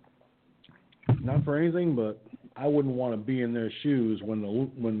 not for anything, but I wouldn't want to be in their shoes when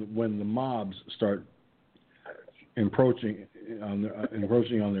the mobs start encroaching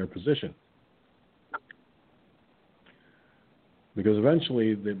on their position. Because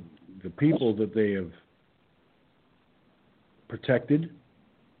eventually the people that they have protected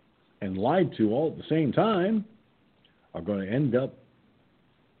and lied to all at the same time are going to end up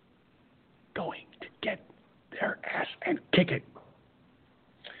going to get their ass and kick it.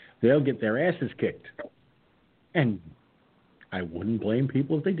 They'll get their asses kicked. And I wouldn't blame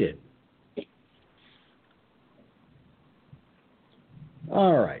people if they did.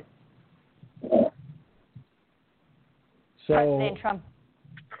 All right. President Trump.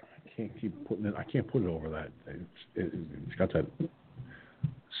 I can't keep putting it. I can't put it over that. It's got that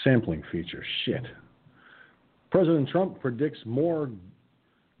sampling feature. Shit. President Trump predicts more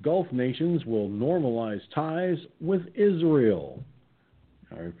Gulf nations will normalize ties with Israel.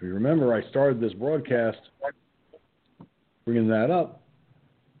 Now, if you remember, I started this broadcast bringing that up.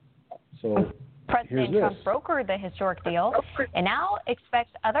 So President Trump brokered the historic deal and now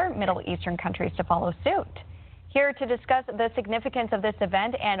expects other Middle Eastern countries to follow suit. Here to discuss the significance of this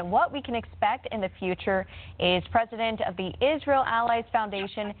event and what we can expect in the future is President of the Israel Allies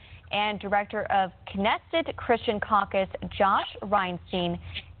Foundation and Director of Knesset Christian Caucus, Josh Reinstein.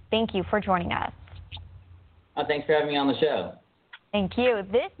 Thank you for joining us. Thanks for having me on the show. Thank you.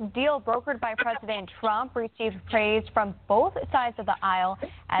 This deal brokered by President Trump received praise from both sides of the aisle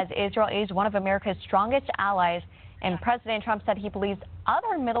as Israel is one of America's strongest allies. And President Trump said he believes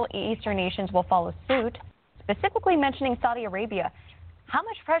other Middle Eastern nations will follow suit, specifically mentioning Saudi Arabia. How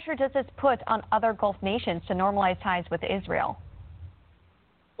much pressure does this put on other Gulf nations to normalize ties with Israel?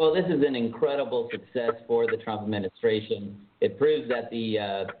 Well, this is an incredible success for the Trump administration. It proves that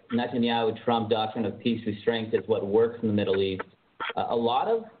the Netanyahu-Trump doctrine of peace through strength is what works in the Middle East. A lot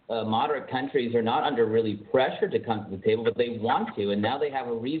of moderate countries are not under really pressure to come to the table, but they want to, and now they have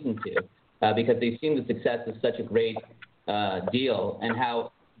a reason to, because they've seen the success of such a great deal and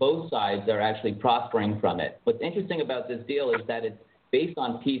how both sides are actually prospering from it. What's interesting about this deal is that it's based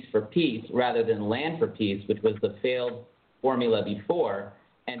on peace for peace rather than land for peace, which was the failed formula before.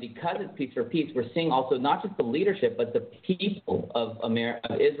 And because it's peace for peace, we're seeing also not just the leadership, but the people of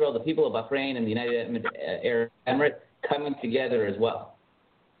Israel, the people of Bahrain and the United Arab Emirates coming together as well.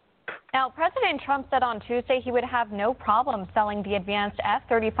 Now, President Trump said on Tuesday he would have no problem selling the advanced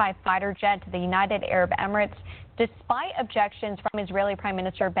F-35 fighter jet to the United Arab Emirates, despite objections from Israeli Prime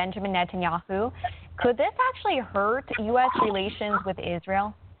Minister Benjamin Netanyahu. Could this actually hurt U.S. relations with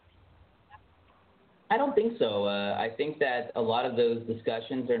Israel? I don't think so. I think that a lot of those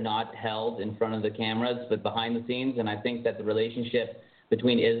discussions are not held in front of the cameras, but behind the scenes, and I think that the relationship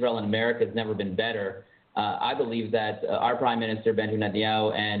between Israel and America has never been better. I believe that our Prime Minister, Benjamin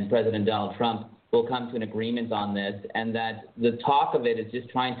Netanyahu, and President Donald Trump will come to an agreement on this, and that the talk of it is just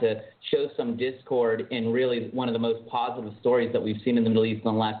trying to show some discord in really one of the most positive stories that we've seen in the Middle East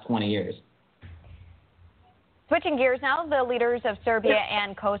in the last 20 years. Switching gears now, the leaders of Serbia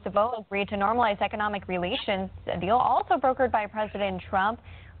and Kosovo agreed to normalize economic relations, a deal also brokered by President Trump,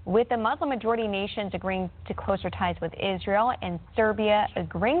 with the Muslim-majority nations agreeing to closer ties with Israel and Serbia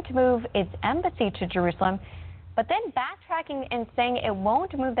agreeing to move its embassy to Jerusalem, but then backtracking and saying it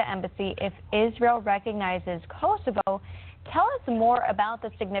won't move the embassy if Israel recognizes Kosovo. Tell us more about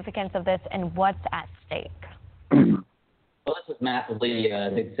the significance of this and what's at stake. Well, this was massively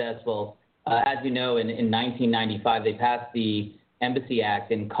successful. As you know, in 1995, they passed the Embassy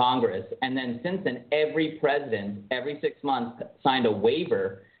Act in Congress. And then since then, every president, every 6 months, signed a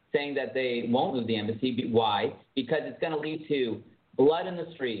waiver saying that they won't move the embassy. Why? Because it's going to lead to blood in the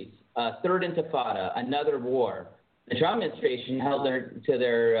streets, third intifada, another war. The Trump administration held to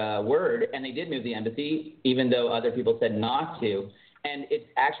their word, and they did move the embassy, even though other people said not to. And it's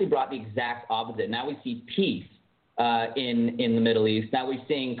actually brought the exact opposite. Now we see peace in the Middle East. Now we're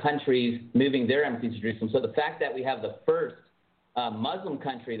seeing countries moving their embassies to Jerusalem. So the fact that we have the first Muslim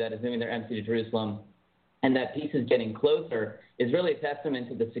country that is moving their embassy to Jerusalem and that peace is getting closer is really a testament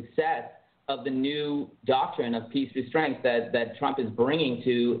to the success of the new doctrine of peace through strength that Trump is bringing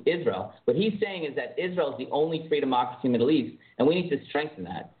to Israel. What he's saying is that Israel is the only free democracy in the Middle East, and we need to strengthen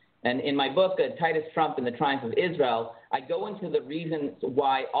that. And in my book, Titus Trump and the Triumph of Israel, I go into the reasons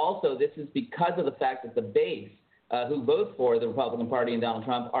why also this is because of the fact that the base who vote for the Republican Party and Donald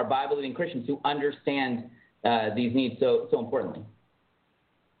Trump are Bible-believing Christians who understand these needs so importantly.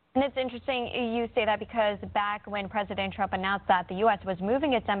 And it's interesting you say that because back when President Trump announced that the U.S. was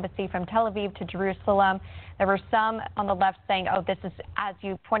moving its embassy from Tel Aviv to Jerusalem, there were some on the left saying, oh, this is, as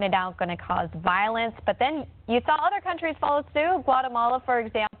you pointed out, going to cause violence. But then you saw other countries follow suit, Guatemala, for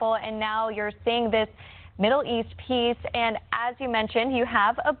example, and now you're seeing this Middle East peace. And as you mentioned, you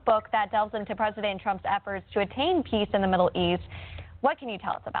have a book that delves into President Trump's efforts to attain peace in the Middle East. What can you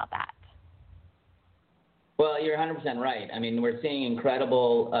tell us about that? Well, you're 100% right. I mean, we're seeing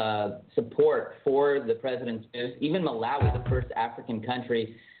incredible support for the president's moves. Even Malawi, the first African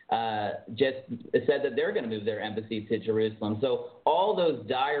country, just said that they're going to move their embassy to Jerusalem. So all those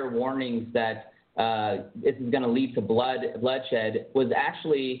dire warnings that this is going to lead to bloodshed was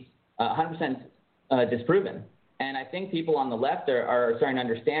actually 100% disproven. And I think people on the left are starting to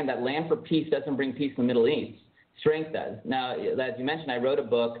understand that land for peace doesn't bring peace in the Middle East. Strength does. Now, as you mentioned, I wrote a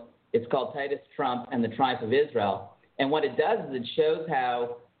book. It's called Titus Trump and the Triumph of Israel. And what it does is it shows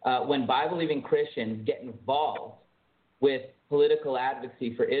how when Bible-believing Christians get involved with political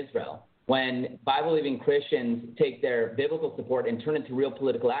advocacy for Israel, when Bible-believing Christians take their biblical support and turn it into real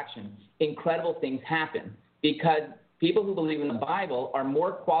political action, incredible things happen, because people who believe in the Bible are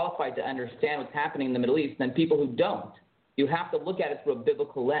more qualified to understand what's happening in the Middle East than people who don't. You have to look at it through a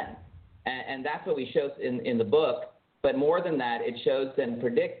biblical lens. And that's what we show in the book. But more than that, it shows and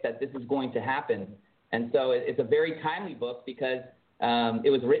predicts that this is going to happen. And so it's a very timely book because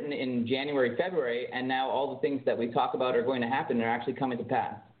it was written in January, February, and now all the things that we talk about are going to happen and are actually coming to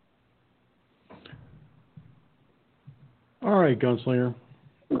pass. All right, Gunslinger.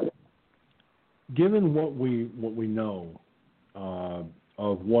 Given what we know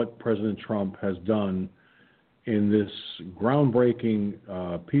of what President Trump has done in this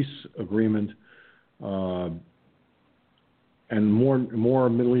groundbreaking peace agreement, and more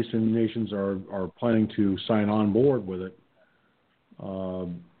Middle Eastern nations are planning to sign on board with it,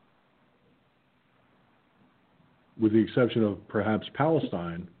 with the exception of perhaps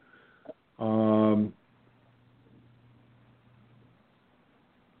Palestine.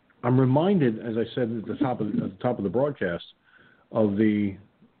 I'm reminded, as I said at the top of the broadcast, of the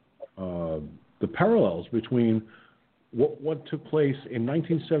parallels between what took place in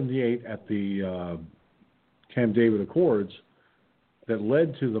 1978 at the Camp David Accords that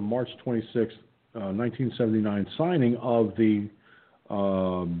led to the March 26, 1979 signing of the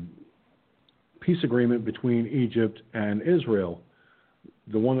peace agreement between Egypt and Israel,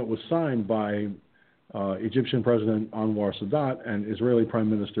 the one that was signed by Egyptian President Anwar Sadat and Israeli Prime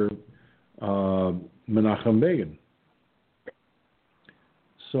Minister Menachem Begin.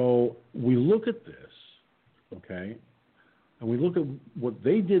 So we look at this, okay, and we look at what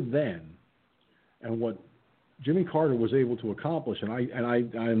they did then and what Jimmy Carter was able to accomplish. And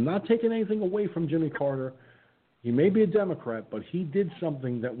I'm not taking anything away from Jimmy Carter. He may be a Democrat, but he did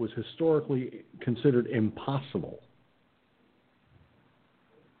something that was historically considered impossible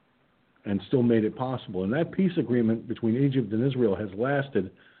and still made it possible. And that peace agreement between Egypt and Israel has lasted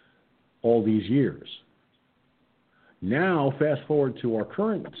all these years. Now, fast forward to our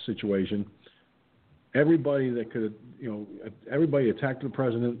current situation, everybody attacked the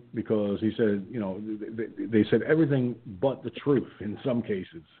president because he said, they said everything but the truth in some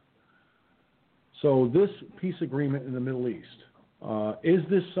cases. So this peace agreement in the Middle East, is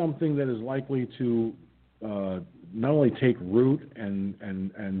this something that is likely to not only take root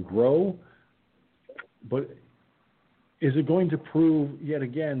and grow, but is it going to prove yet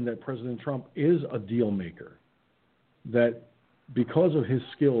again that President Trump is a deal maker? That because of his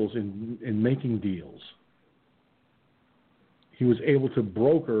skills in making deals, he was able to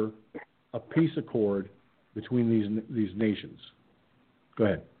broker a peace accord between these nations. Go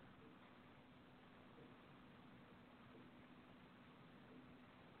ahead.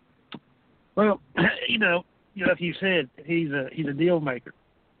 Well, like you said, he's a deal maker.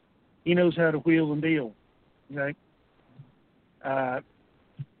 He knows how to wheel and deal. Okay.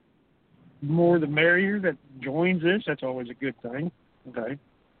 More the merrier that joins this. That's always a good thing. Okay.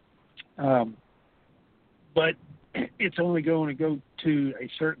 But it's only going to go to a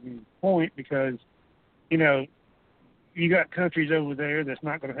certain point because, you got countries over there that's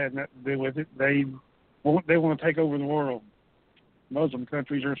not going to have nothing to do with it. They want to take over the world. Muslim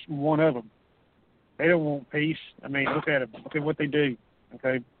countries are one of them. They don't want peace. I mean, look at them. Look at what they do.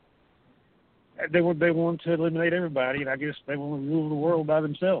 Okay. They want to eliminate everybody, and I guess they want to rule the world by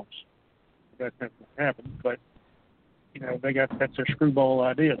themselves. That's not going to happen, but that's their screwball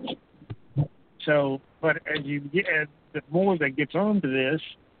ideas. So, but as you get, the more that gets onto this,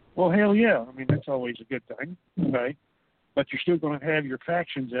 well, hell yeah. I mean, that's always a good thing, okay? But you're still going to have your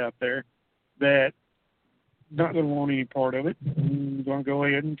factions out there that not going to want any part of it. And going to go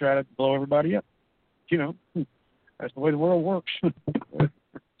ahead and try to blow everybody up. That's the way the world works.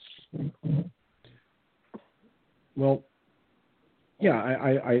 Well, yeah,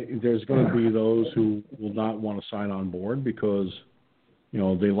 there's going to be those who will not want to sign on board because,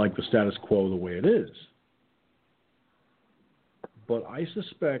 they like the status quo the way it is. But I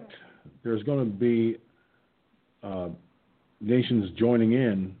suspect there's going to be nations joining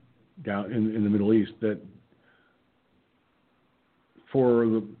in down in the Middle East that,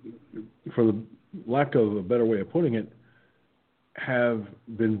 for the lack of a better way of putting it, have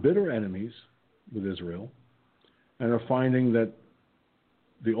been bitter enemies with Israel and are finding that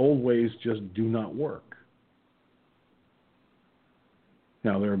the old ways just do not work.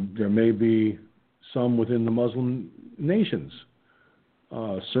 Now, there may be some within the Muslim nations.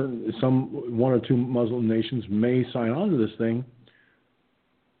 One or two Muslim nations may sign on to this thing,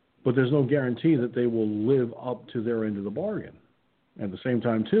 But there's no guarantee that they will live up to their end of the bargain. At the same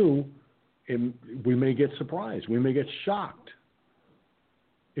time, too, we may get surprised. We may get shocked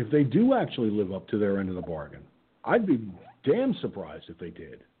if they do actually live up to their end of the bargain. I'd be damn surprised if they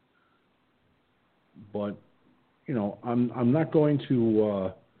did. But, you know, I'm not going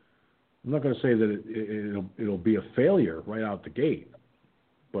to say that it'll be a failure right out the gate.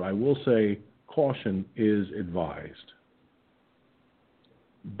 But I will say caution is advised.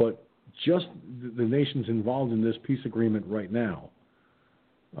 But just the nations involved in this peace agreement right now,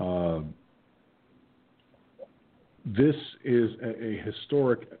 this is a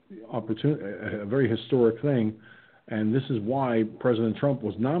historic opportunity, a very historic thing, and this is why President Trump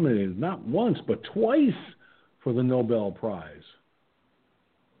was nominated not once but twice for the Nobel Prize.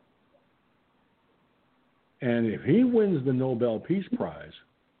 And if he wins the Nobel Peace Prize,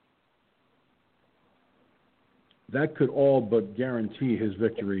 that could all but guarantee his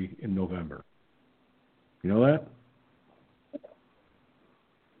victory in November. You know that?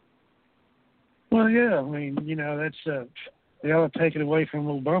 Well, yeah. I mean, you know, that's they ought to take it away from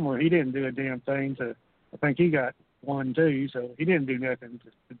little Bummer. He didn't do a damn thing. So I think he got 1, 2. So he didn't do nothing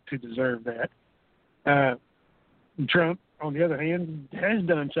to deserve that. Trump, on the other hand, has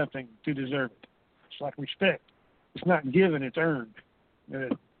done something to deserve it. It's like respect. It's not given; it's earned.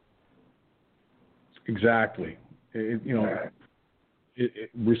 Exactly.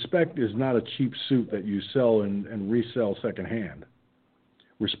 Respect is not a cheap suit that you sell and resell secondhand.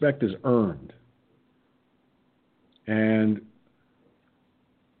 Respect is earned. And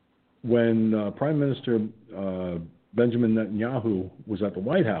when Prime Minister Benjamin Netanyahu was at the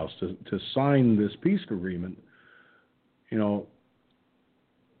White House to sign this peace agreement, you know,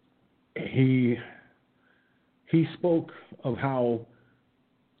 he spoke of how,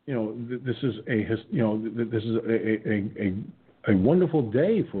 you know, this is a wonderful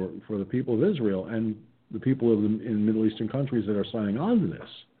day for the people of Israel and the people in Middle Eastern countries that are signing on to this.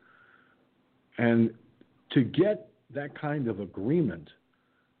 And to get that kind of agreement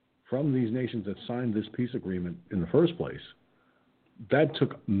from these nations that signed this peace agreement in the first place, that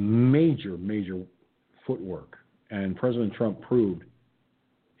took major footwork. And President Trump proved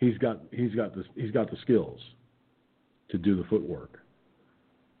he's got the skills to do the footwork.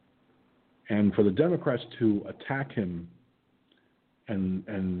 And for the Democrats to attack him and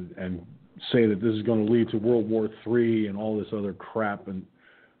say that this is going to lead to World War III and all this other crap, and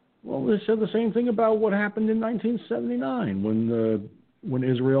well, they said the same thing about what happened in 1979 when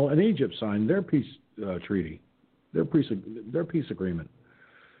Israel and Egypt signed their peace treaty, their peace agreement.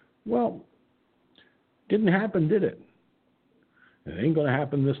 Well, didn't happen, did it? It ain't going to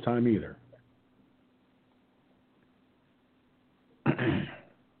happen this time either.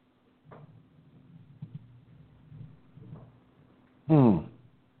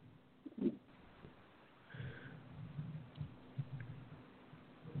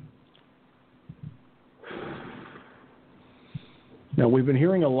 Now, we've been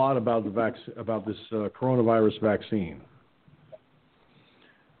hearing a lot about this coronavirus vaccine.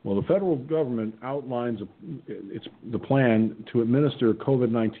 Well, the federal government outlines the plan to administer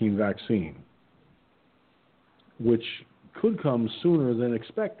COVID-19 vaccine, which could come sooner than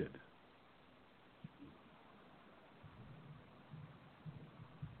expected.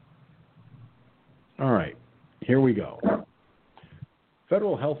 All right, here we go.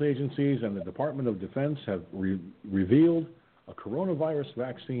 Federal health agencies and the Department of Defense have revealed a coronavirus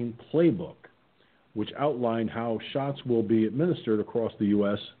vaccine playbook, which outlined how shots will be administered across the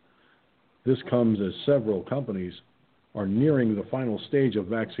U.S. This comes as several companies are nearing the final stage of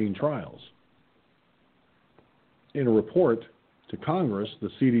vaccine trials. In a report to Congress, the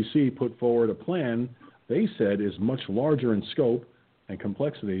CDC put forward a plan they said is much larger in scope and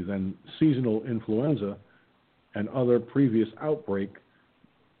complexity than seasonal influenza and other previous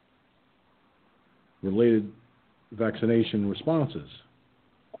outbreak-related vaccination responses.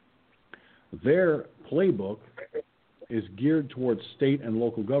 Their playbook is geared towards state and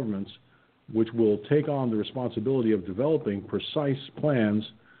local governments, which will take on the responsibility of developing precise plans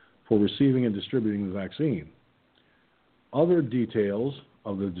for receiving and distributing the vaccine. Other details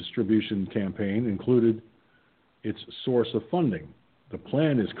of the distribution campaign included its source of funding. The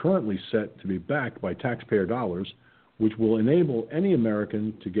plan is currently set to be backed by taxpayer dollars, which will enable any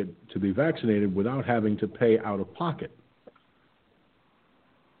American to be vaccinated without having to pay out of pocket.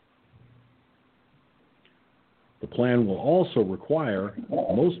 The plan will also require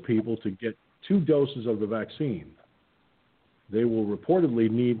most people to get 2 doses of the vaccine. They will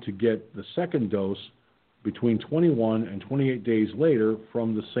reportedly need to get the second dose between 21 and 28 days later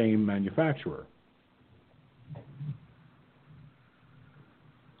from the same manufacturer.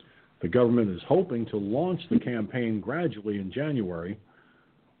 The government is hoping to launch the campaign gradually in January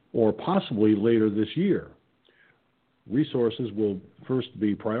or possibly later this year. Resources will first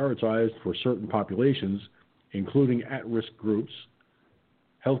be prioritized for certain populations, including at-risk groups,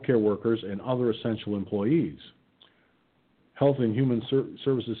 healthcare workers, and other essential employees. Health and Human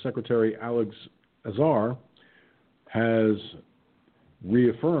Services Secretary Alex Azar has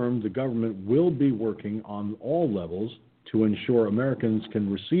reaffirmed the government will be working on all levels to ensure Americans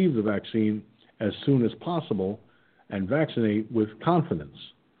can receive the vaccine as soon as possible and vaccinate with confidence.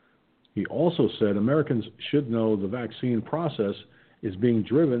 He also said Americans should know the vaccine process is being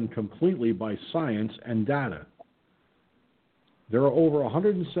driven completely by science and data. There are over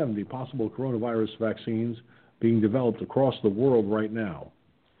 170 possible coronavirus vaccines being developed across the world right now.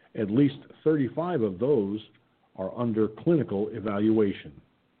 At least 35 of those are under clinical evaluation.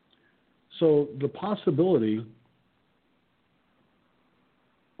 So the possibility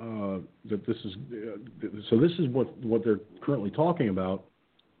that this is what they're currently talking about.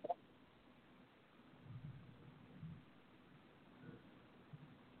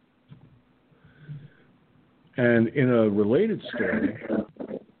 And in a related story,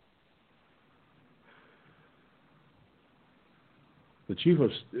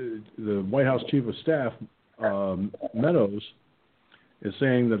 the White House Chief of Staff, Meadows, is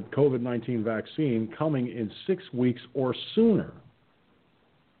saying that COVID-19 vaccine coming in 6 weeks or sooner.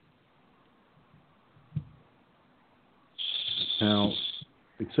 Now,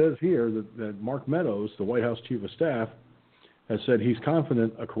 it says here that Mark Meadows, the White House Chief of Staff, has said he's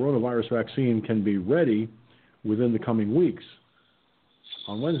confident a coronavirus vaccine can be ready within the coming weeks.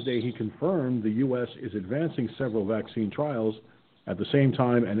 On Wednesday, he confirmed the U.S. is advancing several vaccine trials at the same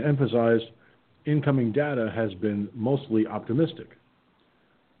time and emphasized incoming data has been mostly optimistic.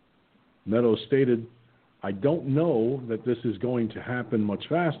 Meadows stated, "I don't know that this is going to happen much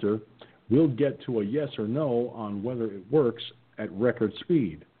faster. We'll get to a yes or no on whether it works at record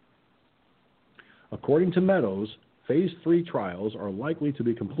speed." According to Meadows, Phase 3 trials are likely to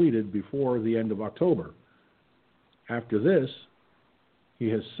be completed before the end of October. After this, he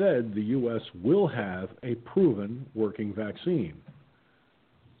has said the U.S. will have a proven working vaccine.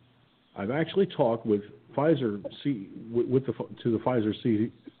 I've actually talked with Pfizer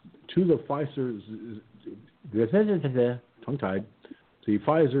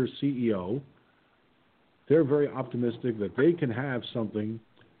CEO. They're very optimistic that they can have something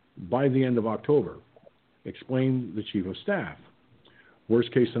by the end of October, explained the Chief of Staff.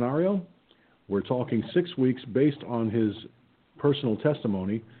 Worst case scenario, we're talking 6 weeks based on his personal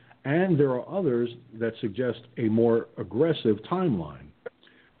testimony, and there are others that suggest a more aggressive timeline.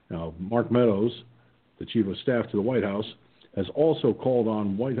 Now, Mark Meadows, the Chief of Staff to the White House, has also called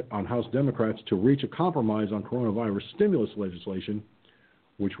on House Democrats to reach a compromise on coronavirus stimulus legislation,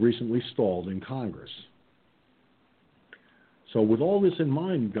 which recently stalled in Congress. So with all this in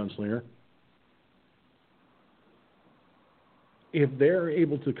mind, Gunslinger, if they're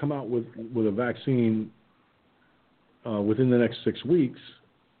able to come out with a vaccine within the next 6 weeks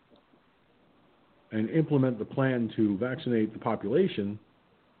and implement the plan to vaccinate the population,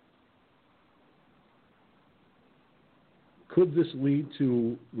 could this lead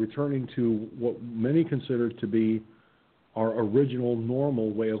to returning to what many consider to be our original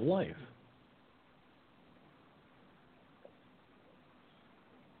normal way of life?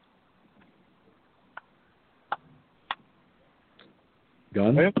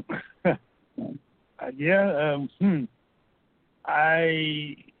 Gun? Well,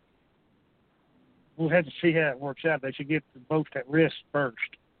 we'll have to see how it works out. They should get the most at risk first.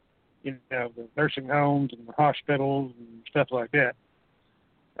 You know, the nursing homes and the hospitals and stuff like that.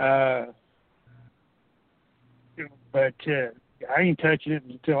 But I ain't touching it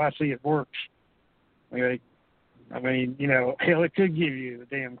until I see it works. Okay? I mean, you know, hell, it could give you the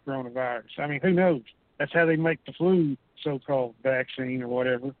damn coronavirus. I mean, who knows? That's how they make the flu so-called vaccine or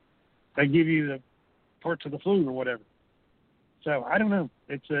whatever. They give you the parts of the flu or whatever. So I don't know.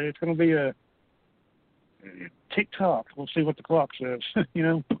 It's going to be a tick-tock. We'll see what the clock says. You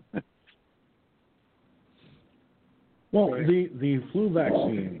know. Well, the flu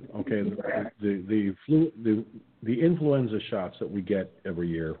vaccine, okay, the influenza shots that we get every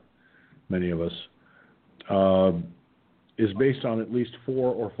year, many of us, is based on at least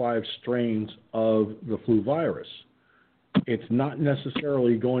 4 or 5 strains of the flu virus. It's not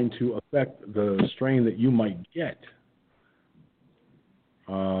necessarily going to affect the strain that you might get.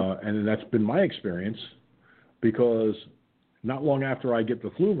 And that's been my experience, because not long after I get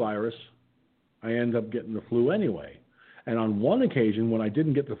the flu virus, I end up getting the flu anyway. And on one occasion, when I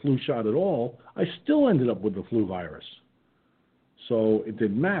didn't get the flu shot at all, I still ended up with the flu virus. So it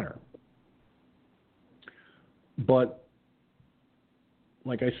didn't matter. But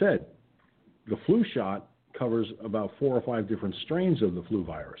like I said, the flu shot covers about 4 or 5 different strains of the flu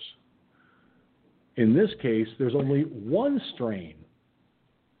virus. In this case, there's only one strain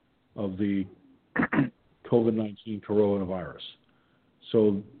of the COVID-19 coronavirus.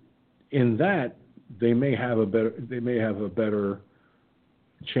 So in that, they may have a better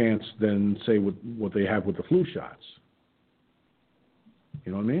chance than, say, what they have with the flu shots.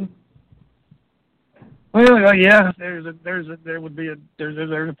 You know what I mean? Well, yeah, there's a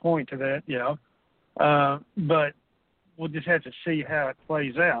point to that, yeah. But we'll just have to see how it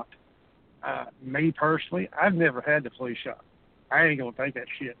plays out. Me personally, I've never had the flu shot. I ain't gonna take that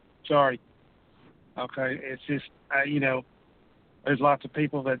shit. Sorry. Okay, it's just there's lots of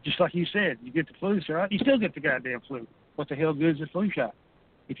people that, just like you said, you get the flu shot, you still get the goddamn flu. What the hell good is the flu shot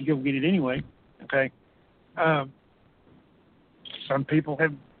if you go get it anyway? Okay. Some people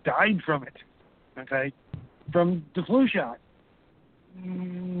have died from it. Okay, from the flu shot.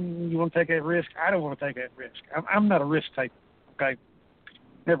 You want to take that risk? I don't want to take that risk. I'm not a risk taker. Okay,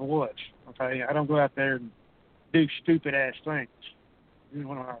 never was. Okay, I don't go out there and do stupid ass things. Even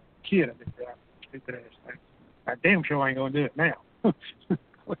when I was a kid, I did stupid ass things. I damn sure ain't gonna do it now.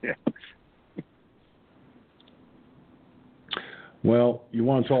 Well, you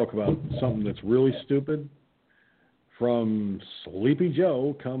want to talk about something that's really stupid? From Sleepy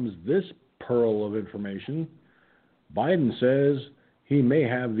Joe comes this pearl of information. Biden says he may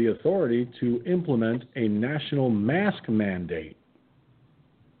have the authority to implement a national mask mandate.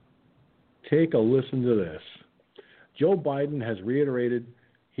 Take a listen to this. Joe Biden has reiterated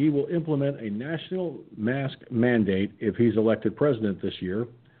he will implement a national mask mandate if he's elected president this year.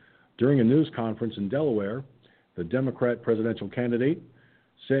 During a news conference in Delaware, the Democrat presidential candidate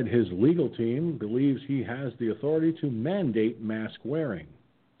said his legal team believes he has the authority to mandate mask wearing.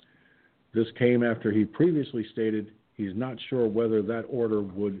 This came after he previously stated he's not sure whether that order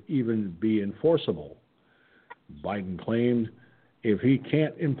would even be enforceable. Biden claimed if he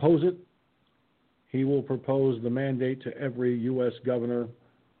can't impose it, he will propose the mandate to every U.S. governor.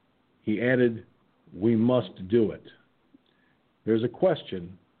 He added, "We must do it." There's a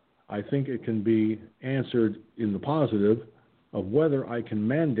question. I think it can be answered in the positive of whether I can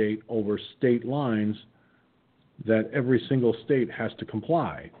mandate over state lines that every single state has to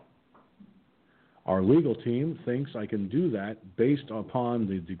comply. Our legal team thinks I can do that based upon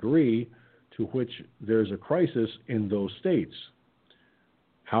the degree to which there's a crisis in those states,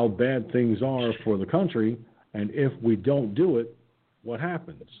 how bad things are for the country, and if we don't do it, what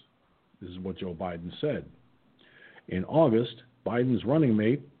happens? This is what Joe Biden said. In August, Biden's running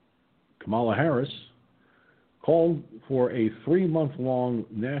mate, Kamala Harris, called for a 3-month-long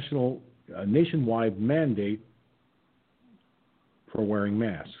nationwide mandate for wearing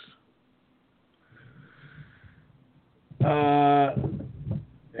masks.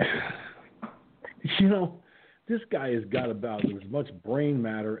 This guy has got about as much brain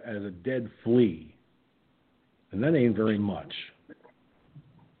matter as a dead flea, and that ain't very much.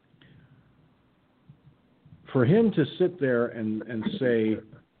 For him to sit there and say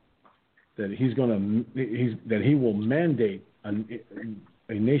that he will mandate a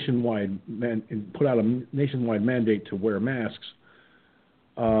nationwide put out a nationwide mandate to wear masks.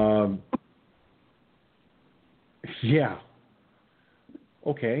 Yeah.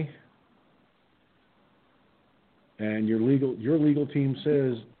 Okay. And your legal team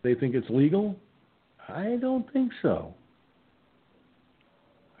says they think it's legal? I don't think so.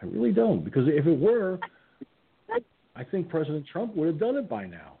 I really don't, because if it were, I think President Trump would have done it by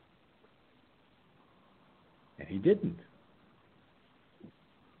now. And he didn't.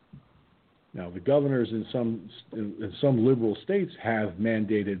 Now, the governors in some liberal states have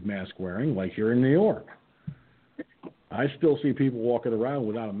mandated mask wearing, like here in New York. I still see people walking around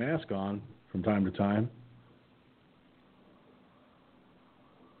without a mask on from time to time.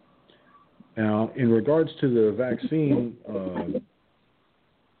 Now, in regards to the vaccine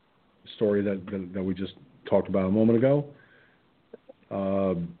story that we just talked about a moment ago,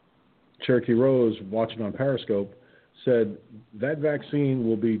 Cherokee Rose, watching on Periscope, said that vaccine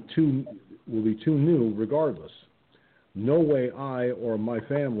will be too new regardless. No way I or my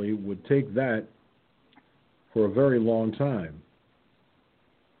family would take that for a very long time.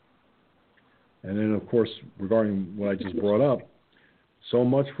 And then, of course, regarding what I just brought up, so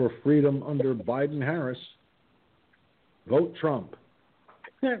much for freedom under Biden-Harris. Vote Trump.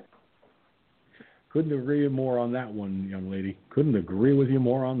 Couldn't agree more on that one, young lady. Couldn't agree with you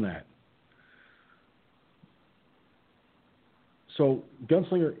more on that. So,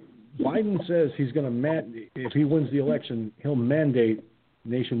 Gunslinger, Biden says he's going to if he wins the election, he'll mandate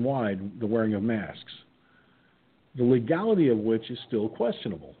nationwide the wearing of masks. the legality of which is still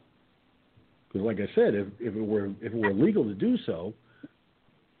questionable. Because, like I said, if it were legal to do so,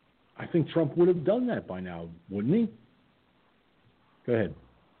 I think Trump would have done that by now, wouldn't he? Go ahead.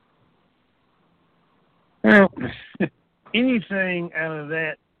 Well, anything out of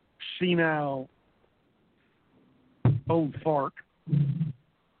that senile old fart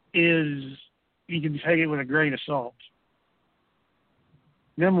is, you can take it with a grain of salt.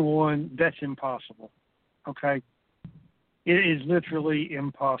 Number one, that's impossible. Okay? It is literally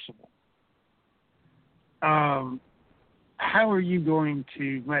impossible. How are you going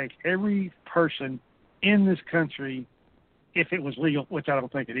to make every person in this country, if it was legal, which I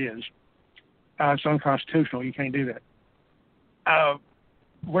don't think it is, it's unconstitutional, you can't do that,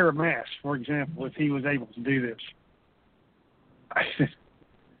 wear a mask, for example, if he was able to do this?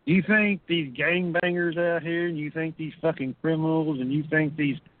 You think these gangbangers out here, and you think these fucking criminals, and you think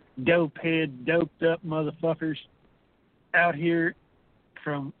these dope-head, doped-up motherfuckers out here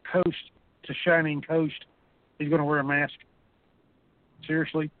from coast to shining coast is going to wear a mask?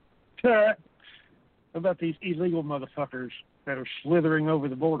 Seriously? What about these illegal motherfuckers that are slithering over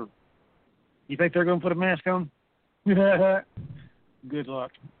the border? You think they're going to put a mask on? Good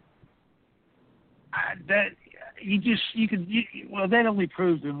luck. That only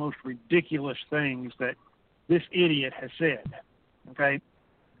proves the most ridiculous things that this idiot has said. Okay?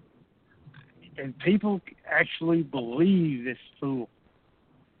 And people actually believe this fool.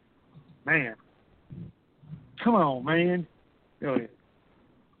 Man. Come on, man. Go ahead.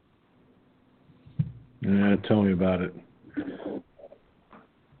 Yeah, tell me about it.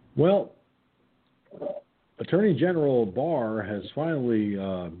 Well, Attorney General Barr has finally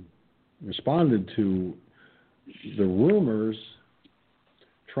responded to the rumors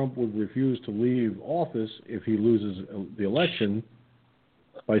Trump would refuse to leave office if he loses the election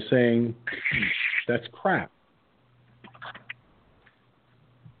by saying that's crap.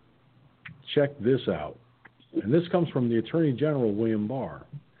 Check this out. And this comes from the Attorney General, William Barr.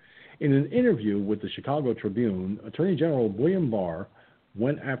 In an interview with the Chicago Tribune, Attorney General William Barr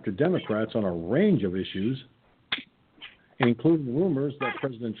went after Democrats on a range of issues, including rumors that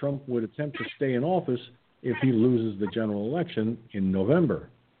President Trump would attempt to stay in office if he loses the general election in November.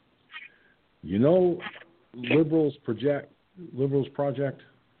 You know, Liberals Project,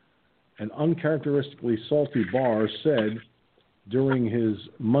 an uncharacteristically salty Barr said during his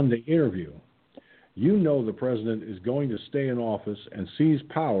Monday interview, you know the president is going to stay in office and seize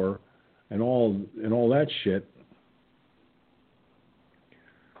power and all that shit.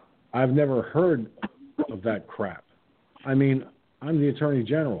 I've never heard of that crap. I mean, I'm the Attorney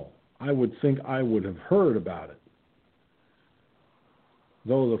General. I would think I would have heard about it.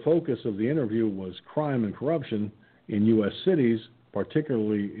 Though the focus of the interview was crime and corruption in U.S. cities,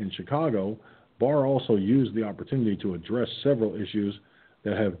 particularly in Chicago, Barr also used the opportunity to address several issues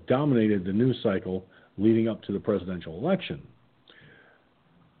that have dominated the news cycle leading up to the presidential election.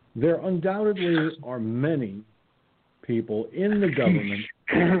 There undoubtedly are many people in the government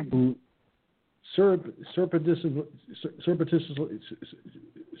who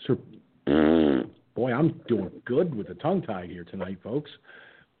boy, I'm doing good with the tongue tie here tonight, folks,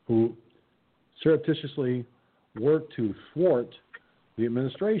 who surreptitiously work to thwart the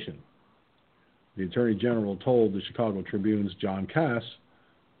administration. The Attorney General told the Chicago Tribune's John Cass,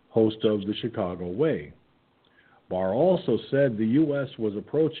 host of the Chicago Way. Barr also said the U.S. was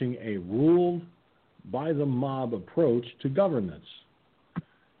approaching a ruled-by-the-mob approach to governance.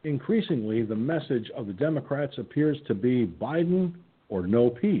 Increasingly, the message of the Democrats appears to be Biden or no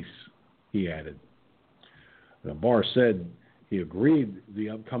peace, he added. Barr said he agreed the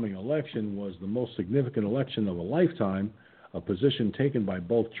upcoming election was the most significant election of a lifetime, a position taken by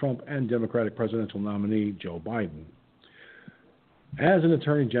both Trump and Democratic presidential nominee Joe Biden. As an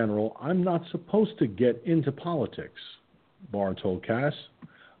Attorney General, I'm not supposed to get into politics, Barr told Cass,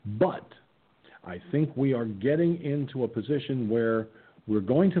 but I think we are getting into a position where we're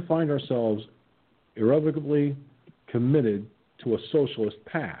going to find ourselves irrevocably committed to a socialist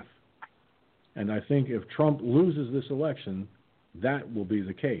path. And I think if Trump loses this election, that will be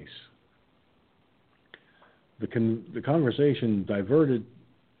the case. The conversation diverted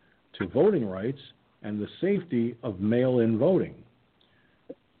to voting rights and the safety of mail-in voting,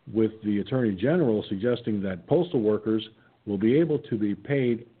 with the Attorney General suggesting that postal workers will be able to be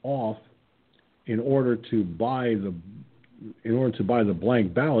paid off in order to buy the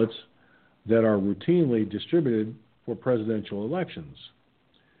blank ballots that are routinely distributed for presidential elections.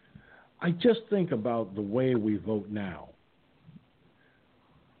 I just think about the way we vote now.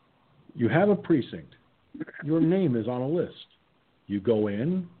 You have a precinct. Your name is on a list. You go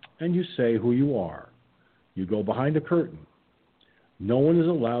in and you say who you are. You go behind a curtain. No one is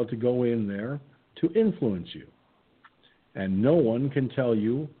allowed to go in there to influence you. And no one can tell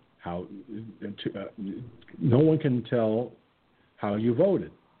you how no one can tell how you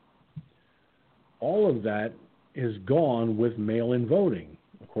voted. All of that is gone with mail-in voting,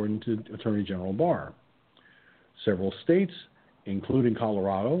 according to Attorney General Barr. Several states, including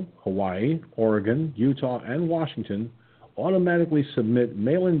Colorado, Hawaii, Oregon, Utah, and Washington, automatically submit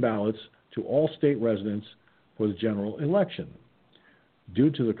mail-in ballots to all state residents for the general election. Due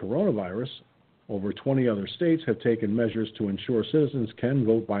to the coronavirus, over 20 other states have taken measures to ensure citizens can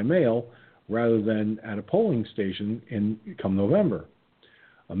vote by mail rather than at a polling station come November,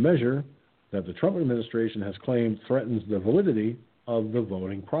 a measure that the Trump administration has claimed threatens the validity of the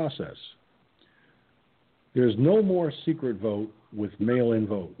voting process. There's no more secret vote with mail-in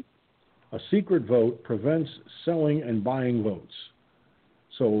vote. A secret vote prevents selling and buying votes.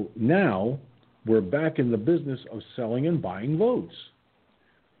 So now we're back in the business of selling and buying votes,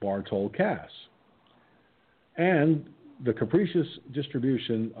 Barr told Cass. And the capricious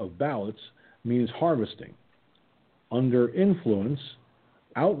distribution of ballots means harvesting, under influence,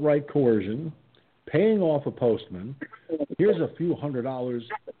 outright coercion, paying off a postman. Here's a few $100,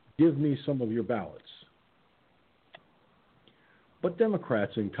 give me some of your ballots. But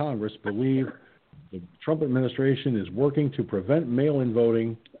Democrats in Congress believe the Trump administration is working to prevent mail-in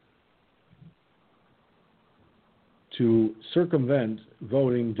voting, to circumvent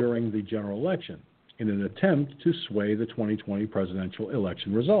voting during the general election in an attempt to sway the 2020 presidential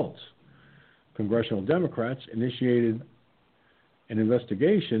election results. Congressional Democrats initiated an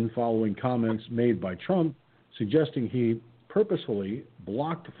investigation following comments made by Trump suggesting he purposefully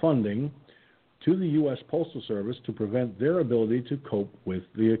blocked funding to the U.S. Postal Service to prevent their ability to cope with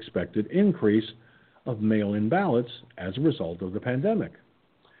the expected increase of mail-in ballots as a result of the pandemic.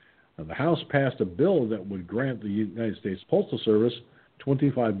 Now, the House passed a bill that would grant the United States Postal Service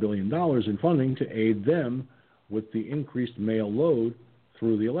 $25 billion in funding to aid them with the increased mail load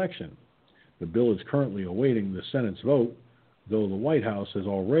through the election. The bill is currently awaiting the Senate's vote, though the White House has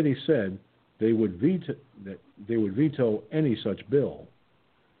already said they would veto any such bill.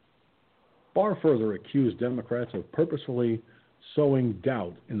 Barr further accused Democrats of purposefully sowing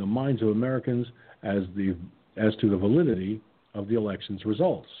doubt in the minds of Americans as to the validity of the election's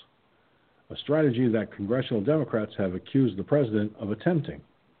results, a strategy that congressional Democrats have accused the president of attempting.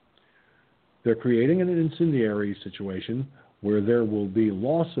 They're creating an incendiary situation where there will be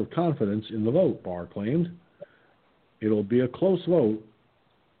loss of confidence in the vote, Barr claimed. It'll be a close vote.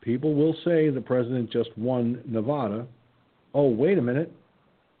 People will say the president just won Nevada. Oh, wait a minute.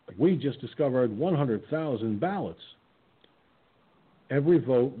 We just discovered 100,000 ballots. Every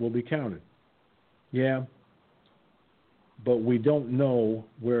vote will be counted. Yeah, but we don't know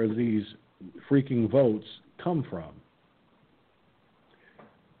where these freaking votes come from.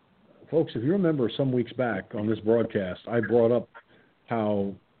 Folks, if you remember some weeks back on this broadcast, I brought up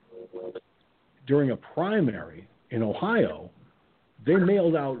how during a primary in Ohio, they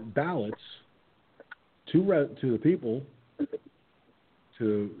mailed out ballots to the people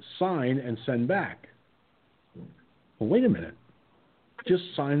to sign and send back. Well, wait a minute. Just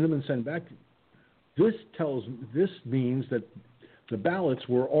sign them and send back. This means that the ballots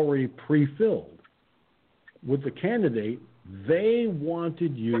were already pre-filled with the candidate they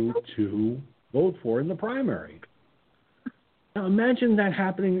wanted you to vote for in the primary. Now imagine that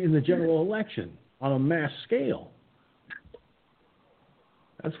happening in the general election on a mass scale.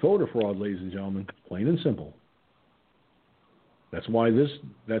 That's voter fraud, ladies and gentlemen, plain and simple. That's why this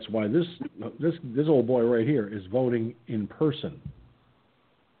old boy right here is voting in person.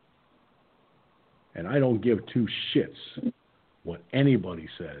 And I don't give two shits what anybody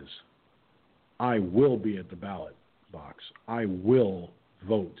says. I will be at the ballot box. I will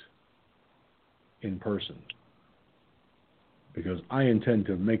vote in person because I intend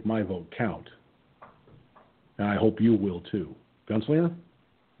to make my vote count. And I hope you will too. Gunslinger?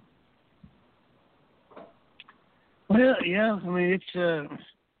 Well, yeah, I mean, it's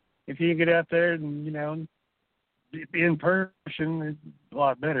if you get out there and, be in person, it's a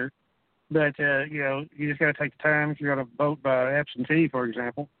lot better. But, you just got to take the time, if you're going to vote by absentee, for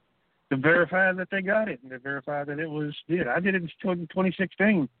example, to verify that they got it and to verify that it was good. I did it in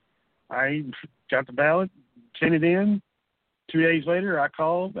 2016. I got the ballot, sent it in. 2 days later, I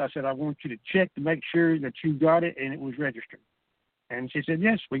called. I said, I want you to check to make sure that you got it and it was registered. And she said,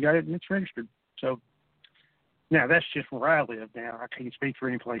 yes, we got it and it's registered. So now that's just where I live now. I can't speak for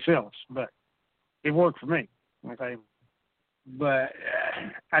any place else, but it worked for me. Okay. But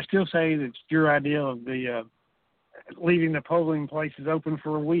I still say that your idea of the leaving the polling places open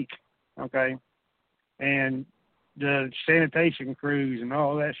for a week, okay, and the sanitation crews and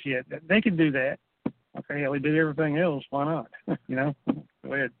all that shit. They can do that. Okay, hell, they do everything else. Why not? You know,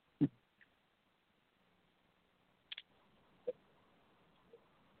 go ahead.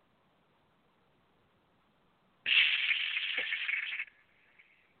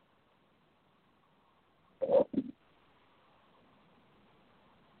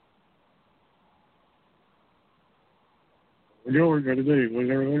 What George got to do? Was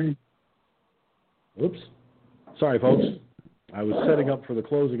everything? Oops. Sorry, folks. I was setting up for the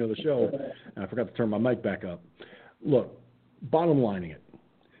closing of the show, and I forgot to turn my mic back up. Look, bottom lining it,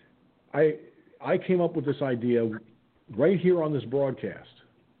 I came up with this idea right here on this broadcast.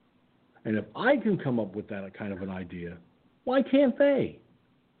 And if I can come up with that kind of an idea, why can't they?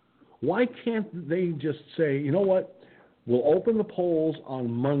 Why can't they just say, you know what, we'll open the polls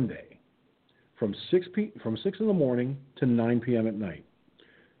on Monday from 6 in the morning to 9 p.m. at night,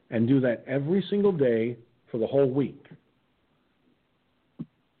 and do that every single day for the whole week.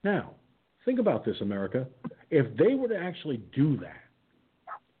 Now, think about this, America. If they were to actually do that,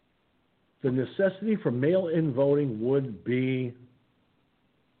 the necessity for mail-in voting would be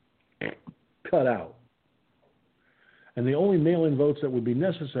cut out. And the only mail-in votes that would be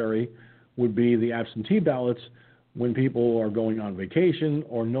necessary would be the absentee ballots when people are going on vacation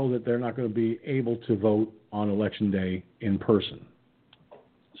or know that they're not going to be able to vote on Election Day in person.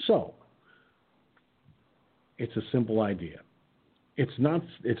 So, it's a simple idea. It's not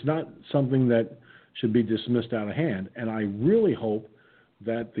something that should be dismissed out of hand, and I really hope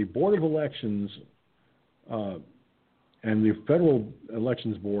that the Board of Elections and the Federal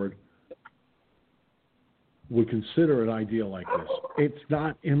Elections Board would consider an idea like this. It's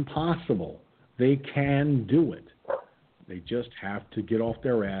not impossible. They can do it. They just have to get off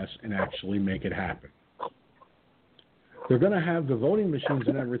their ass and actually make it happen. They're going to have the voting machines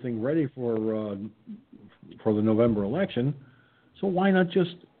and everything ready for the November election, so why not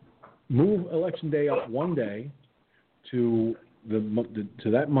just move Election Day up one day to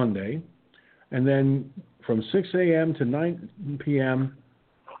that Monday, and then from 6 a.m. to 9 p.m.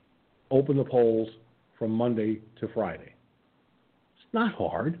 open the polls from Monday to Friday. It's not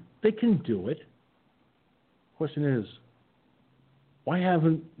hard. They can do it. Question is, why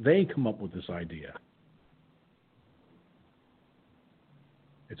haven't they come up with this idea?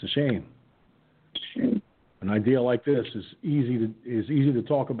 It's a shame. An idea like this is easy to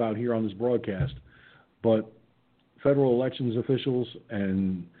talk about here on this broadcast, but federal elections officials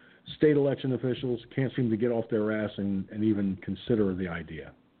and state election officials can't seem to get off their ass and even consider the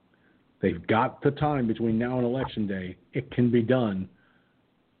idea. They've got the time between now and Election Day. It can be done.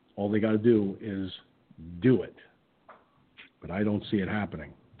 All they got to do is do it. But I don't see it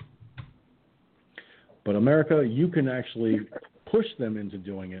happening. But America, you can actually push them into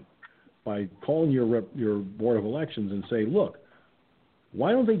doing it by calling your Board of Elections and say, look,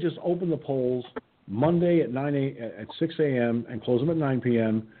 why don't they just open the polls Monday at 6 a.m. and close them at 9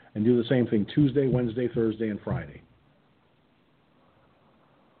 p.m. and do the same thing Tuesday, Wednesday, Thursday, and Friday?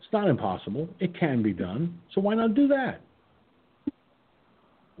 It's not impossible. It can be done. So why not do that?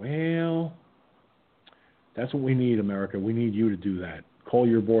 Well, that's what we need, America. We need you to do that. Call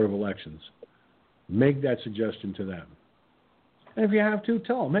your Board of Elections. Make that suggestion to them. And if you have to,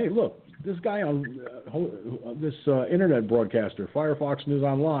 tell them, hey, look, this guy on this internet broadcaster, Firefoxnews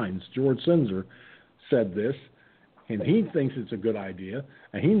Online, George Sinzer, said this, and he thinks it's a good idea,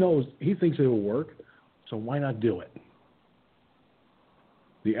 and he thinks it will work, so why not do it?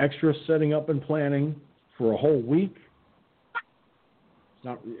 The extra setting up and planning for a whole week,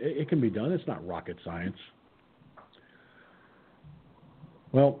 it can be done. It's not rocket science.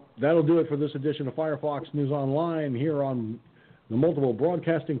 Well, that'll do it for this edition of Firefox News Online here on the multiple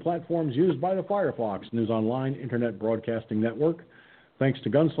broadcasting platforms used by the Firefox News Online Internet Broadcasting Network. Thanks to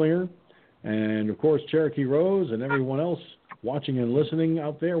Gunslinger and, of course, Cherokee Rose and everyone else watching and listening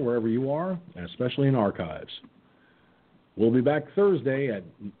out there wherever you are, especially in archives. We'll be back Thursday at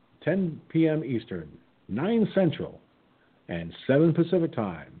 10 p.m. Eastern, 9 Central, and 7 Pacific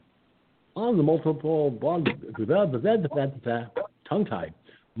Time on the multiple tongue-tied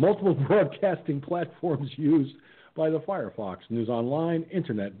multiple broadcasting platforms used by the Firefox News Online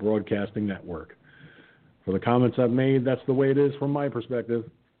Internet Broadcasting Network. For the comments I've made, that's the way it is from my perspective.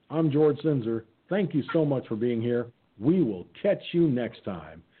 I'm George Sinzer. Thank you so much for being here. We will catch you next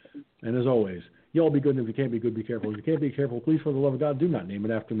time. And as always, y'all be good, and if you can't be good, be careful. If you can't be careful, please, for the love of God, do not name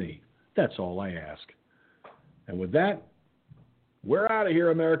it after me. That's all I ask. And with that, we're out of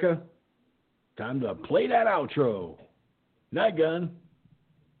here, America. Time to play that outro. Night, Gun.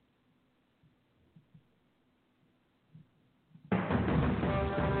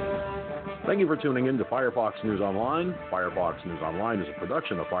 Thank you for tuning in to Firefox News Online. Firefox News Online is a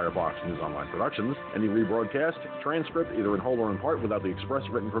production of Firefox News Online Productions. Any rebroadcast, transcript, either in whole or in part, without the express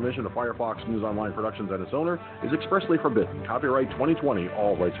written permission of Firefox News Online Productions and its owner, is expressly forbidden. Copyright 2020,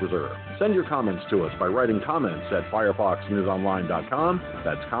 all rights reserved. Send your comments to us by writing comments at firefoxnewsonline.com.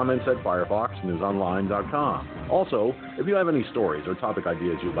 That's comments at firefoxnewsonline.com. Also, if you have any stories or topic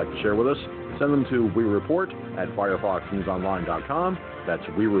ideas you'd like to share with us, send them to wereport@firefoxnewsonline.com. That's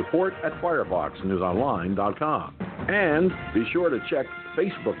wereport@firefoxnewsonline.com. And be sure to check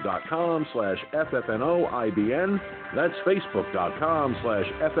facebook.com/FFNOIBN. That's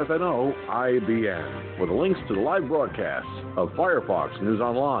facebook.com/FFNOIBN for the links to the live broadcasts of Firefox News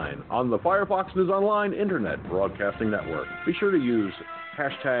Online on the Firefox News Online Internet Broadcasting Network. Be sure to use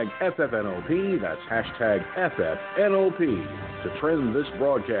hashtag FFNOP, that's hashtag FFNOP, to trend this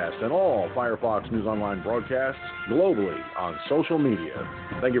broadcast and all Firefox News Online broadcasts globally on social media.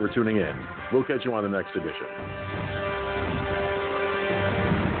 Thank you for tuning in. We'll catch you on the next edition.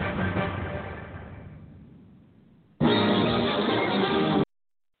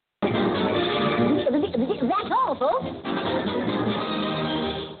 That's all, folks.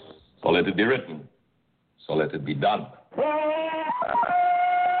 So let it be written. So let it be done.